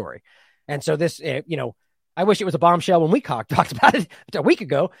Blotgate story. And so this, I wish it was a bombshell when we talked about it a week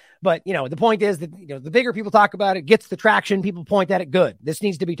ago. But, the point is that, the bigger people talk about it, gets the traction, people point at it, good. This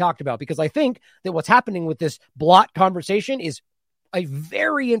needs to be talked about, because I think that what's happening with this blot conversation is a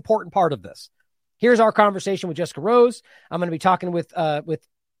very important part of this. Here's our conversation with Jessica Rose. I'm going to be talking with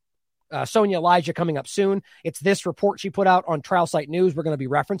Sonia Elijah coming up soon. It's this report she put out on Trial Site News we're going to be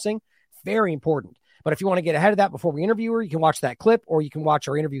referencing. Very important. But if you want to get ahead of that before we interview her, you can watch that clip, or you can watch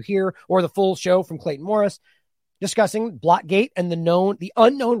our interview here, or the full show from Clayton Morris discussing Blotgate and the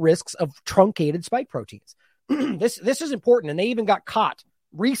unknown risks of truncated spike proteins. This is important. And they even got caught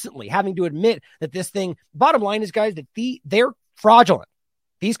recently having to admit that this thing, bottom line is, guys, that they're fraudulent.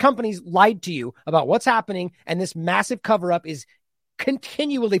 These companies lied to you about what's happening, and this massive cover-up is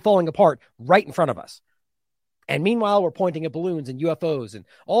continually falling apart right in front of us. And meanwhile, we're pointing at balloons and UFOs and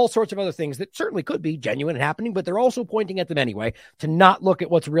all sorts of other things that certainly could be genuine and happening, but they're also pointing at them anyway to not look at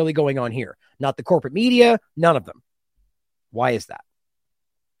what's really going on here. Not the corporate media, none of them. Why is that?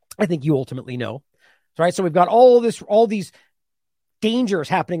 I think you ultimately know. Right? So we've got all these dangers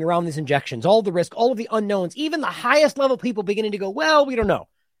happening around these injections, all the risk, all of the unknowns, even the highest level people beginning to go, well, we don't know.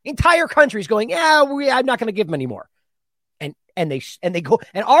 Entire countries going, I'm not going to give them anymore. And they go,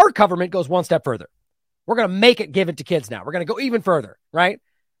 and our government goes one step further. We're going to make it give it to kids now. We're going to go even further, right?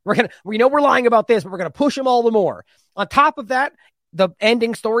 We know we're lying about this, but we're going to push them all the more. On top of that, the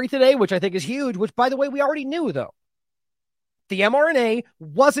ending story today, which I think is huge, which, by the way, we already knew, though. The mRNA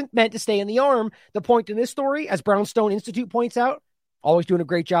wasn't meant to stay in the arm. The point in this story, as Brownstone Institute points out, always doing a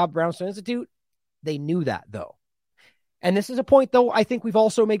great job, Brownstone Institute, they knew that, though. And this is a point, though, I think we've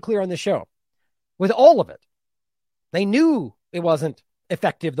also made clear on the show. With all of it, they knew it wasn't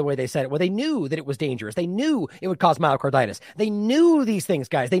effective the way they said it. Well, they knew that it was dangerous. They knew it would cause myocarditis. They knew these things,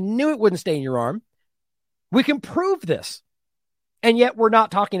 guys. They knew it wouldn't stay in your arm. We can prove this. And yet we're not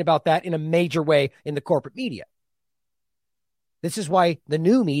talking about that in a major way in the corporate media. This is why the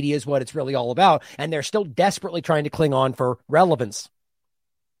new media is what it's really all about. And they're still desperately trying to cling on for relevance.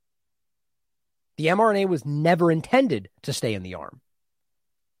 The mRNA was never intended to stay in the arm.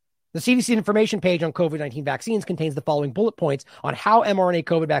 The CDC information page on COVID-19 vaccines contains the following bullet points on how mRNA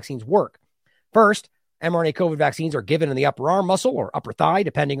COVID vaccines work. First, mRNA COVID vaccines are given in the upper arm muscle or upper thigh,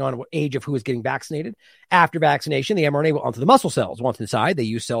 depending on what age of who is getting vaccinated. After vaccination, the mRNA will enter the muscle cells. Once inside, they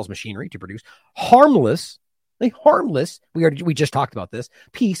use cells machinery to produce we just talked about this,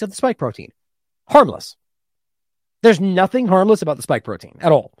 piece of the spike protein. Harmless. There's nothing harmless about the spike protein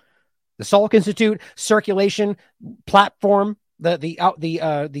at all. The Salk Institute circulation platform,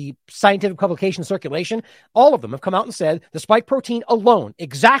 the scientific publication circulation, all of them have come out and said the spike protein alone,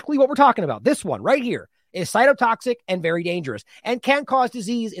 exactly what we're talking about, this one right here, is cytotoxic and very dangerous and can cause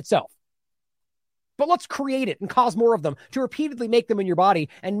disease itself. But let's create it and cause more of them to repeatedly make them in your body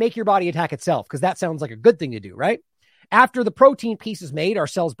and make your body attack itself, because that sounds like a good thing to do, right? After the protein piece is made, our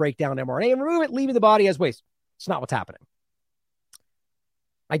cells break down mRNA and remove it, leaving the body as waste. It's not what's happening.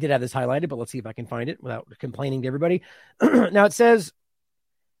 I did have this highlighted, but let's see if I can find it without complaining to everybody. Now it says,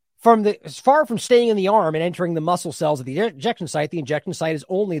 as far from staying in the arm and entering the muscle cells of the injection site is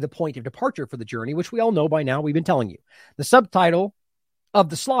only the point of departure for the journey, which we all know by now. We've been telling you. The subtitle of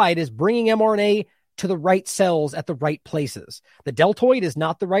the slide is bringing mRNA to the right cells at the right places. The deltoid is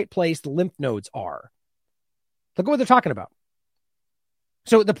not the right place. The lymph nodes are. Look at what they're talking about.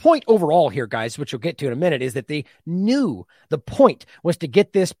 So the point overall here, guys, which we'll get to in a minute, is that they knew the point was to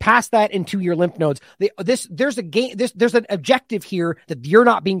get this past that into your lymph nodes. There's an objective here that you're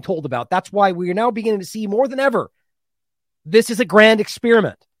not being told about. That's why we are now beginning to see more than ever. This is a grand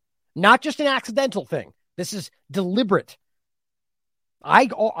experiment, not just an accidental thing. This is deliberate. I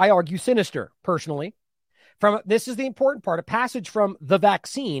argue sinister, personally. This is the important part, a passage from The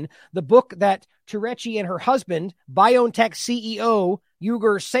Vaccine, the book that Turecki and her husband, BioNTech CEO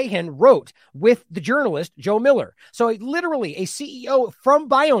Ugur Sahin, wrote with the journalist Joe Miller. So literally a CEO from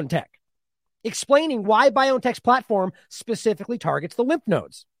BioNTech explaining why BioNTech's platform specifically targets the lymph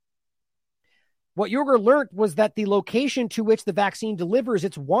nodes. What Ugur learned was that the location to which the vaccine delivers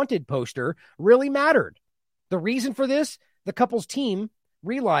its wanted poster really mattered. The reason for this, the couple's team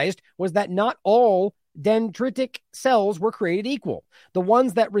realized, was that not all dendritic cells were created equal. The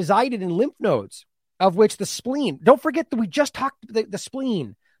ones that resided in lymph nodes, of which the spleen, don't forget that we just talked the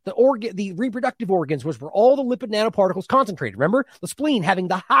spleen, the reproductive organs was where all the lipid nanoparticles concentrated. Remember? The spleen having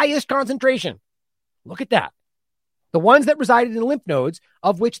the highest concentration. Look at that. The ones that resided in lymph nodes,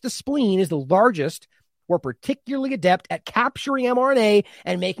 of which the spleen is the largest, were particularly adept at capturing mRNA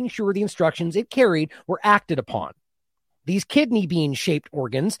and making sure the instructions it carried were acted upon. These kidney bean-shaped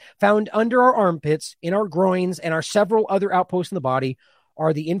organs found under our armpits, in our groins, and our several other outposts in the body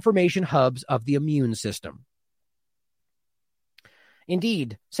are the information hubs of the immune system.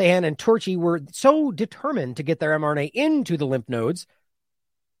 Indeed, Sahan and Turchi were so determined to get their mRNA into the lymph nodes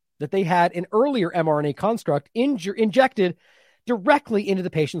that they had an earlier mRNA construct injected directly into the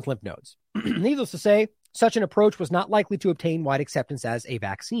patient's lymph nodes. Needless to say, such an approach was not likely to obtain wide acceptance as a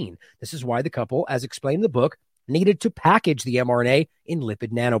vaccine. This is why the couple, as explained in the book, needed to package the mRNA in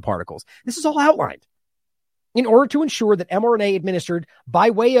lipid nanoparticles. This is all outlined. In order to ensure that mRNA administered by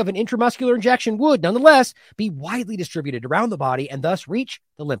way of an intramuscular injection would, nonetheless, be widely distributed around the body and thus reach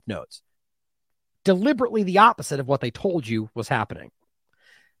the lymph nodes. Deliberately the opposite of what they told you was happening.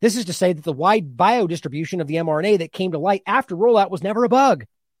 This is to say that the wide biodistribution of the mRNA that came to light after rollout was never a bug.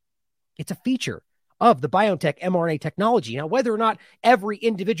 It's a feature of the BioNTech mRNA technology. Now, whether or not every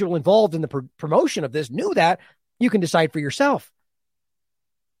individual involved in the promotion of this knew that, you can decide for yourself.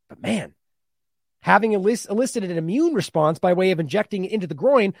 But man, having elicited an immune response by way of injecting it into the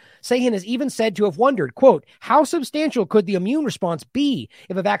groin, Sahan is even said to have wondered, quote, how substantial could the immune response be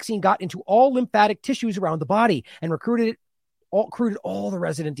if a vaccine got into all lymphatic tissues around the body and recruited all the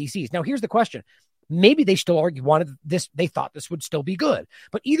resident DCs? Now, here's the question. Maybe they still wanted this. They thought this would still be good.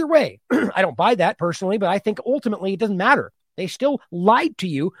 But either way, I don't buy that personally, but I think ultimately it doesn't matter. They still lied to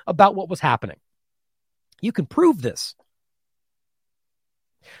you about what was happening. You can prove this.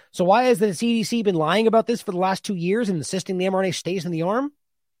 So why has the CDC been lying about this for the last 2 years and insisting the mRNA stays in the arm?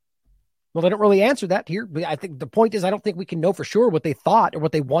 Well, they don't really answer that here. I think the point is I don't think we can know for sure what they thought or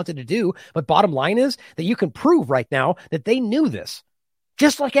what they wanted to do. But bottom line is that you can prove right now that they knew this.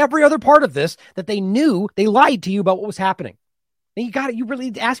 Just like every other part of this, that they knew they lied to you about what was happening. And you really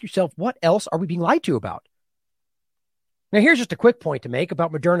need to ask yourself, what else are we being lied to about? Now, here's just a quick point to make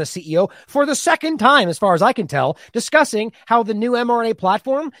about Moderna's CEO, for the second time, as far as I can tell, discussing how the new mRNA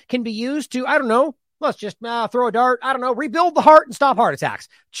platform can be used to, I don't know, let's just throw a dart, I don't know, rebuild the heart and stop heart attacks.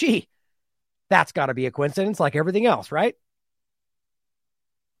 Gee, that's got to be a coincidence like everything else, right?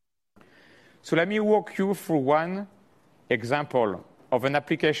 So let me walk you through one example of an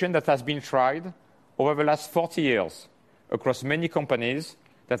application that has been tried over the last 40 years across many companies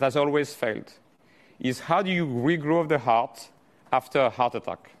that has always failed. Is how do you regrow the heart after a heart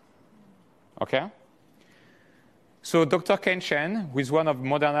attack? Okay? So Dr. Ken Chen, who is one of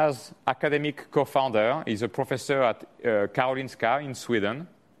Moderna's academic co-founder, is a professor at Karolinska in Sweden,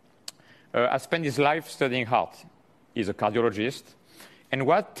 has spent his life studying heart. He's a cardiologist. And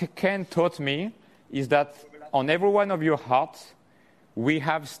what Ken taught me is that on every one of your hearts, we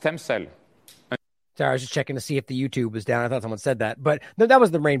have stem cell. Sorry, I was just checking to see if the YouTube was down. I thought someone said that. But that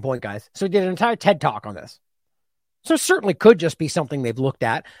was the main point, guys. So he did an entire TED Talk on this. So it certainly could just be something they've looked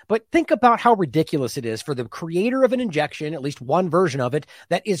at. But think about how ridiculous it is for the creator of an injection, at least one version of it,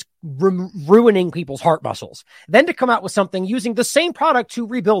 that is ruining people's heart muscles. Then to come out with something using the same product to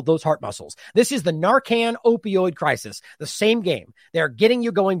rebuild those heart muscles. This is the Narcan opioid crisis. The same game. They're getting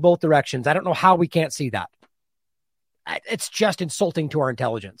you going both directions. I don't know how we can't see that. It's just insulting to our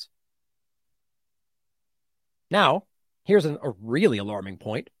intelligence. Now, here's a really alarming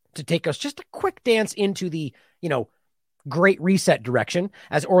point to take us just a quick dance into the, Great Reset direction.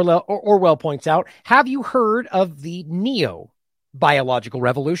 As Orwell points out, have you heard of the neo-biological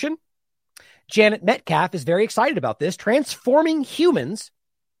revolution? Janet Metcalf is very excited about this, transforming humans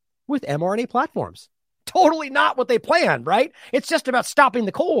with mRNA platforms. Totally not what they planned, right? It's just about stopping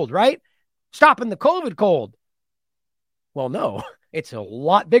the cold, right? Stopping the COVID cold. Well, no, it's a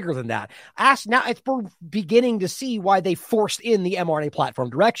lot bigger than that. Now we're beginning to see why they forced in the mRNA platform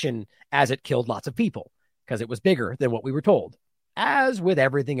direction as it killed lots of people, because it was bigger than what we were told, as with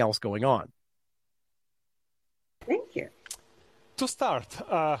everything else going on. Thank you. To start,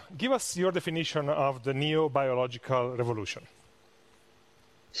 give us your definition of the neo-biological revolution.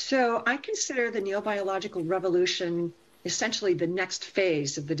 So I consider the neo-biological revolution essentially the next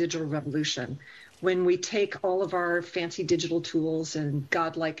phase of the digital revolution, when we take all of our fancy digital tools and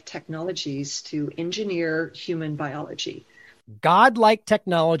godlike technologies to engineer human biology. Godlike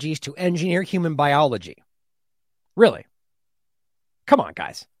technologies to engineer human biology. Really? Come on,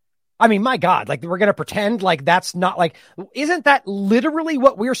 guys. I mean, my God, we're going to pretend like that's not isn't that literally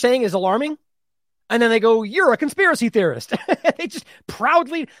what we're saying is alarming? And then they go, you're a conspiracy theorist. They just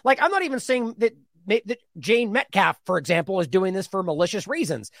proudly, I'm not even saying that Jane Metcalf, for example, is doing this for malicious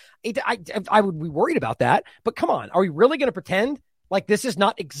reasons. I would be worried about that. But come on, are we really going to pretend like this is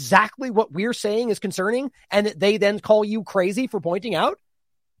not exactly what we're saying is concerning and that they then call you crazy for pointing out?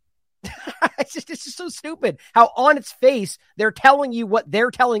 It's just so stupid how on its face they're telling you what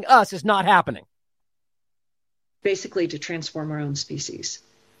they're telling us is not happening. Basically to transform our own species.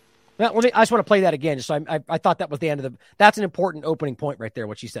 Well, I just want to play that again. Just so I thought that was the end of that's an important opening point right there,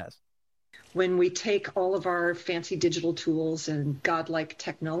 what she says. When we take all of our fancy digital tools and godlike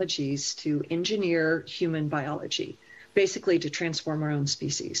technologies to engineer human biology, basically to transform our own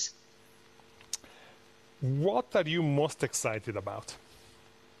species. What are you most excited about?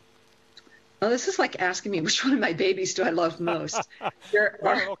 Oh, this is like asking me which one of my babies do I love most.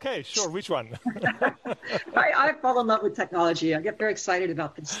 Okay, sure. Which one? I fall in love with technology. I get very excited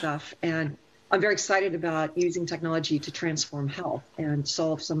about this stuff. And I'm very excited about using technology to transform health and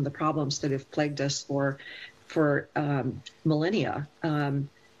solve some of the problems that have plagued us for millennia.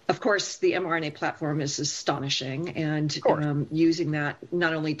 Of course, the mRNA platform is astonishing, and using that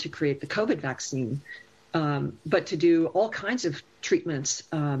not only to create the COVID vaccine, but to do all kinds of treatments.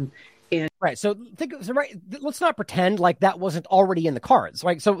 Right. So let's not pretend like that wasn't already in the cards.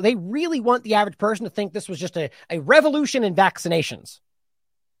 Right. So they really want the average person to think this was just a revolution in vaccinations.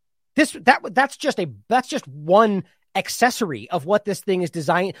 That's just one accessory of what this thing is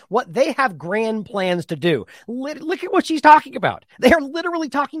designed, what they have grand plans to do. Look at what she's talking about. They are literally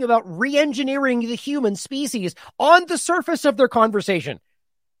talking about re-engineering the human species on the surface of their conversation.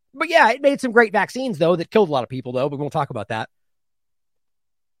 But yeah, it made some great vaccines, though, that killed a lot of people, though, but we won't talk about that.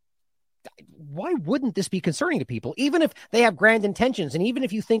 Why wouldn't this be concerning to people? Even if they have grand intentions, and even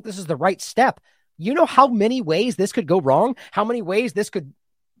if you think this is the right step, you know how many ways this could go wrong? How many ways this could...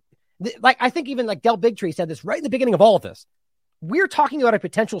 Like, I think even like Del Bigtree said this right in the beginning of all of this. We're talking about a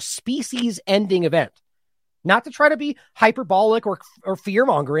potential species-ending event. Not to try to be hyperbolic or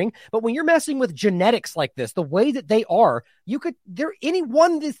fear-mongering, but when you're messing with genetics like this, the way that they are, any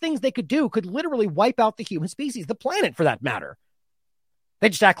one of the things they could do could literally wipe out the human species, the planet for that matter. They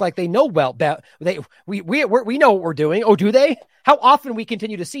just act like they know well. We know what we're doing. Oh, do they? How often we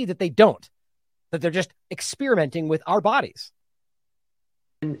continue to see that they don't, that they're just experimenting with our bodies.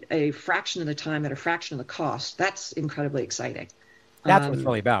 In a fraction of the time at a fraction of the cost, that's incredibly exciting. That's what it's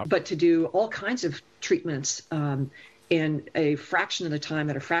really about. But to do all kinds of treatments in a fraction of the time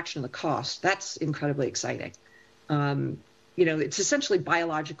at a fraction of the cost, that's incredibly exciting. It's essentially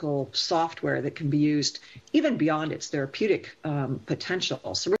biological software that can be used even beyond its therapeutic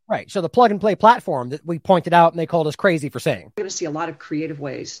potential. Right. So the plug and play platform that we pointed out and they called us crazy for saying. We're going to see a lot of creative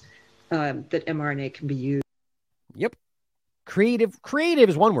ways that mRNA can be used. Yep. Creative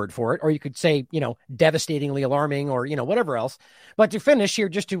is one word for it, or you could say, devastatingly alarming or, whatever else. But to finish here,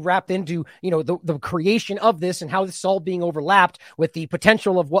 just to wrap into, the creation of this and how this is all being overlapped with the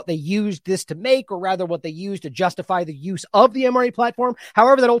potential of what they used this to make, or rather what they used to justify the use of the mRNA platform,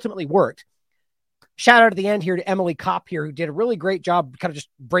 however that ultimately worked. Shout out at the end here to Emily Kopp here, who did a really great job kind of just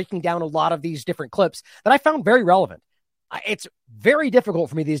breaking down a lot of these different clips that I found very relevant. It's very difficult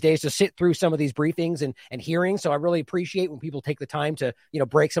for me these days to sit through some of these briefings and hearings. So I really appreciate when people take the time to,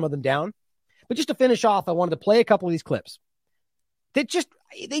 break some of them down. But just to finish off, I wanted to play a couple of these clips. They just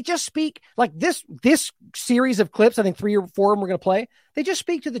speak like this series of clips. I think 3 or 4 of them we're going to play. They just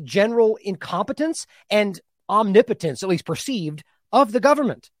speak to the general incompetence and omnipotence, at least perceived, of the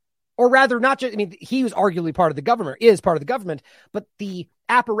government. Or rather, not just, he was arguably part of the government, is part of the government, but the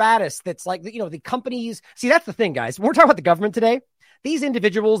apparatus that's like, the companies. See, that's the thing, guys. When we're talking about the government today, these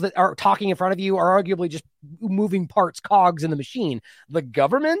individuals that are talking in front of you are arguably just moving parts, cogs in the machine. The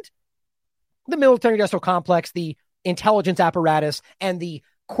government, the military industrial complex, the intelligence apparatus, and the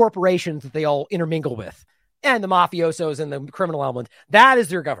corporations that they all intermingle with, and the mafiosos and the criminal element, that is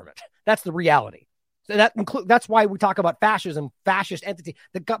their government. That's the reality. So that's why we talk about fascism, fascist entity.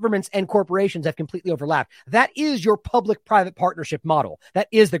 The governments and corporations have completely overlapped. That is your public-private partnership model. That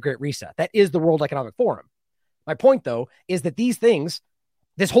is the Great Reset. That is the World Economic Forum. My point, though, is that these things,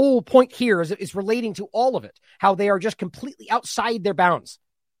 this whole point here is relating to all of it, how they are just completely outside their bounds,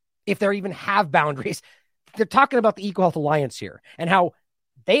 if they even have boundaries. They're talking about the Equal Health Alliance here and how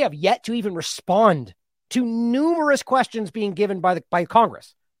they have yet to even respond to numerous questions being given by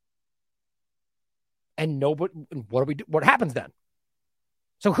Congress. And nobody, what do we do? What happens then?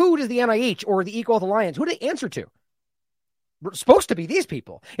 So who does the NIH or the Equal Health Alliance, who do they answer to? It's supposed to be these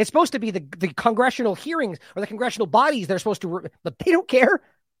people. It's supposed to be the congressional hearings or the congressional bodies that are supposed to, but they don't care.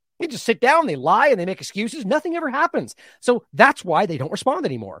 They just sit down, they lie, and they make excuses. Nothing ever happens. So that's why they don't respond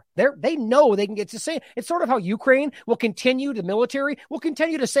anymore. They know they can get to say, it's sort of how Ukraine will continue, the military will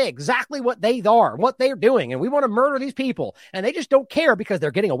continue to say exactly what they are, what they're doing, and we want to murder these people. And they just don't care because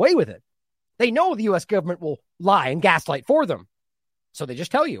they're getting away with it. They know the U.S. government will lie and gaslight for them. So they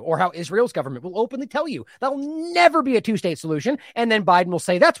just tell you, or how Israel's government will openly tell you that'll never be a 2-state solution. And then Biden will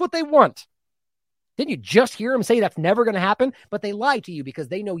say that's what they want. Didn't you just hear him say that's never going to happen? But they lie to you because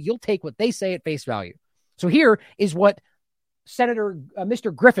they know you'll take what they say at face value. So here is what Senator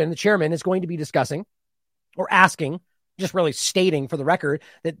Mr. Griffin, the chairman, is going to be discussing or asking, just really stating for the record,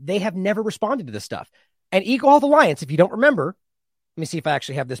 that they have never responded to this stuff. And EcoHealth Alliance, if you don't remember, let me see if I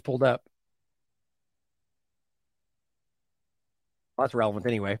actually have this pulled up. Well, that's relevant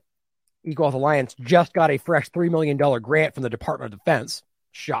anyway. EcoHealth Alliance just got a fresh $3 million grant from the Department of Defense.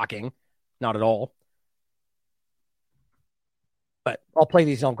 Shocking. Not at all. But I'll play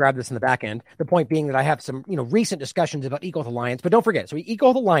these and I'll grab this in the back end. The point being that I have some, recent discussions about EcoHealth Alliance, but don't forget. So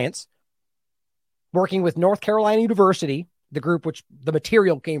EcoHealth Alliance, working with North Carolina University, the group which the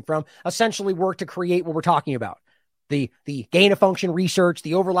material came from, essentially worked to create what we're talking about. The gain of function research,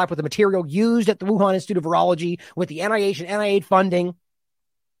 the overlap with the material used at the Wuhan Institute of Virology with the NIH and NIH funding.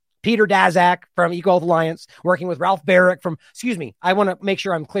 Peter Daszak from EcoHealth Alliance, working with Ralph Barrick from, I want to make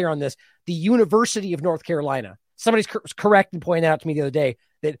sure I'm clear on this, the University of North Carolina. Somebody's correct and pointed out to me the other day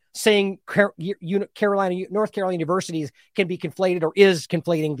that saying North Carolina universities can be conflated or is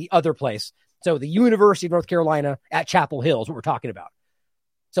conflating the other place. So the University of North Carolina at Chapel Hill is what we're talking about.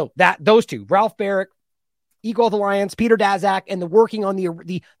 So those two, Ralph Barrick, EcoHealth Alliance, Peter Daszak, and the working on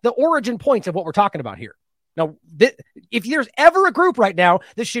the origin points of what we're talking about here. Now, if there's ever a group right now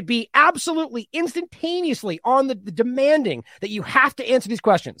that should be absolutely instantaneously on the demanding that you have to answer these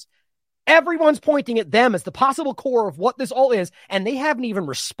questions, everyone's pointing at them as the possible core of what this all is, and they haven't even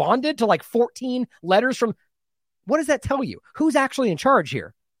responded to like 14 letters from. What does that tell you? Who's actually in charge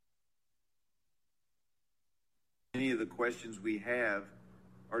here? Many of the questions we have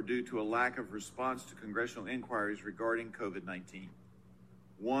are due to a lack of response to congressional inquiries regarding COVID-19.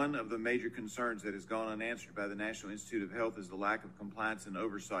 One of the major concerns that has gone unanswered by the National Institute of Health is the lack of compliance and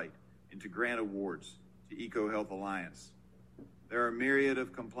oversight into grant awards to EcoHealth Alliance. There are a myriad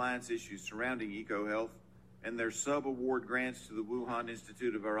of compliance issues surrounding EcoHealth and their sub-award grants to the Wuhan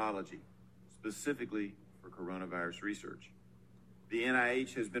Institute of Virology, specifically for coronavirus research. The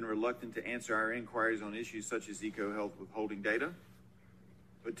NIH has been reluctant to answer our inquiries on issues such as EcoHealth withholding data,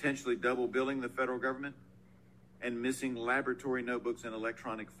 potentially double billing the federal government, and missing laboratory notebooks and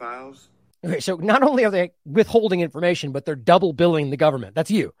electronic files. Okay, so not only are they withholding information, but they're double billing the government.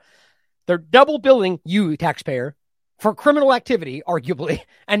 That's you. They're double billing you, taxpayer, for criminal activity, arguably,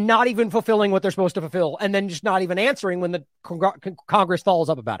 and not even fulfilling what they're supposed to fulfill, and then just not even answering when the Congress follows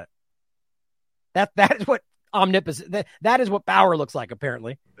up about it. That is what omnipotence, that is what power looks like,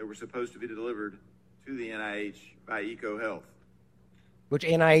 apparently. That were supposed to be delivered to the NIH by EcoHealth. Which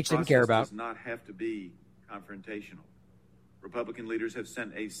NIH didn't care about. Does not have to be confrontational. Republican leaders have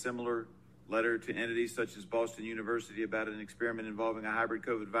sent a similar letter to entities such as Boston University about an experiment involving a hybrid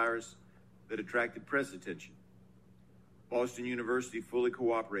COVID virus that attracted press attention. Boston University fully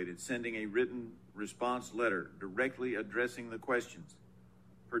cooperated, sending a written response letter directly addressing the questions,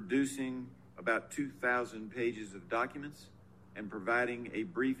 producing about 2,000 pages of documents, and providing a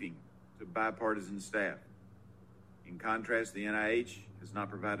briefing to bipartisan staff. In contrast, the NIH has not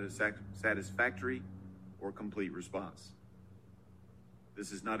provided a satisfactory or complete response.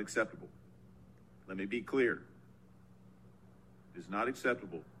 This is not acceptable. Let me be clear. It is not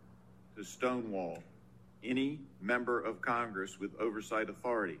acceptable to stonewall any member of Congress with oversight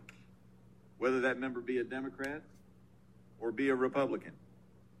authority, whether that member be a Democrat or be a Republican,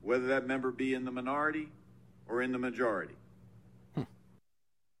 whether that member be in the minority or in the majority.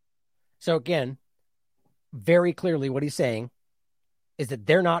 So again, very clearly what he's saying is that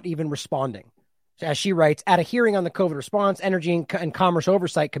they're not even responding. So as she writes, at a hearing on the COVID response, Energy and Commerce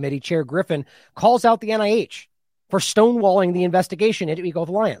Oversight Committee, Chair Griffin calls out the NIH for stonewalling the investigation into EcoHealth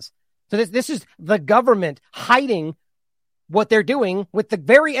Alliance. So this is the government hiding what they're doing with the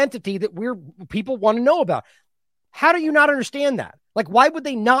very entity that people want to know about. How do you not understand that? Like, why would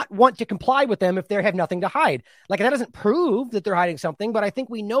they not want to comply with them if they have nothing to hide? Like, that doesn't prove that they're hiding something, but I think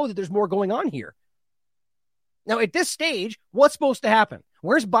we know that there's more going on here. Now, at this stage, what's supposed to happen?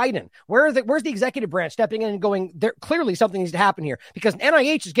 Where's Biden? Where's the executive branch stepping in and going, there clearly something needs to happen here, because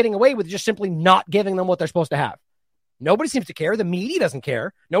NIH is getting away with just simply not giving them what they're supposed to have. Nobody seems to care. The media doesn't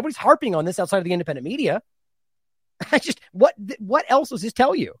care. Nobody's harping on this outside of the independent media. What else does this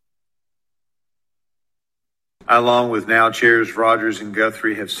tell you? Along with now chairs Rogers and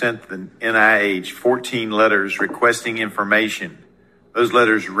Guthrie have sent the NIH 14 letters requesting information. Those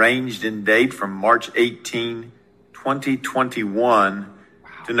letters ranged in date from March 18, 2021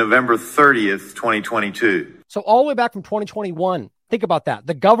 to November 30th, 2022. So all the way back from 2021. Think about that.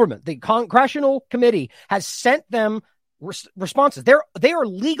 The government, the congressional committee has sent them responses. They are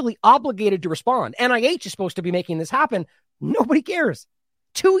legally obligated to respond. NIH is supposed to be making this happen. Nobody cares.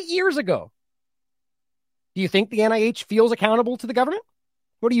 2 years ago. Do you think the NIH feels accountable to the government?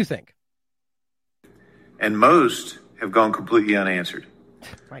 What do you think? And most have gone completely unanswered.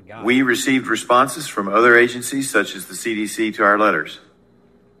 My God. We received responses from other agencies, such as the CDC, to our letters.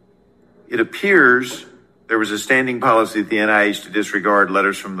 It appears there was a standing policy at the NIH to disregard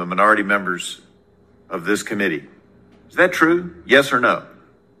letters from the minority members of this committee. Is that true? Yes or no?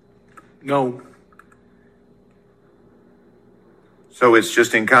 No. So it's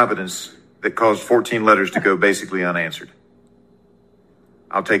just incompetence that caused 14 letters to go basically unanswered.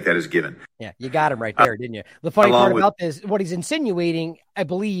 I'll take that as given. Yeah, you got him right there, didn't you? The funny part about this, what he's insinuating, I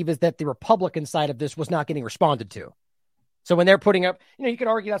believe, is that the Republican side of this was not getting responded to. So when they're putting up, you could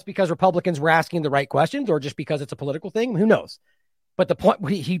argue that's because Republicans were asking the right questions or just because it's a political thing. Who knows? But the point,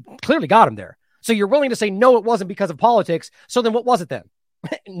 he clearly got him there. So you're willing to say, no, it wasn't because of politics. So then what was it then?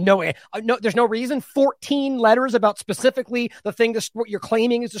 No, there's no reason. 14 letters about specifically the thing that you're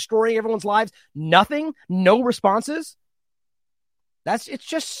claiming is destroying everyone's lives. Nothing, no responses. It's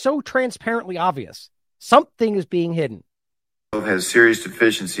just so transparently obvious. Something is being hidden. Has serious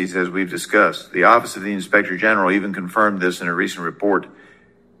deficiencies, as we've discussed. The Office of the Inspector General even confirmed this in a recent report.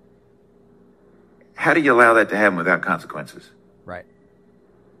 How do you allow that to happen without consequences? Right.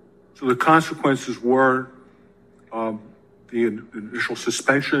 So the consequences were the initial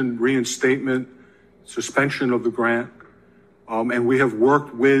suspension, reinstatement, suspension of the grant. And we have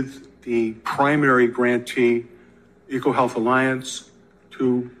worked with the primary grantee, EcoHealth Alliance,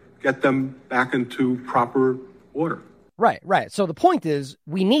 to get them back into proper order. Right. So the point is,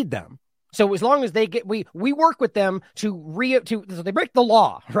 we need them. So as long as they get, we work with them so they break the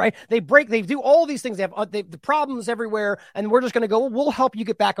law, right? They do all these things. They have the problems everywhere, and we're just going to go, we'll help you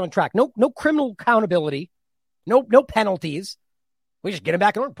get back on track. No criminal accountability, no penalties. We just get them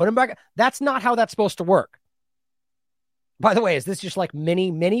back on, put them back. That's not how that's supposed to work. By the way, is this just like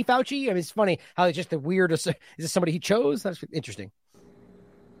mini Fauci? I mean, it's funny how it's just the weirdest. Is this somebody he chose? That's interesting.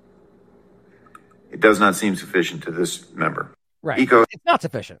 It does not seem sufficient to this member. Right. It's not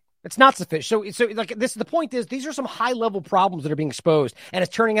sufficient. It's not sufficient. So like this, the point is, these are some high level problems that are being exposed. And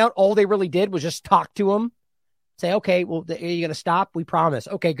it's turning out all they really did was just talk to him. Say, okay, well, are you going to stop? We promise.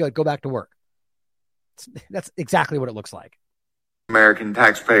 Okay, good. Go back to work. That's exactly what it looks like. American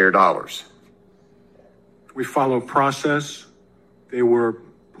taxpayer dollars. We follow process. They were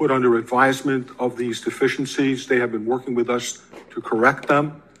put under advisement of these deficiencies. They have been working with us to correct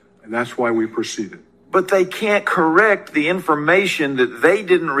them, and that's why we proceeded. But they can't correct the information that they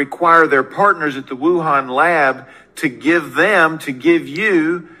didn't require their partners at the Wuhan lab to give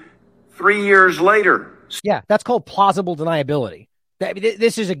you 3 years later. Yeah, that's called plausible deniability.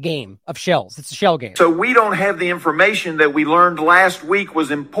 This is a game of shells. It's a shell game. So we don't have the information that we learned last week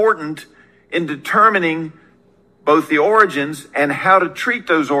was important in determining both the origins and how to treat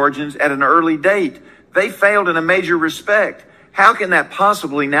those origins at an early date. They failed in a major respect. How can that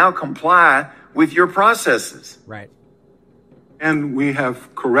possibly now comply with your processes? Right. And we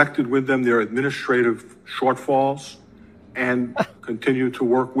have corrected with them their administrative shortfalls and continue to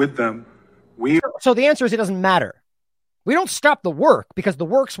work with them. So the answer is it doesn't matter. We don't stop the work because the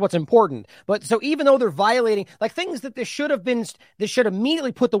work's what's important. But so even though they're violating like things that this should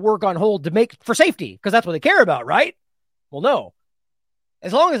immediately put the work on hold to make for safety, because that's what they care about, right? Well, no.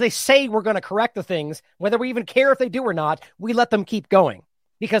 As long as they say we're going to correct the things, whether we even care if they do or not, we let them keep going.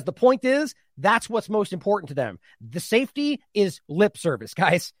 Because the point is, that's what's most important to them. The safety is lip service,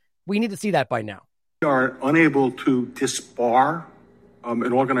 guys. We need to see that by now. We are unable to disbar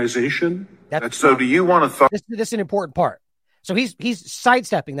an organization. Do you want to? This is an important part. So he's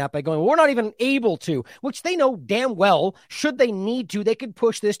sidestepping that by going, well, we're not even able to, which they know damn well. Should they need to, they could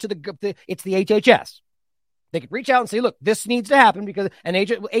push this to it's the HHS. They could reach out and say, look, this needs to happen because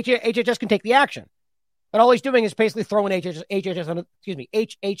HHS can take the action. But all he's doing is basically throwing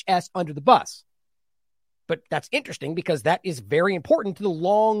HHS under the bus. But that's interesting because that is very important to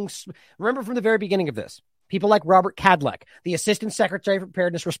the remember from the very beginning of this, people like Robert Kadlec, the Assistant Secretary for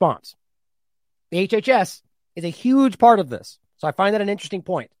Preparedness Response. The HHS is a huge part of this. So I find that an interesting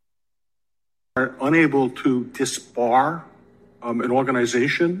point. Are unable to disbar an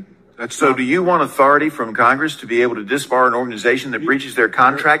organization. Do you want authority from Congress to be able to disbar an organization that breaches their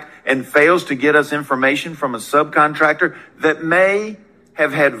contract and fails to get us information from a subcontractor that may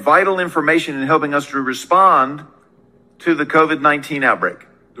have had vital information in helping us to respond to the COVID-19 outbreak?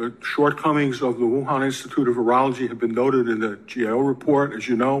 The shortcomings of the Wuhan Institute of Virology have been noted in the GAO report, as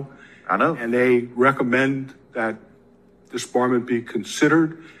you know. I know. And they recommend that disbarment be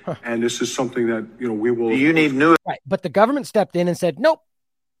considered. And this is something that, we will. Do you need new? Right. But the government stepped in and said, nope.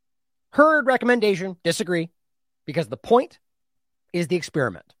 Heard recommendation, disagree, because the point is the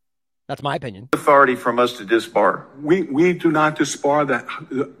experiment. That's my opinion. Authority from us to disbar. We do not disbar that.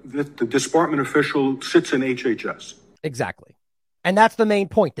 The disbarment official sits in HHS. Exactly. And that's the main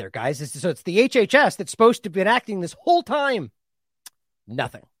point there, guys. So it's the HHS that's supposed to have been acting this whole time.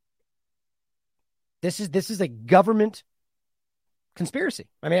 Nothing. This is a government conspiracy.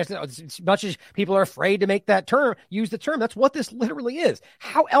 I mean, as much as people are afraid to use the term, that's what this literally is.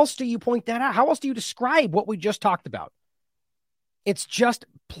 How else do you point that out? How else do you describe what we just talked about? It's just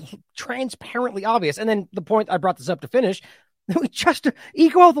transparently obvious. And then the point I brought this up to finish, we just,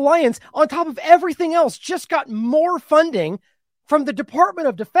 EcoHealth Alliance, on top of everything else, just got more funding from the Department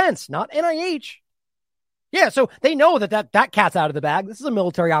of Defense, not NIH. Yeah, so they know that cat's out of the bag. This is a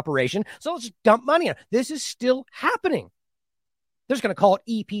military operation, so let's just dump money on it. This is still happening. They're just going to call it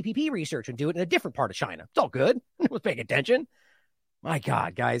EPPP research and do it in a different part of China. It's all good. No one's paying attention. My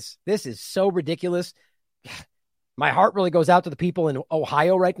God, guys, this is so ridiculous. My heart really goes out to the people in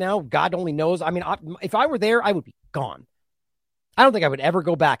Ohio right now. God only knows. I mean, if I were there, I would be gone. I don't think I would ever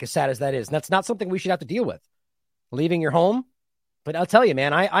go back, as sad as that is. And that's not something we should have to deal with. Leaving your home. But I'll tell you,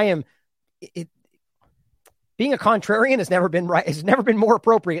 man, I am... Being a contrarian has never been right. Has never been more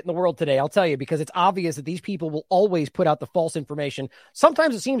appropriate in the world today. I'll tell you, because it's obvious that these people will always put out the false information.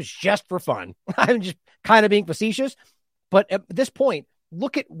 Sometimes it seems just for fun. I'm just kind of being facetious. But at this point,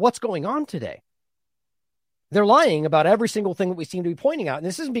 look at what's going on today. They're lying about every single thing that we seem to be pointing out. And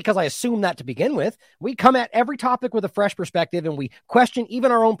this isn't because I assume that to begin with. We come at every topic with a fresh perspective, and we question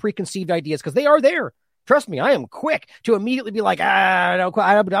even our own preconceived ideas because they are there. Trust me, I am quick to immediately be like, I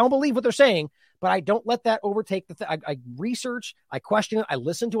don't believe what they're saying. But I don't let that overtake I research, I question it, I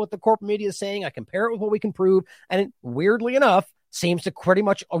listen to what the corporate media is saying, I compare it with what we can prove, and it, weirdly enough, seems to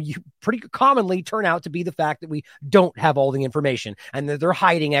pretty commonly turn out to be the fact that we don't have all the information, and that they're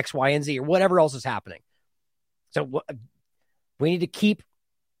hiding X, Y, and Z, or whatever else is happening. So we need to keep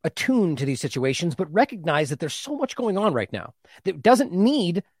attuned to these situations, but recognize that there's so much going on right now that doesn't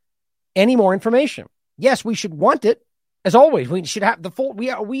need any more information. Yes, we should want it. As always, we should have the full, we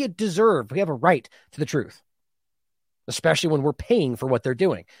have a right to the truth, especially when we're paying for what they're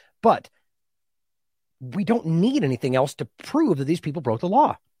doing. But we don't need anything else to prove that these people broke the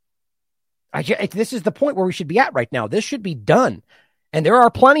law. This is the point where we should be at right now. This should be done. And there are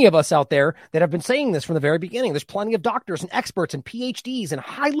plenty of us out there that have been saying this from the very beginning. There's plenty of doctors and experts and PhDs and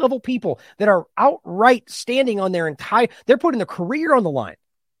high-level people that are outright standing on they're putting their career on the line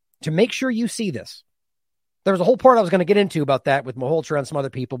to make sure you see this. There was a whole part I was going to get into about that with Malhotra and some other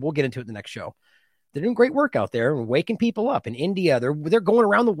people. We'll get into it in the next show. They're doing great work out there and waking people up. In India, they're going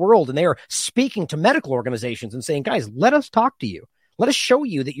around the world, and they are speaking to medical organizations and saying, guys, let us talk to you. Let us show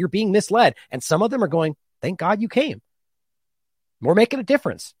you that you're being misled. And some of them are going, thank God you came. We're making a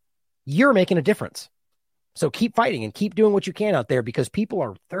difference. You're making a difference. So keep fighting and keep doing what you can out there, because people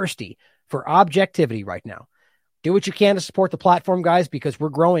are thirsty for objectivity right now. Do what you can to support the platform, guys, because we're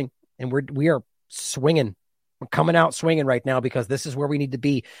growing and we are swinging. We're coming out swinging right now, because this is where we need to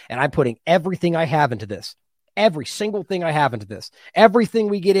be. And I'm putting everything I have into this. Every single thing I have into this. Everything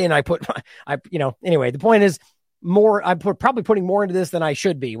we get in, anyway, the point is I'm probably putting more into this than I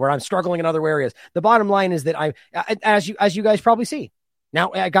should be, where I'm struggling in other areas. The bottom line is that as you guys probably see,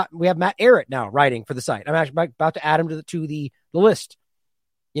 now we have Matt Arrett now writing for the site. I'm actually about to add him to the list.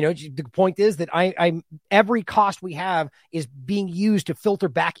 The point is that every cost we have is being used to filter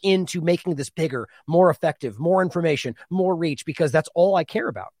back into making this bigger, more effective, more information, more reach, because that's all I care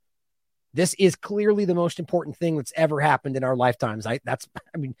about. This is clearly the most important thing that's ever happened in our lifetimes.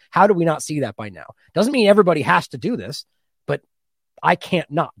 How do we not see that by now? Doesn't mean everybody has to do this, but I can't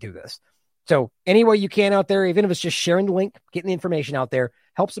not do this. So any way you can out there, even if it's just sharing the link, getting the information out there,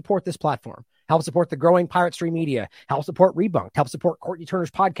 help support this platform. Help support the growing Pirate Stream Media. Help support Rebunked. Help support Courtney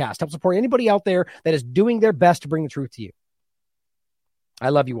Turner's podcast. Help support anybody out there that is doing their best to bring the truth to you. I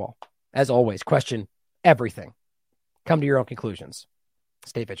love you all. As always, question everything. Come to your own conclusions.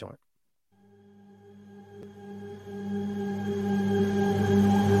 Stay vigilant.